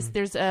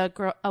 There's a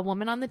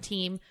woman on the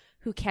team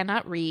who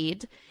cannot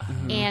read,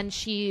 and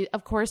she,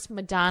 of course,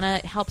 Madonna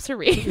helps her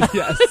read.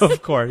 Yes.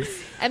 Of course.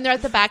 And they're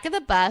at the back of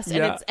the bus, and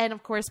Yeah. and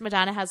of course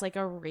Madonna has like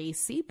a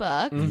racy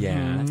book,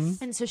 Yes.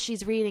 and so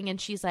she's reading, and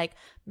she's like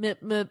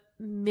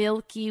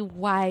milky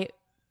white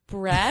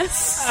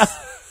breasts,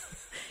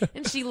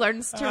 and she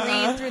learns to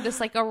read through this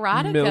like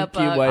erotica Milky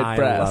book. White I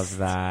breasts. love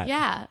that.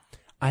 Yeah,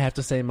 I have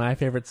to say, my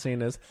favorite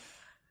scene is,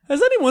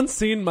 has anyone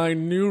seen my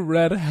new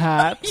red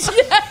hat?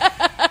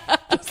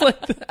 It's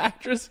like the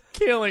actress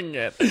killing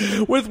it.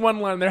 With one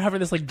line, they're having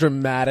this like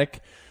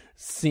dramatic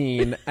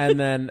scene, and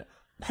then,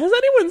 has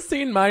anyone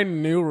seen my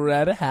new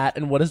red hat?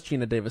 And what does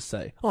Gina Davis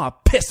say? Oh,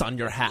 piss on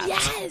your hat.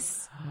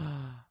 yes.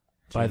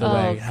 By the Oh.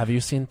 way, have you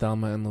seen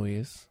Thelma and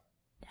Louise?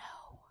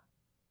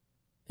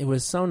 It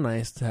was so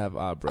nice to have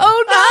Aubrey.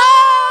 Oh no!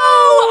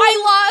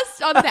 I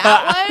lost on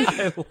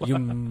that one. You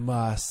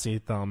must see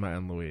Thelma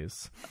and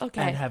Louise.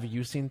 Okay. And have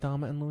you seen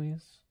Thelma and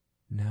Louise?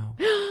 No.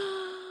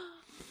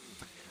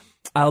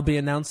 I'll be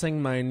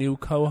announcing my new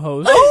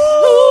co-host.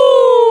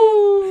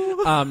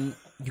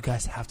 You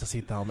guys have to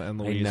see Thelma and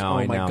Louise. know, oh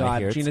I my know. I god,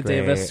 hear it's Gina great.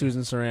 Davis,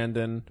 Susan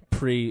Sarandon,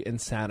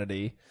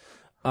 pre-Insanity.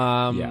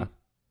 Yeah.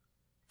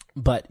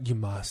 But you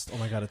must. Oh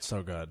my god, it's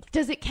so good.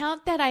 Does it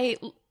count that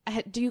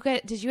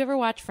did you ever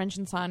watch French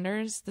and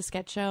Saunders, the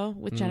sketch show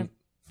with Jennifer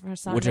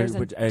Saunders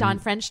and Dawn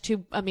French,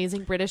 two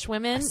amazing British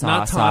women?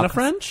 Not Tana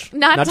French?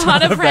 Not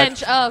Tana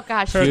French. Oh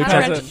gosh, Her Tana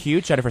cousin. French.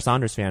 Huge Jennifer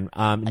Saunders fan.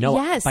 No,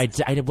 Yes.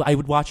 I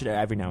would watch it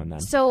every now and then.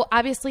 So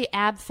obviously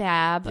Ab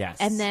Fab, Yes.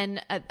 and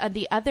then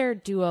the other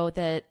duo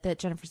that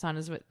Jennifer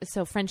Saunders was,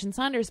 so French and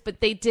Saunders, but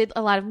they did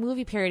a lot of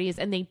movie parodies,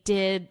 and they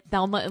did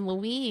Thelma and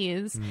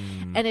Louise,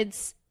 and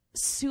it's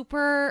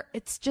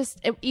just,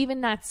 even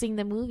not seeing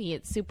the movie,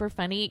 it's super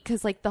funny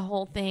because like the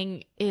whole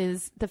thing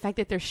is the fact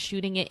that they're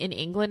shooting it in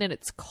England and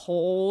it's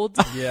cold,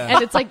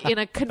 and it's like in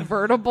a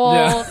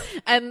convertible,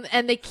 and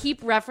they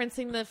keep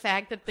referencing the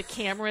fact that the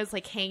camera is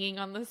like hanging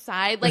on the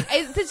side. Like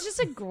it's just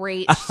a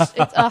great.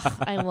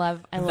 I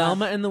love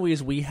Thelma and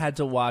Louise. We had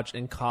to watch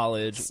in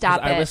college.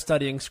 Stop 'cause I it. was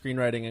studying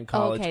screenwriting in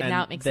college, Okay, and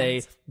now it makes they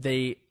sense.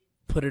 they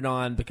put it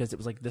on because it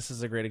was like, this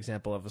is a great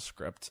example of a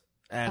script.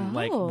 And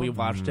like Oh. we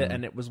watched it,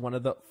 and it was one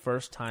of the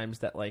first times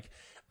that like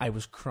I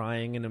was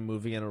crying in a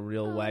movie in a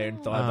real way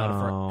and thought about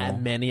it for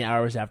many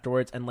hours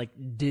afterwards, and like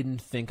didn't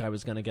think I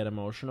was gonna get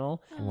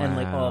emotional, and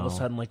like all of a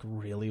sudden like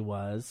really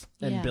was.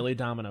 And Yeah. Billy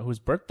Domino, whose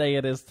birthday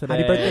it is today.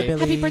 Happy birthday, Billy.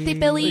 Happy birthday,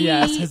 Billy!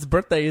 Yes, his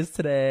birthday is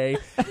today,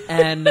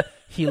 and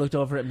he looked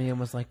over at me and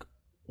was like,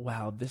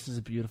 "Wow, this is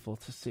beautiful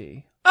to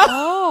see."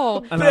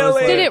 Oh, And I was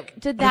like,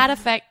 did that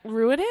effect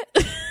ruin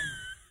it?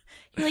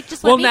 You're like,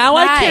 just let well, me now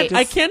cry.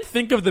 I can't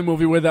think of the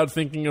movie without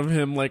thinking of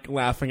him like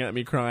laughing at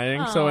me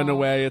crying. So in a Aw.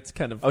 way, it's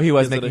kind of Oh, he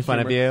was is it a making fun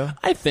of humor? you?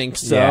 I think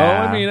so.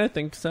 Yeah. I mean, I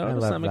think so I to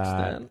love some that.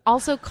 extent.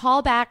 Also,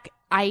 callback.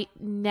 I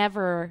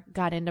never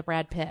got into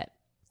Brad Pitt.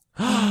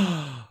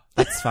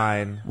 That's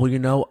fine. Well, you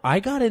know, I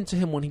got into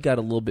him when he got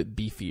a little bit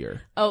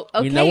beefier. Oh,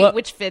 okay, You know what?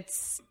 which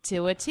fits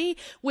to a T.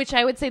 Which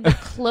I would say the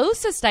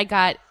closest I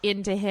got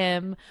into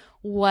him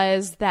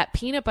was that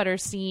peanut butter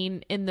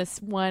scene in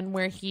this one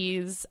where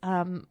he's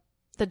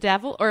the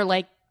devil or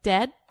like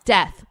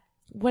death.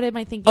 What am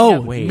I thinking Oh,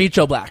 of? wait. Meet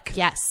Joe Black.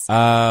 Yes.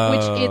 Oh.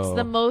 Which it's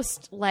the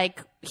most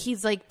like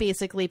he's like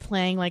basically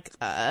playing like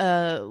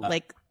a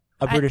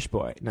British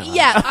boy. No.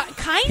 yeah,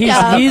 kind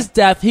of. He's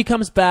deaf. He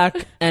comes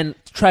back and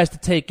tries to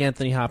take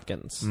Anthony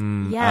Hopkins. Yeah,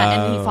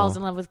 and he falls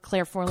in love with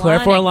Claire Forlani. Claire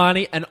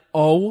Forlani, and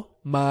oh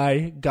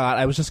my god,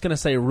 I was just gonna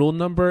say rule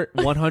number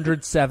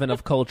 107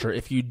 of culture.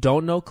 If you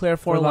don't know Claire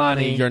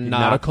Forlani, you're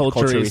not a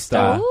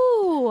culturista.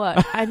 Ooh,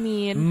 I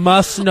mean,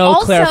 Must know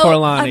also, Claire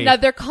Forlani.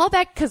 another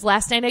callback because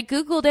last night I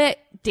googled it.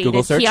 Dated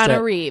Google searched Keanu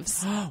it.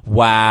 Reeves.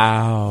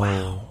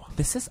 Wow.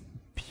 This is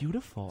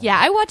beautiful. Yeah,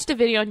 I watched a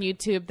video on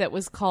YouTube that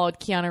was called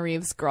Keanu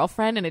Reeves'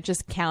 Girlfriend, and it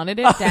just counted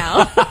it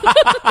down.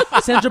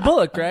 Sandra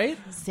Bullock, right?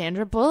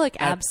 Sandra Bullock,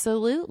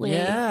 absolutely.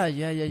 Yeah.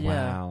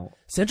 Wow.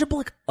 Sandra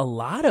Bullock, a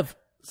lot of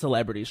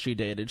celebrities she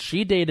dated.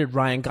 She dated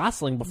Ryan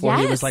Gosling before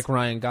he Yes. was like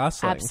Ryan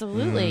Gosling.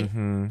 Absolutely.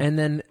 And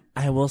then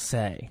I will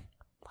say,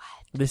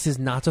 this is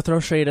not to throw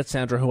shade at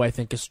Sandra, who I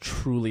think is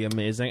truly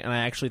amazing, and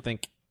I actually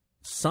think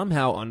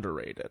somehow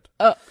underrated.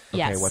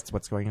 Yes. Okay,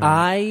 what's going on?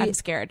 I'm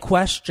scared.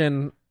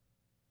 question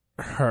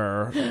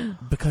her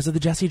because of the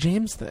Jesse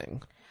James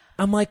thing.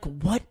 I'm like,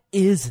 what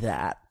is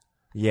that?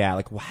 Yeah,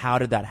 like how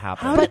did that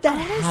happen? How But did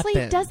that honestly,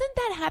 happen? doesn't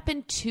that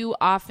happen too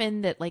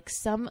often that like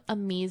some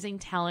amazing,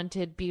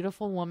 talented,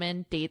 beautiful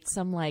woman dates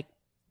some like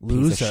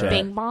Piece of shit.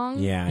 bing bong?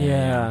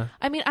 Yeah.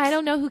 I mean, I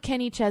don't know who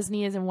Kenny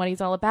Chesney is and what he's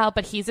all about,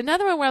 but he's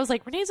another one where I was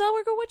like, Renee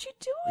Zellweger, what you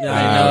doing? Yeah,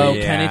 I know.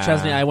 yeah. Kenny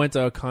Chesney. I went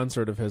to a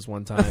concert of his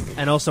one time.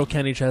 And also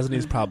Kenny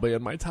Chesney's probably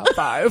in my top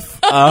 5.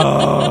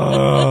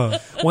 Oh.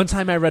 One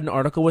time I read an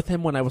article with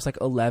him when I was like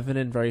 11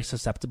 and very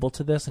susceptible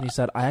to this. And he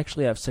said, I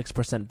actually have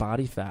 6%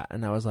 body fat.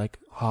 And I was like,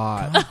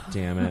 hot.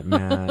 Damn it,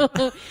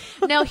 Matt.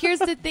 Now, here's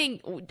the thing.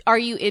 Are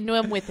you into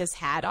him with his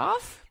hat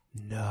off?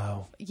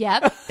 No.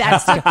 Yep,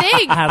 that's the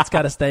thing. Hat's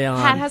got to stay on.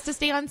 Hat has to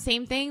stay on.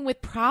 Same thing with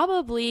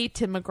probably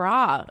Tim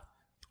McGraw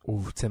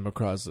Ooh, Tim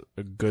McGraw's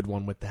a good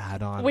one with the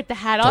hat on. with the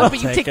hat Don't on, but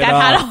you take take it that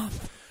hat off.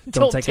 off.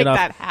 Don't take it off.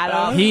 that hat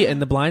off. He in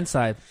The Blind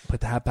Side. Put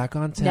the hat back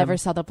on, Tim. Never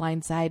saw The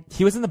Blind Side.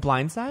 He was in The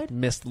Blind Side?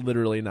 Missed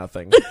literally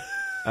nothing.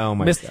 Oh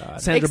my Missed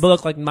god. Sandra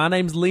Bullock like, my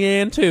name's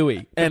Leanne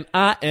Toohey, and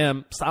I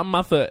am stomping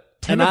my foot.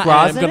 Tim and McGraw's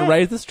I am in going to it?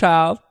 raise this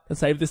child and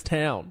save this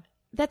town.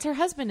 That's her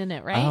husband in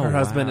it, right? Oh, Her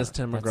husband wow. is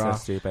Tim That's McGraw. so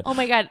stupid. Oh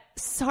my God.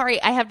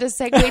 Sorry. I have to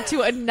segue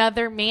to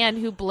another man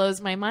who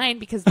blows my mind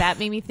because that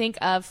made me think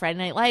of Friday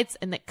Night Lights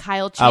and that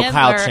Kyle Chandler.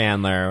 Kyle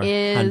Chandler.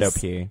 is- Hundo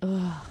P.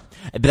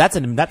 But that's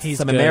some good.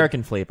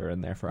 American flavor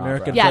in there for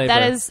American opera. Yeah, flavor.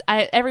 that is.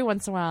 Every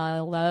once in a while, I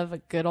love a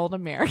good old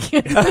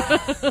American.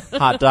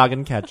 Hot dog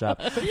and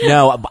ketchup.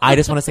 No, I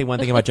just want to say one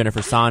thing about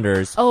Jennifer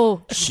Saunders.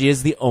 Oh. She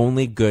is the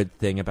only good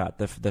thing about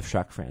the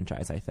Shrek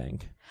franchise, I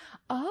think.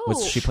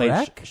 Oh, She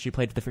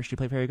played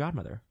Fairy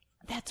Godmother.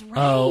 that's right.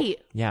 Oh.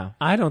 Yeah.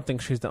 I don't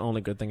think she's the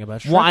only good thing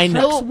about Shrek. Well, I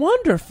know. Shrek's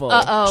wonderful.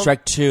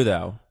 Shrek 2,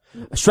 though.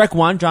 Shrek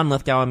 1, John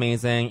Lithgow,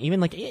 amazing. Even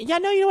like, you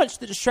know what?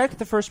 Shrek,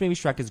 the first movie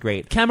Shrek is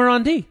great.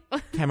 Cameron D.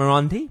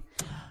 Cameron D.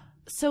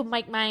 So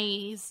Mike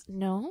Myers,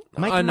 no?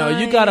 Mike no, you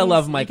Myers. gotta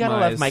love Mike You gotta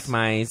Myers. love Mike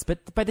Myers.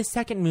 But by the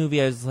second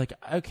movie, I was like,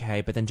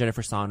 okay. But then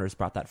Jennifer Saunders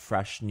brought that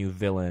fresh new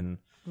villain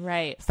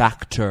Right.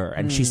 factor,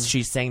 and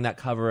she sang that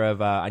cover of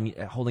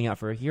 "Holding Out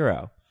for a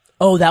Hero."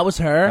 Oh, that was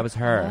her? That was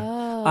her.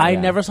 I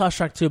Yeah. never saw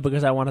Shrek 2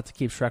 because I wanted to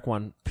keep Shrek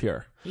 1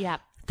 pure. Yeah.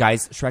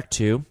 Guys, Shrek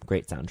 2,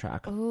 great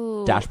soundtrack.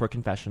 Ooh. Dashboard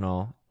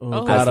Confessional.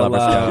 Oh, As gotta Lovers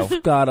love. Go.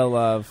 Gotta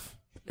love.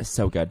 It's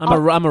so good.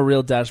 I'm a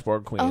real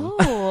dashboard queen.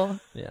 Oh.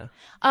 Yeah.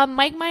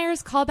 Mike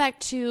Myers callback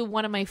to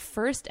one of my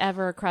first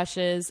ever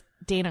crushes,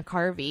 Dana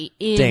Carvey,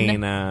 in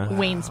Dana.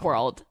 Wayne's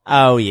World.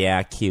 Oh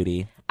yeah,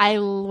 cutie. I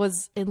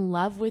was in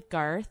love with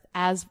Garth,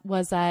 as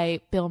was I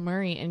Bill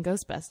Murray in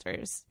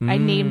Ghostbusters. I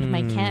named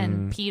my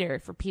Ken Peter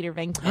for Peter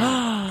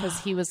Venkman because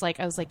he was like,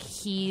 I was like,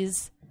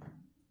 he's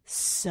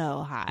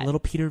so hot. Little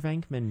Peter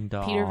Venkman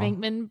doll. Peter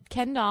Venkman,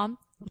 Ken doll.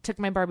 Took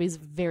my Barbies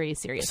very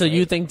seriously. So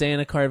you think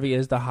Dana Carvey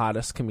is the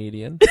hottest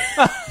comedian?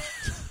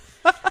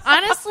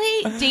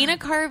 Honestly, Dana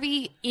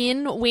Carvey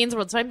in Wayne's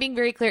World. So I'm being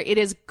very clear. It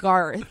is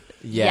Garth.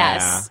 Yeah.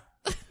 Yes.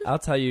 I'll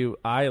tell you,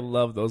 I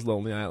love those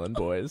Lonely Island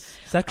boys.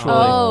 Sexually.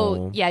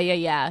 Oh,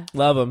 yeah.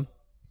 Love them.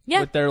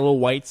 Yeah. With their little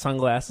white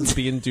sunglasses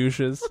being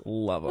douches.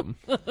 Love them.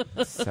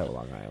 So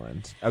Long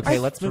Island. Okay,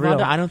 let's move real. on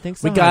to I Don't Think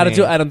So. We gotta Honey.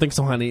 do I Don't Think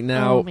So, Honey.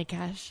 Now, Oh my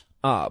gosh.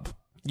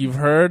 you've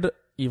heard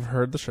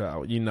the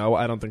show. You know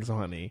I Don't Think So,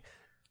 Honey.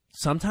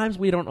 Sometimes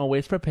we don't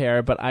always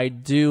prepare, but I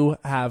do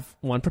have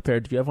one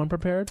prepared. Do you have one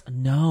prepared?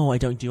 No, I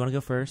don't. Do you want to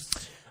go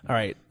first? All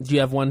right. Do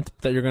you have one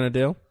that you're going to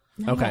do?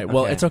 No. Okay.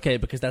 Well, Okay. it's okay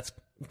because that's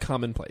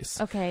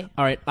commonplace. Okay.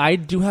 All right. I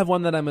do have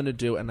one that I'm going to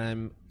do, and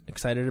I'm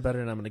excited about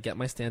it, and I'm going to get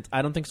my stance.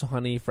 I Don't Think So,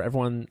 Honey, for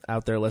everyone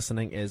out there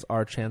listening, is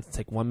our chance to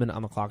take 1 minute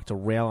on the clock to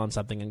rail on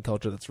something in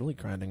culture that's really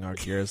grinding our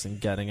gears and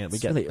getting it. We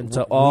It's get really- into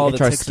we all the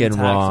itch our ticks skin and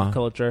tacks raw. of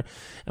culture,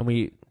 and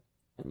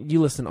you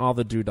listen all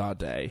the doodah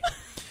day.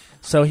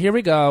 So here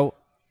we go.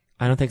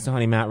 I Don't Think So,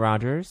 Honey. Matt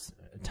Rogers.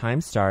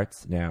 Time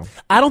starts now.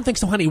 I Don't Think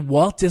So, Honey.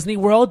 Walt Disney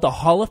World, the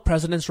Hall of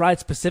Presidents ride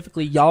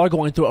specifically, y'all are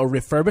going through a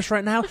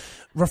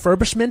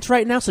refurbishment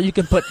right now, so you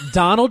can put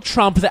Donald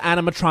Trump, the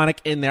animatronic,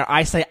 in there.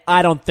 I say,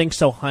 I don't think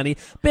so, honey.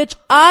 Bitch,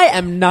 I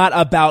am not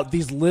about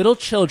these little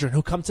children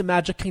who come to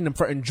Magic Kingdom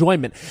for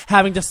enjoyment,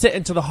 having to sit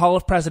into the Hall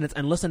of Presidents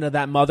and listen to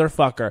that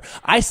motherfucker.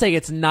 I say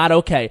it's not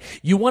okay.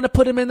 You want to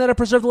put him in there to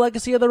preserve the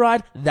legacy of the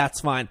ride?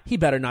 That's fine. He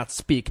better not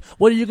speak.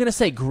 What are you going to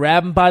say?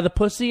 Grab him by the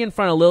pussy in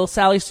front of little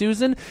Sally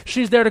Susan?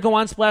 She's there to go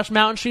on Splash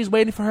Mountain. She's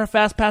waiting for her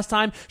fast pass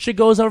time. She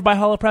goes over by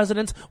Hall of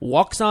Presidents,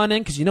 walks on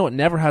in, because you know it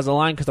never has a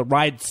line because the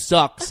ride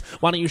sucks.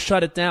 Why don't you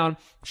shut it down?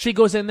 She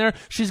goes in there.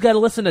 She's got to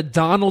listen to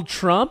Donald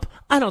Trump?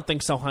 I don't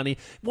think so, honey.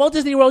 Walt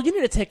Disney World, you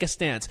need to take a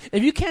stance.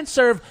 If you can't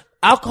serve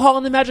alcohol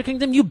in the Magic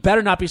Kingdom, you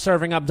better not be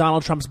serving up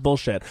Donald Trump's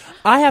bullshit.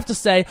 I have to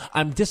say,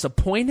 I'm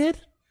disappointed.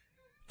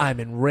 I'm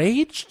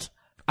enraged.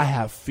 I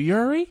have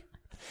fury.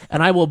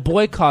 And I will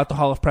boycott the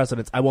Hall of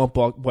Presidents. I won't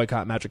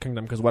boycott Magic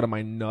Kingdom because what am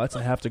I, nuts?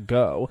 I have to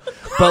go.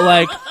 But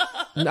like,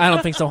 I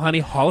don't think so, honey.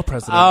 Hall of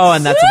Presidents. Oh,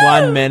 and that's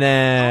 1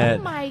 minute.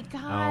 Oh my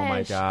gosh. Oh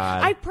my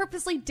God. I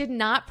purposely did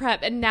not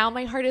prep, and now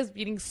my heart is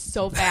beating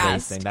so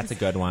fast. Racing. That's a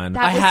good one.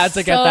 That I was had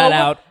to get so that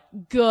out.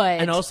 Good.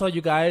 And also,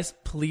 you guys,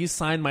 please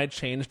sign my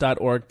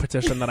change.org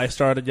petition that I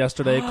started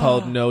yesterday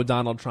called No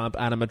Donald Trump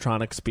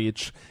Animatronic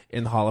Speech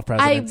in the Hall of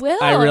Presidents. I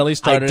will. I really I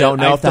started don't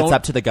it. know if that's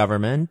up to the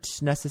government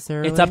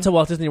necessarily. It's up to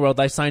Walt Disney World.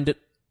 I signed it,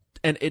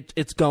 and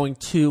it's going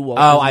to Walt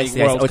I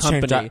Disney see. World It's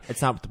changed Company. up.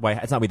 It's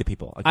not We the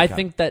People. Okay, I got it.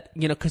 think that,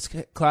 because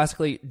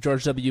classically,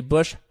 George W.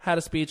 Bush had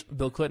a speech,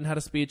 Bill Clinton had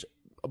a speech,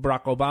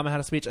 Barack Obama had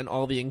a speech, and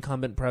all the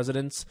incumbent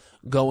presidents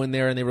go in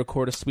there and they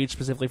record a speech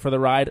specifically for the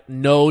ride.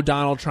 No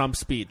Donald Trump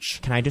speech.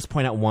 Can I just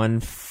point out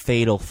one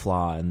fatal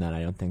flaw in that?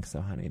 I don't think so,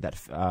 honey. That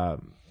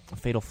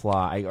fatal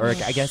flaw, I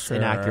guess Sure.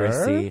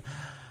 inaccuracy.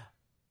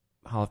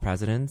 Hall of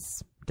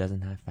Presidents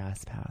doesn't have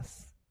Fast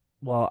Pass.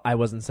 Well, I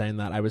wasn't saying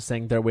that. I was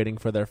saying they're waiting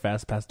for their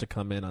Fast Pass to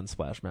come in on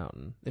Splash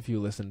Mountain. If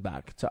you listen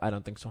back to I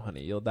Don't Think So,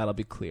 Honey, that'll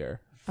be clear.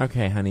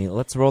 Okay, honey,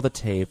 let's roll the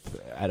tape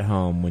at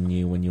home when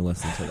you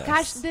listen to this.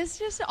 Gosh, this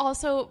just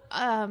also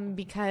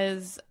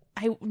because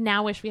I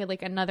now wish we had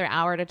like another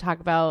hour to talk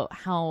about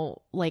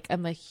how like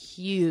I'm a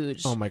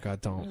huge Oh my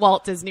God, don't.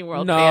 Walt Disney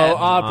World No, fan.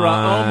 Abra.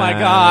 Oh my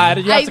God.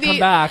 You have to come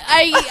back.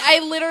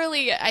 I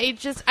literally,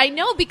 I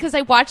know because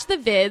I watched the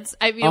vids.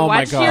 I Oh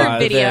my watched your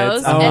God, videos,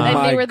 vids. Oh and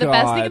my they were the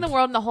best thing in God. the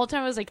world. And the whole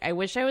time I was like, I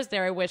wish I was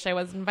there. I wish I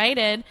was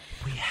invited.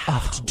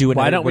 have to do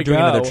Why don't we we're doing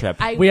go? another trip.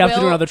 I We have to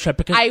do will- another trip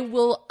because- I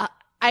will.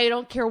 I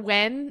don't care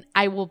when.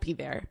 I will be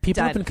there.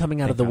 People Done. have been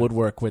coming out of the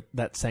woodwork with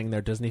that saying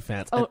they're Disney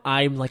fans. And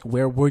I'm like,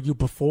 where were you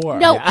before?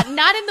 No,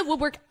 not in the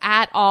woodwork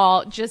at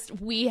all. Just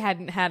we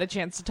hadn't had a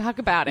chance to talk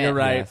about it. You're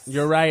right. Yes.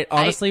 You're right.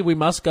 Honestly, we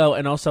must go.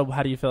 And also,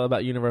 how do you feel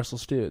about Universal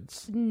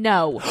Studios?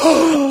 No.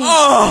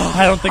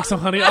 I don't think so,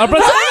 honey.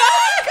 Abra- Wait.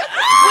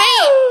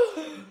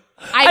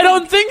 I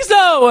don't think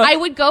so. I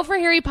would go for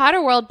Harry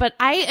Potter World, but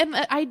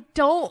I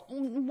don't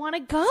want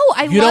to go.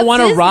 You don't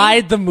want to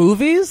ride the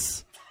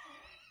movies?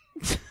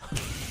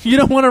 You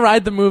don't want to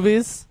ride the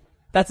movies?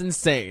 That's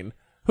insane.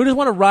 Who does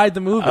want to ride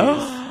the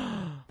movies?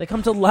 They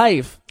come to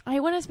life. I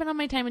want to spend all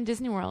my time in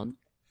Disney World.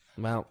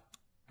 Well,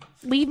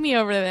 leave me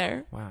over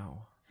there.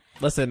 Wow.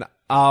 Listen,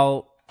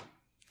 I'll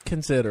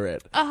consider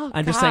it. Oh,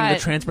 I'm just saying the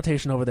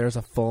transportation over there is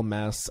a full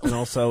mess, and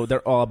also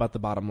they're all about the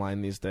bottom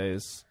line these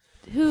days.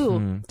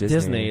 Who?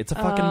 Disney. It's a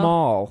fucking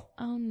mall.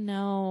 Oh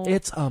no.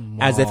 It's a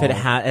mall. As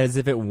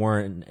if it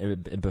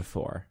weren't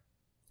before.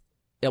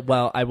 Yeah,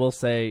 well, I will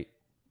say,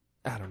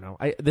 I don't know.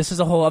 This is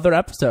a whole other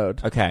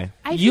episode. Okay.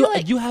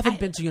 You haven't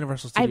been to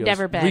Universal Studios. I've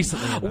never been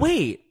Recently.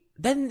 Wait.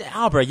 Then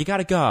Albert, you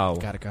gotta go.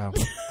 Gotta go.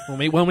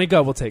 when we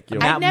go, we'll take you.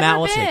 I've never Matt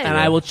will been. take you. And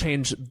I will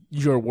change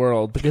your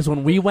world, because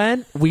when we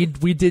went, we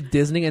did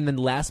Disney, and then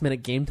last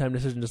minute game time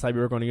decision decided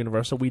we were going to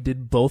Universal. We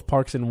did both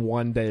parks in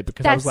one day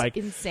because I was like,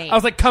 insane. I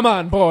was like, come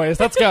on, boys,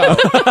 let's go.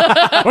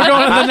 We're going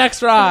on the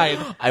next ride.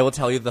 I will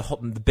tell you the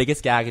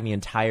biggest gag in the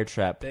entire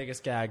trip.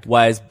 Biggest gag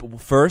Was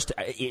first,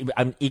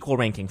 equal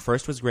ranking.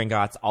 First was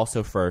Gringotts.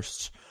 Also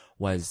first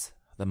was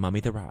The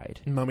Mummy the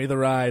Ride. Mummy the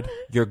Ride.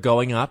 You're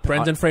going up.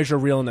 Brendan Fraser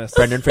realness.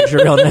 Brendan Fraser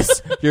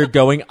realness. You're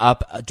going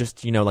up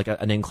just, like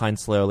an incline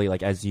slowly,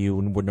 like as you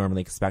would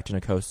normally expect in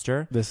a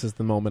coaster. This is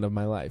the moment of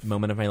my life.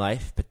 Moment of my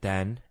life. But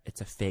then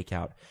it's a fake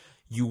out.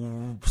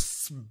 You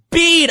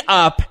speed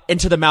up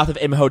into the mouth of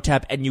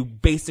Imhotep, and you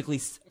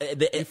basically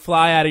You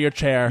fly out of your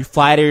chair. you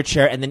fly out of your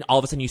chair, and then all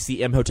of a sudden you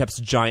see Imhotep's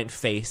giant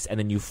face, and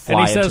then you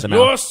fly and he into says, the mouth.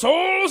 "Your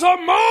souls are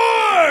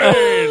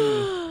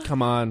mine."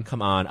 Come on.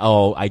 Come on.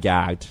 Oh, I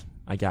gagged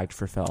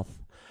for filth.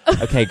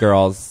 Okay,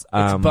 girls.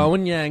 It's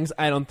Bowen Yang's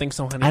I Don't Think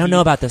So, Honey. I don't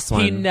know about this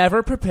one. He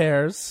never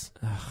prepares.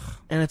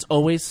 And it's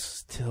always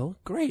still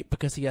great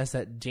because he has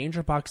that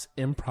Danger Box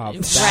improv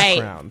Right.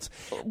 background.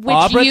 Which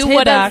Abra you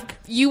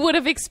would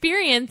have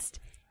experienced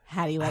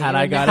had he let Had you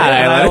I in got the it. house.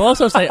 And I will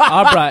also say,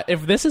 Abra,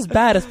 if this is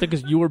bad, it's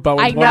because you were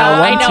Bowen's I know,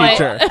 101 I know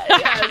teacher.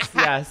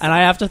 Yes. And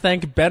I have to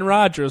thank Ben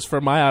Rogers for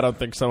my I Don't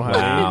Think So, Honey.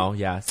 Wow.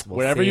 Yes. We'll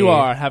Wherever see. you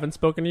are, haven't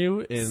spoken to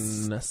you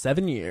in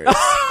 7 years.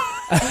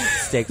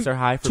 Stakes are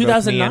high for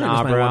 2009 both me and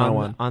was my Abra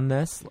 101. on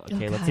this.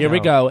 Okay, let's Here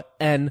we go.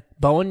 And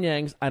Bowen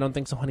Yang's I Don't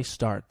Think So, Honey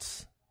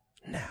starts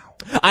now.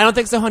 I Don't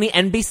Think So, Honey,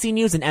 NBC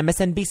News and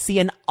MSNBC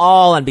and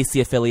all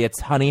NBC affiliates,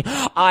 honey.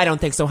 I Don't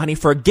Think So, Honey,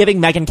 for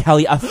giving Megyn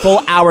Kelly a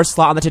full hour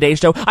slot on the Today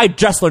Show. I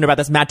just learned about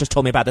this. Matt just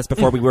told me about this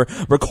before we were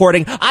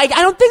recording. I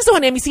don't think so,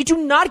 honey. NBC, do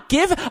not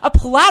give a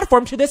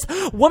platform to this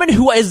woman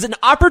who is an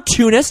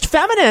opportunist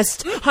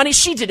feminist. Honey,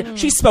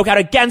 she spoke out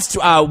against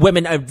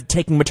women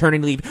taking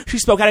maternity leave. She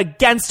spoke out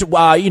against,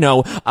 women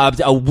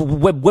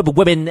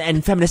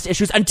and feminist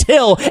issues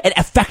until it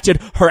affected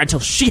her, until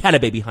she had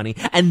a baby, honey.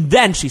 And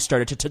then she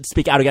started to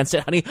speak out against it,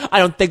 honey. I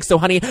don't think so,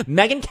 honey.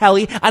 Megyn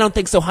Kelly, I don't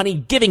think so, honey.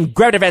 Giving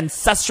Greta Van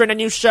Susteren a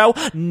new show?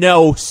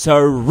 No,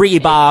 sirree,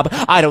 Bob.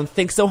 I don't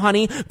think so,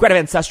 honey. Greta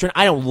Van Susteren,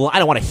 I don't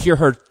want to hear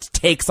her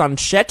takes on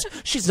shit.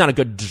 She's not a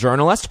good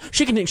journalist.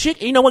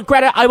 You know what,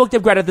 Greta? I will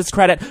give Greta this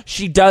credit.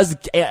 She does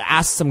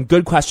ask some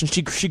good questions.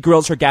 She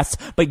grills her guests.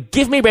 But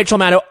give me Rachel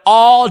Maddow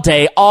all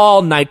day,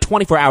 all night,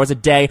 24 hours a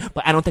day.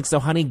 But I don't think so,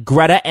 honey.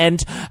 Greta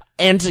and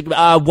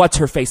what's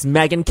her face?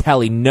 Megyn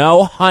Kelly.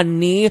 No,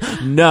 honey.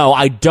 No,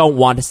 I don't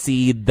want to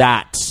see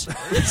that.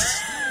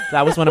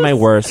 That was one of my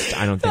worst.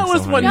 I don't think That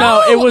was so, one. honey.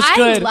 No, it was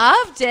good. I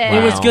loved it.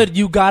 It was Wow. good.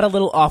 You got a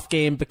little off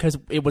game because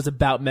it was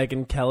about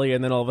Megyn Kelly,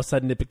 and then all of a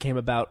sudden it became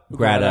about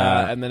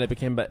Greta. and then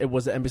it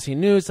was NBC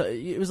News. So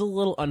it was a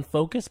little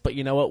unfocused, but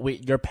you know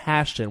what? Your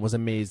passion was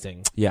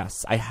amazing.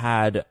 Yes, I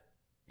had.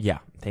 Yeah,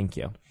 thank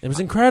you. It was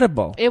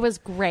incredible. It was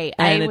great.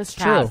 And I was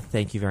it's proud. true.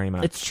 Thank you very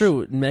much. It's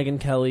true. Megyn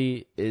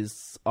Kelly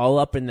is all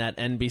up in that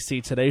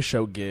NBC Today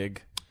Show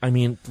gig. I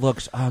mean,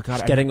 look. Oh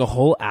God, Getting a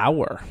whole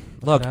hour.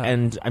 Look, Yeah.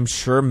 and I'm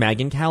sure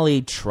Megyn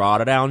Kelly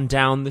trotted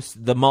down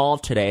the mall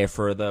today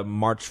for the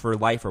March for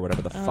Life or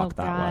whatever the Oh, fuck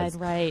that God, was.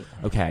 right.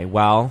 Okay,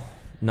 well,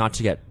 not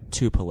to get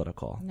too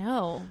political,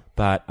 No.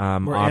 but We're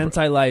Aubrey-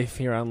 anti-life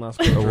here on Las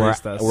we're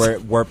Culturistas.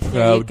 we're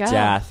There you go.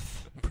 pro-death.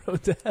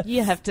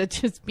 You have to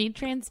just be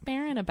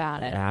transparent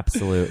about it.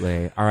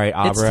 Absolutely. All right,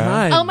 It's Abra.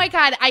 time. Oh my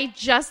God! I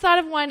just thought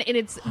of one, and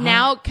it's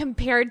now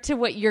compared to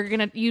what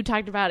you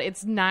talked about.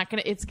 It's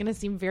gonna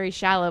seem very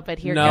shallow, but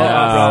here No, goes.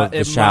 Abra, The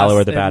it shallower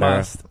must, the it better.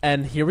 must.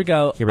 And here we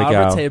go. Here we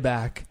Abra go.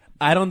 Tayback.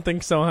 I Don't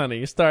Think So,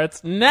 Honey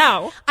starts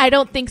now. I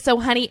don't think so,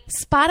 honey.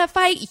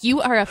 Spotify, you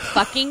are a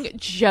fucking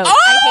joke.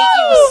 I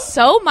hate you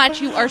so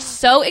much. You are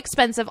so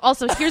expensive.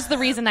 Also, here's the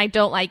reason I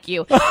don't like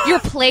you. Your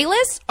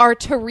playlists are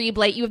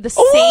terrible. You have the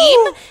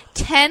same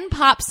 10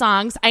 pop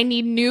songs. I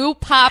need new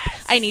pop.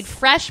 I need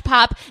fresh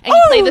pop. And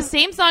you play the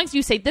same songs.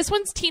 You say this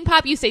one's teen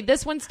pop. You say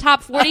this one's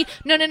top 40.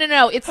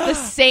 No. It's the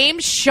same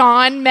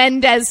Shawn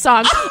Mendes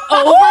song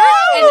over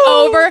and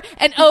over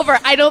and over.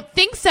 I don't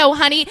think so,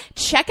 honey.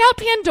 Check out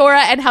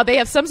Pandora and how they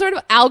have some sort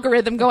of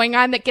algorithm going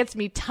on that gets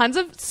me tons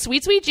of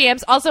sweet, sweet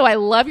jams. Also, I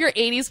love your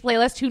 80s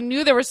playlist. Who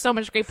knew there was so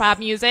much great pop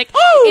music?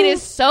 It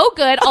is so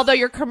good, although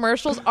your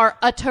commercials are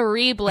a terrible.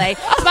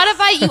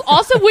 Spotify, you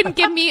also wouldn't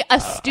give me a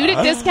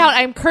student discount.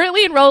 I'm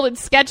currently enrolled in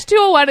Sketch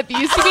 201 at the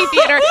UCB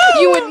Theater.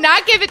 You would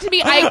not give it to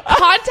me. I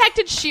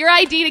contacted Sheer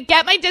ID to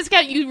get my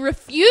discount. You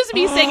refused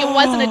me, saying it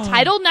wasn't a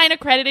Title IX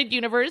accredited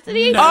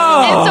university. And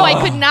so I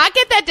could not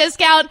get that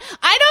discount.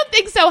 I don't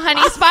think so,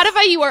 honey.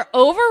 Spotify, you are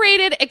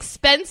overrated,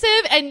 expensive,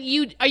 and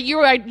you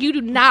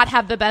do not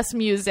have the best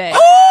music.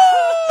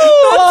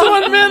 That's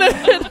 1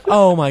 minute.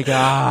 Oh my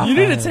God. You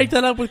need to take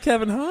that up with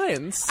Kevin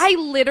Hines. I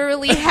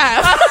literally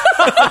have.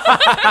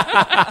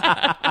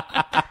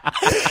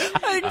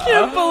 I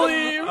can't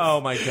believe.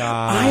 Oh my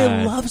God.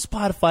 I love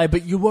Spotify,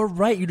 but you were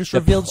right. You just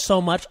revealed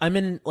so much. I'm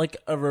in like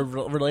a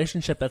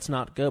relationship that's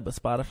not good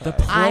with Spotify. The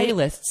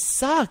playlists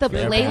suck. The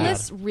They're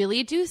playlists bad.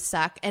 really do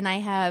suck, and I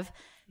have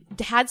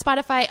had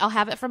Spotify. I'll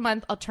have it for a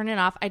month. I'll turn it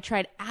off. I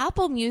tried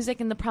Apple Music,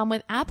 and the problem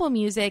with Apple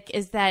Music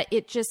is that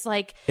it just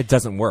like It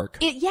doesn't work.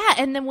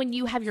 and then when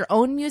you have your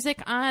own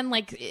music on,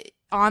 like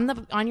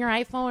on your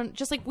iPhone,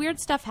 just like weird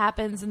stuff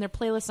happens, and their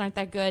playlists aren't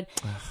that good.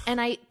 And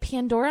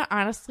Pandora,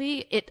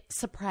 honestly, it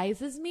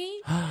surprises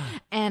me,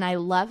 and I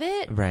love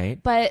it.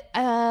 Right. But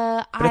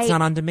it's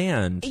not on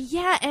demand.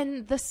 Yeah,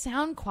 and the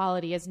sound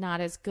quality is not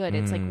as good.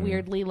 It's like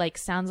weirdly like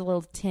sounds a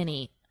little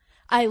tinny.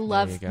 I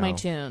love my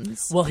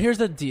tunes. Well, here's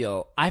the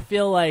deal. I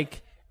feel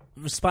like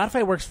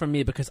Spotify works for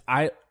me because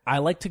I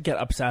like to get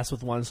obsessed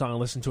with one song and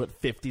listen to it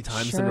 50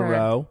 times in a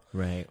row.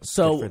 Right.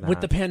 So Good for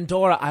with the that.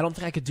 Pandora, I don't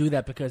think I could do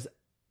that because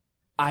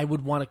I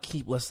would want to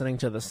keep listening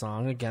to the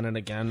song again and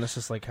again. That's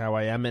just like how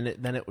I am. And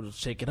then it would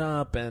shake it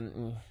up.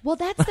 And Well,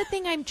 that's the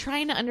thing I'm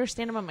trying to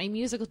understand about my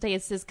musical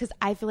taste is because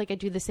I feel like I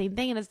do the same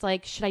thing. And it's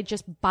like, should I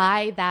just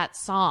buy that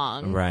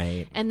song?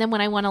 Right. And then when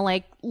I want to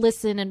like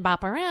listen and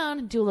bop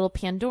around, do a little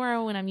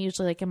Pandora when I'm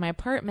usually like in my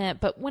apartment.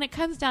 But when it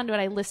comes down to it,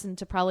 I listen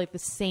to probably the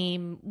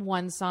same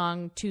one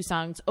song, two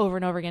songs over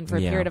and over again for a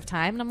period of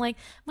time. And I'm like,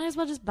 might as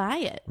well just buy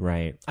it.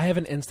 Right. I have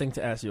an instinct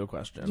to ask you a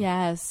question.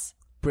 Yes.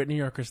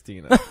 Britney or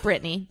Christina?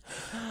 Britney.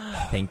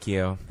 Thank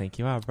you,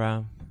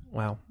 Abra.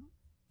 Wow.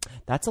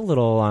 That's a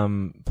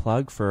little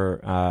plug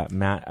for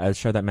Matt. A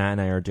show that Matt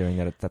and I are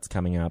doing that's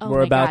coming up. Oh We're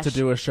my about to gosh.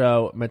 do a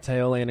show.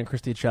 Mateo Lane and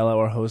Christy Cello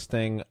are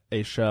hosting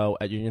a show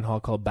at Union Hall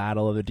called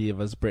Battle of the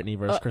Divas, Britney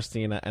versus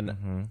Christina.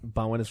 And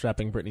Bowen is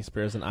repping Britney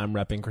Spears, and I'm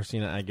repping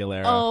Christina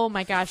Aguilera. Oh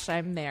my gosh,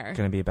 I'm there.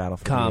 Going to be a battle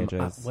for Come.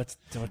 the ages. What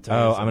day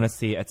Oh, is I'm it? going to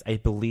see. I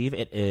believe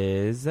it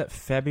is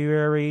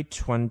February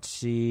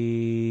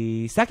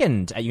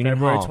 22nd at Union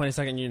February Hall.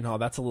 22nd, Union Hall.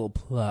 That's a little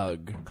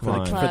plug Come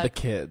on. for the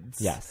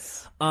kids.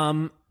 Yes.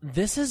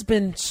 This has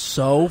been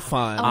so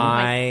fun.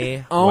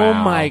 Oh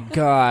Wow. my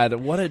God.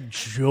 What a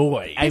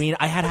joy. I mean,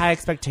 I had high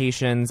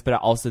expectations, but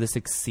also this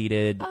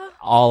exceeded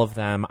all of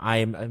them.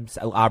 I'm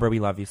Abra, we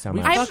love you so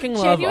much. I I'm fucking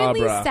love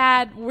genuinely Abra.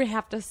 sad we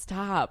have to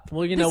stop.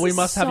 Well, you This know, we is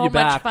must have so you much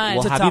back. fun.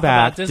 We'll to have talk you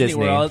back, about Disney,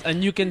 Disney. World,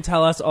 and you can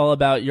tell us all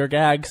about your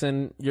gags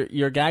and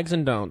your gags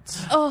and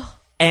don'ts. Oh,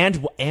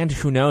 And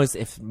who knows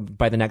if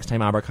by the next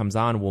time Abra comes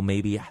on, well,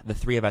 maybe the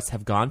three of us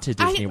have gone to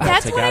Disney World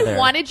that's together. what I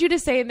wanted you to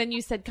say, and then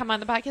you said, "Come on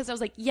the podcast." I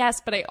was like,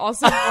 "Yes," but I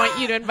also want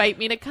you to invite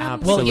me to come.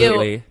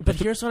 Absolutely. With you. But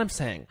here's what I'm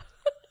saying.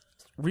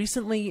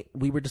 Recently,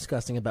 we were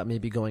discussing about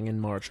maybe going in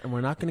March, and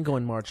we're not going to go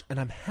in March, and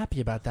I'm happy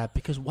about that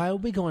because why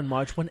would we go in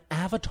March when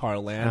Avatar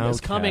Land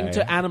is coming Okay.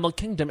 to Animal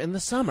Kingdom in the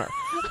summer?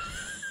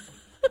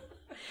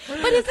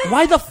 But is it?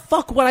 Why the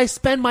fuck would I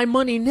spend my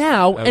money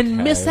now and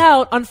Okay. miss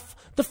out on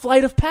the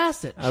Flight of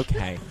Passage?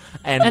 Okay.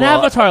 And And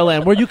Avatar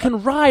Land, where you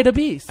can ride a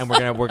beast. And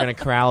we're gonna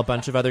corral a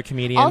bunch of other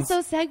comedians.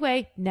 Also,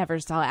 segue. Never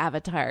saw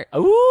Avatar.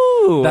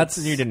 Ooh, That's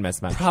you didn't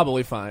miss much.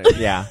 probably fine.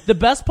 Yeah. The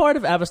best part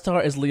of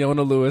Avatar is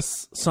Leona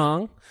Lewis'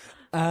 song,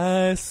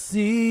 I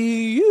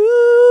See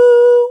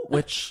You,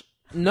 which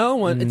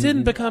it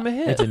didn't become a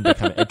hit. It didn't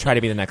become. It tried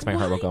to be the next My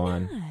Heart Will Go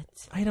On.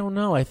 I don't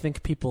know. I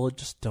think people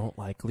just don't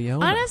like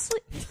Leona. Honestly,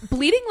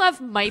 Bleeding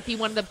Love might be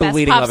one of the best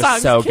Bleeding pop Love is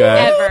songs so good.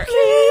 ever.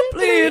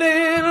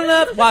 Bleeding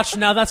Love. Watch,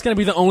 now that's going to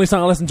be the only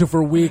song I listen to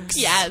for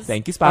weeks. Yes.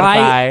 Thank you,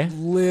 I Spotify.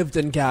 lived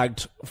and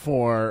gagged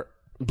for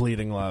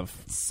Bleeding Love.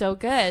 So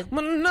good.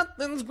 But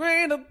nothing's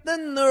greater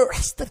than the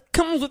rest that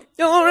comes with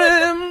your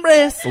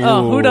embrace.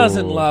 Oh, who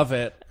doesn't love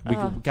it?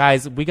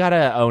 Guys, we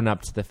gotta own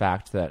up to the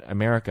fact that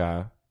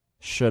America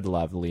should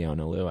love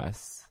Leona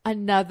Lewis.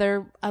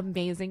 Another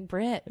amazing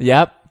Brit.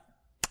 Yep.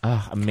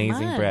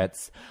 Amazing on.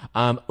 Brits.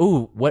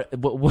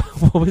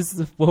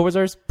 What was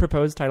our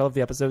proposed title of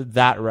the episode?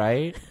 That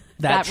right?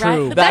 That That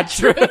true. right? That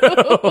true.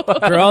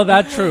 Girl,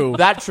 that true.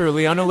 That true.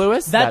 Leona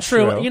Lewis. That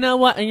true. You know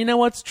what? And you know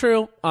what's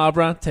true?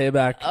 Abra,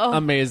 Tayback.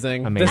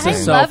 Amazing. Amazing. This I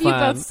is so love fun. you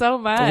both so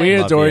much. We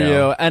Love adore you.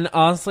 you. And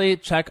honestly,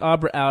 check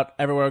Abra out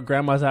everywhere.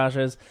 Grandma's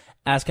Ashes,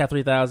 ASCAP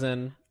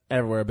 3000,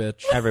 Everywhere,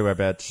 bitch. Everywhere,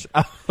 bitch.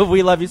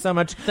 We love you so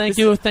much. Thank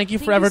you,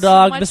 Forever you so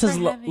Dog. much This for is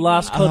having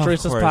Lost me.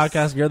 Culturistas Of course.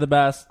 podcast. You're the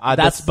best.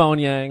 That's this- Bone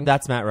Yang.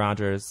 That's Matt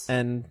Rogers.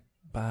 And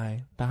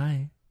bye.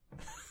 Bye.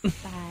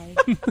 Bye.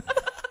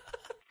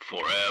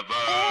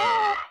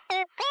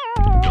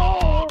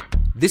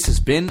 This has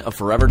been a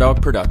Forever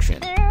Dog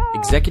production.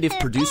 Executive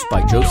produced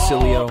by Joe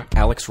Cilio,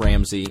 Alex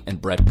Ramsey, and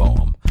Brett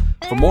Boehm.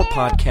 For more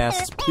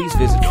podcasts, please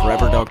visit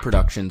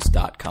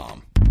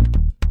foreverdogproductions.com.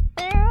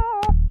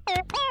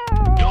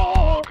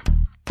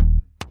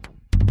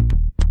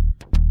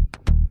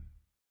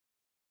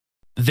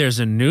 There's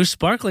a new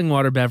sparkling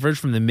water beverage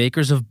from the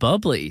makers of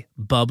Bubbly,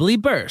 Bubbly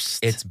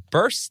Burst. It's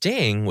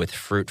bursting with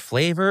fruit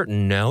flavor,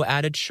 no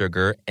added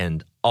sugar,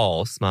 and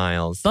all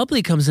smiles.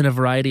 Bubbly comes in a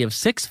variety of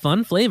 6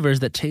 fun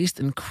flavors that taste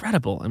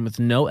incredible, and with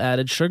no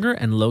added sugar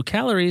and low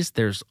calories,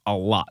 there's a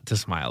lot to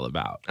smile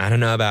about. I don't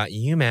know about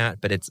you,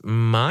 Matt, but it's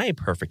my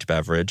perfect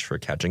beverage for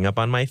catching up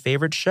on my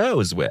favorite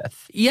shows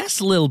with.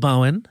 Yes, Lil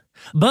Bowen.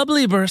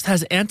 Bubbly Burst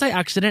has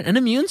antioxidant and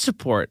immune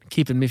support,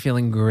 keeping me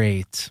feeling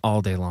great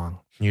all day long.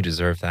 You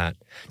deserve that.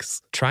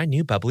 Try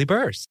new Bubbly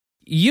Burst.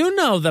 You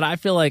know that I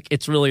feel like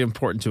it's really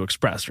important to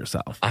express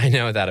yourself. I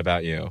know that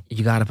about you.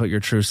 You got to put your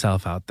true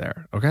self out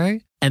there, okay?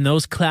 And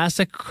those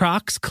classic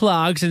Crocs,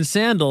 clogs, and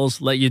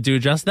sandals let you do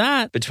just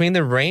that. Between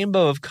the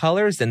rainbow of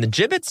colors and the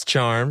Jibbitz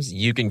charms,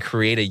 you can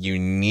create a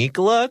unique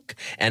look.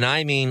 And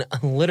I mean,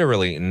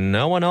 literally,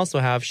 no one else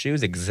will have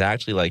shoes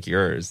exactly like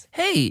yours.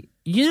 Hey,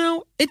 you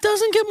know, it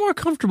doesn't get more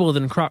comfortable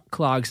than Croc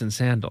clogs and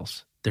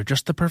sandals. They're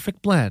just the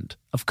perfect blend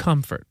of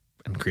comfort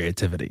and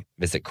creativity.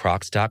 Visit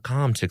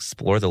crocs.com to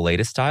explore the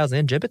latest styles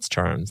and Jibbitz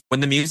charms. When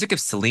the music of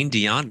Celine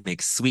Dion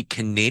makes sweet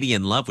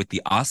Canadian love with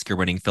the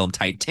Oscar-winning film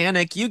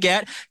Titanic, you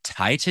get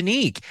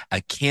Titanic,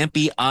 a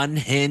campy,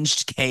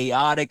 unhinged,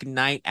 chaotic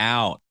night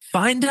out.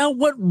 Find out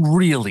what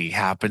really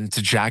happened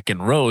to Jack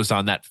and Rose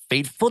on that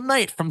fateful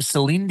night from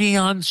Celine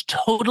Dion's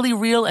totally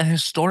real and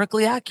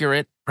historically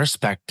accurate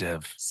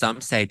perspective.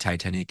 Some say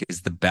Titanic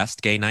is the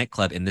best gay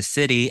nightclub in the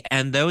city,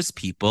 and those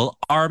people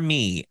are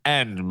me.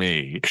 And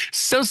me.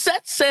 So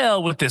set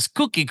sail with this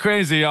kooky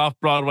crazy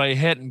off-Broadway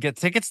hit and get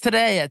tickets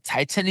today at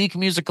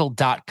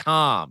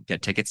TitanicMusical.com.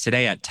 Get tickets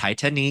today at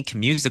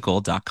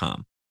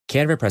TitanicMusical.com.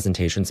 Canva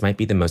presentations might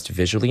be the most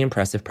visually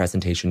impressive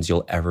presentations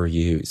you'll ever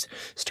use.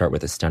 Start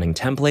with a stunning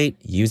template,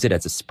 use it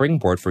as a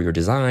springboard for your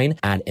design,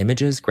 add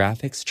images,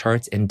 graphics,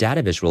 charts, and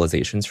data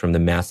visualizations from the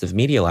massive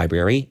media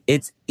library.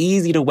 It's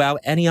easy to wow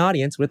any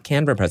audience with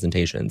Canva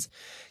presentations.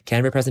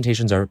 Canva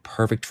presentations are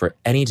perfect for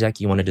any deck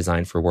you want to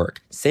design for work.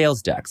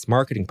 Sales decks,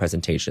 marketing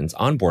presentations,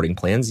 onboarding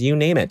plans, you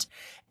name it.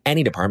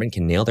 Any department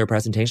can nail their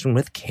presentation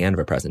with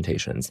Canva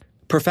presentations.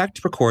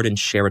 Perfect, record, and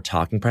share a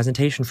talking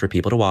presentation for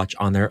people to watch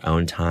on their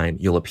own time.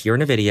 You'll appear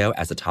in a video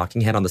as a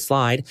talking head on the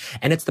slide,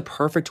 and it's the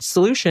perfect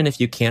solution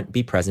if you can't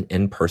be present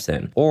in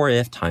person or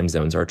if time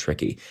zones are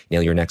tricky.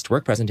 Nail your next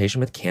work presentation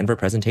with Canva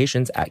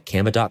presentations at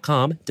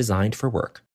canva.com, designed for work.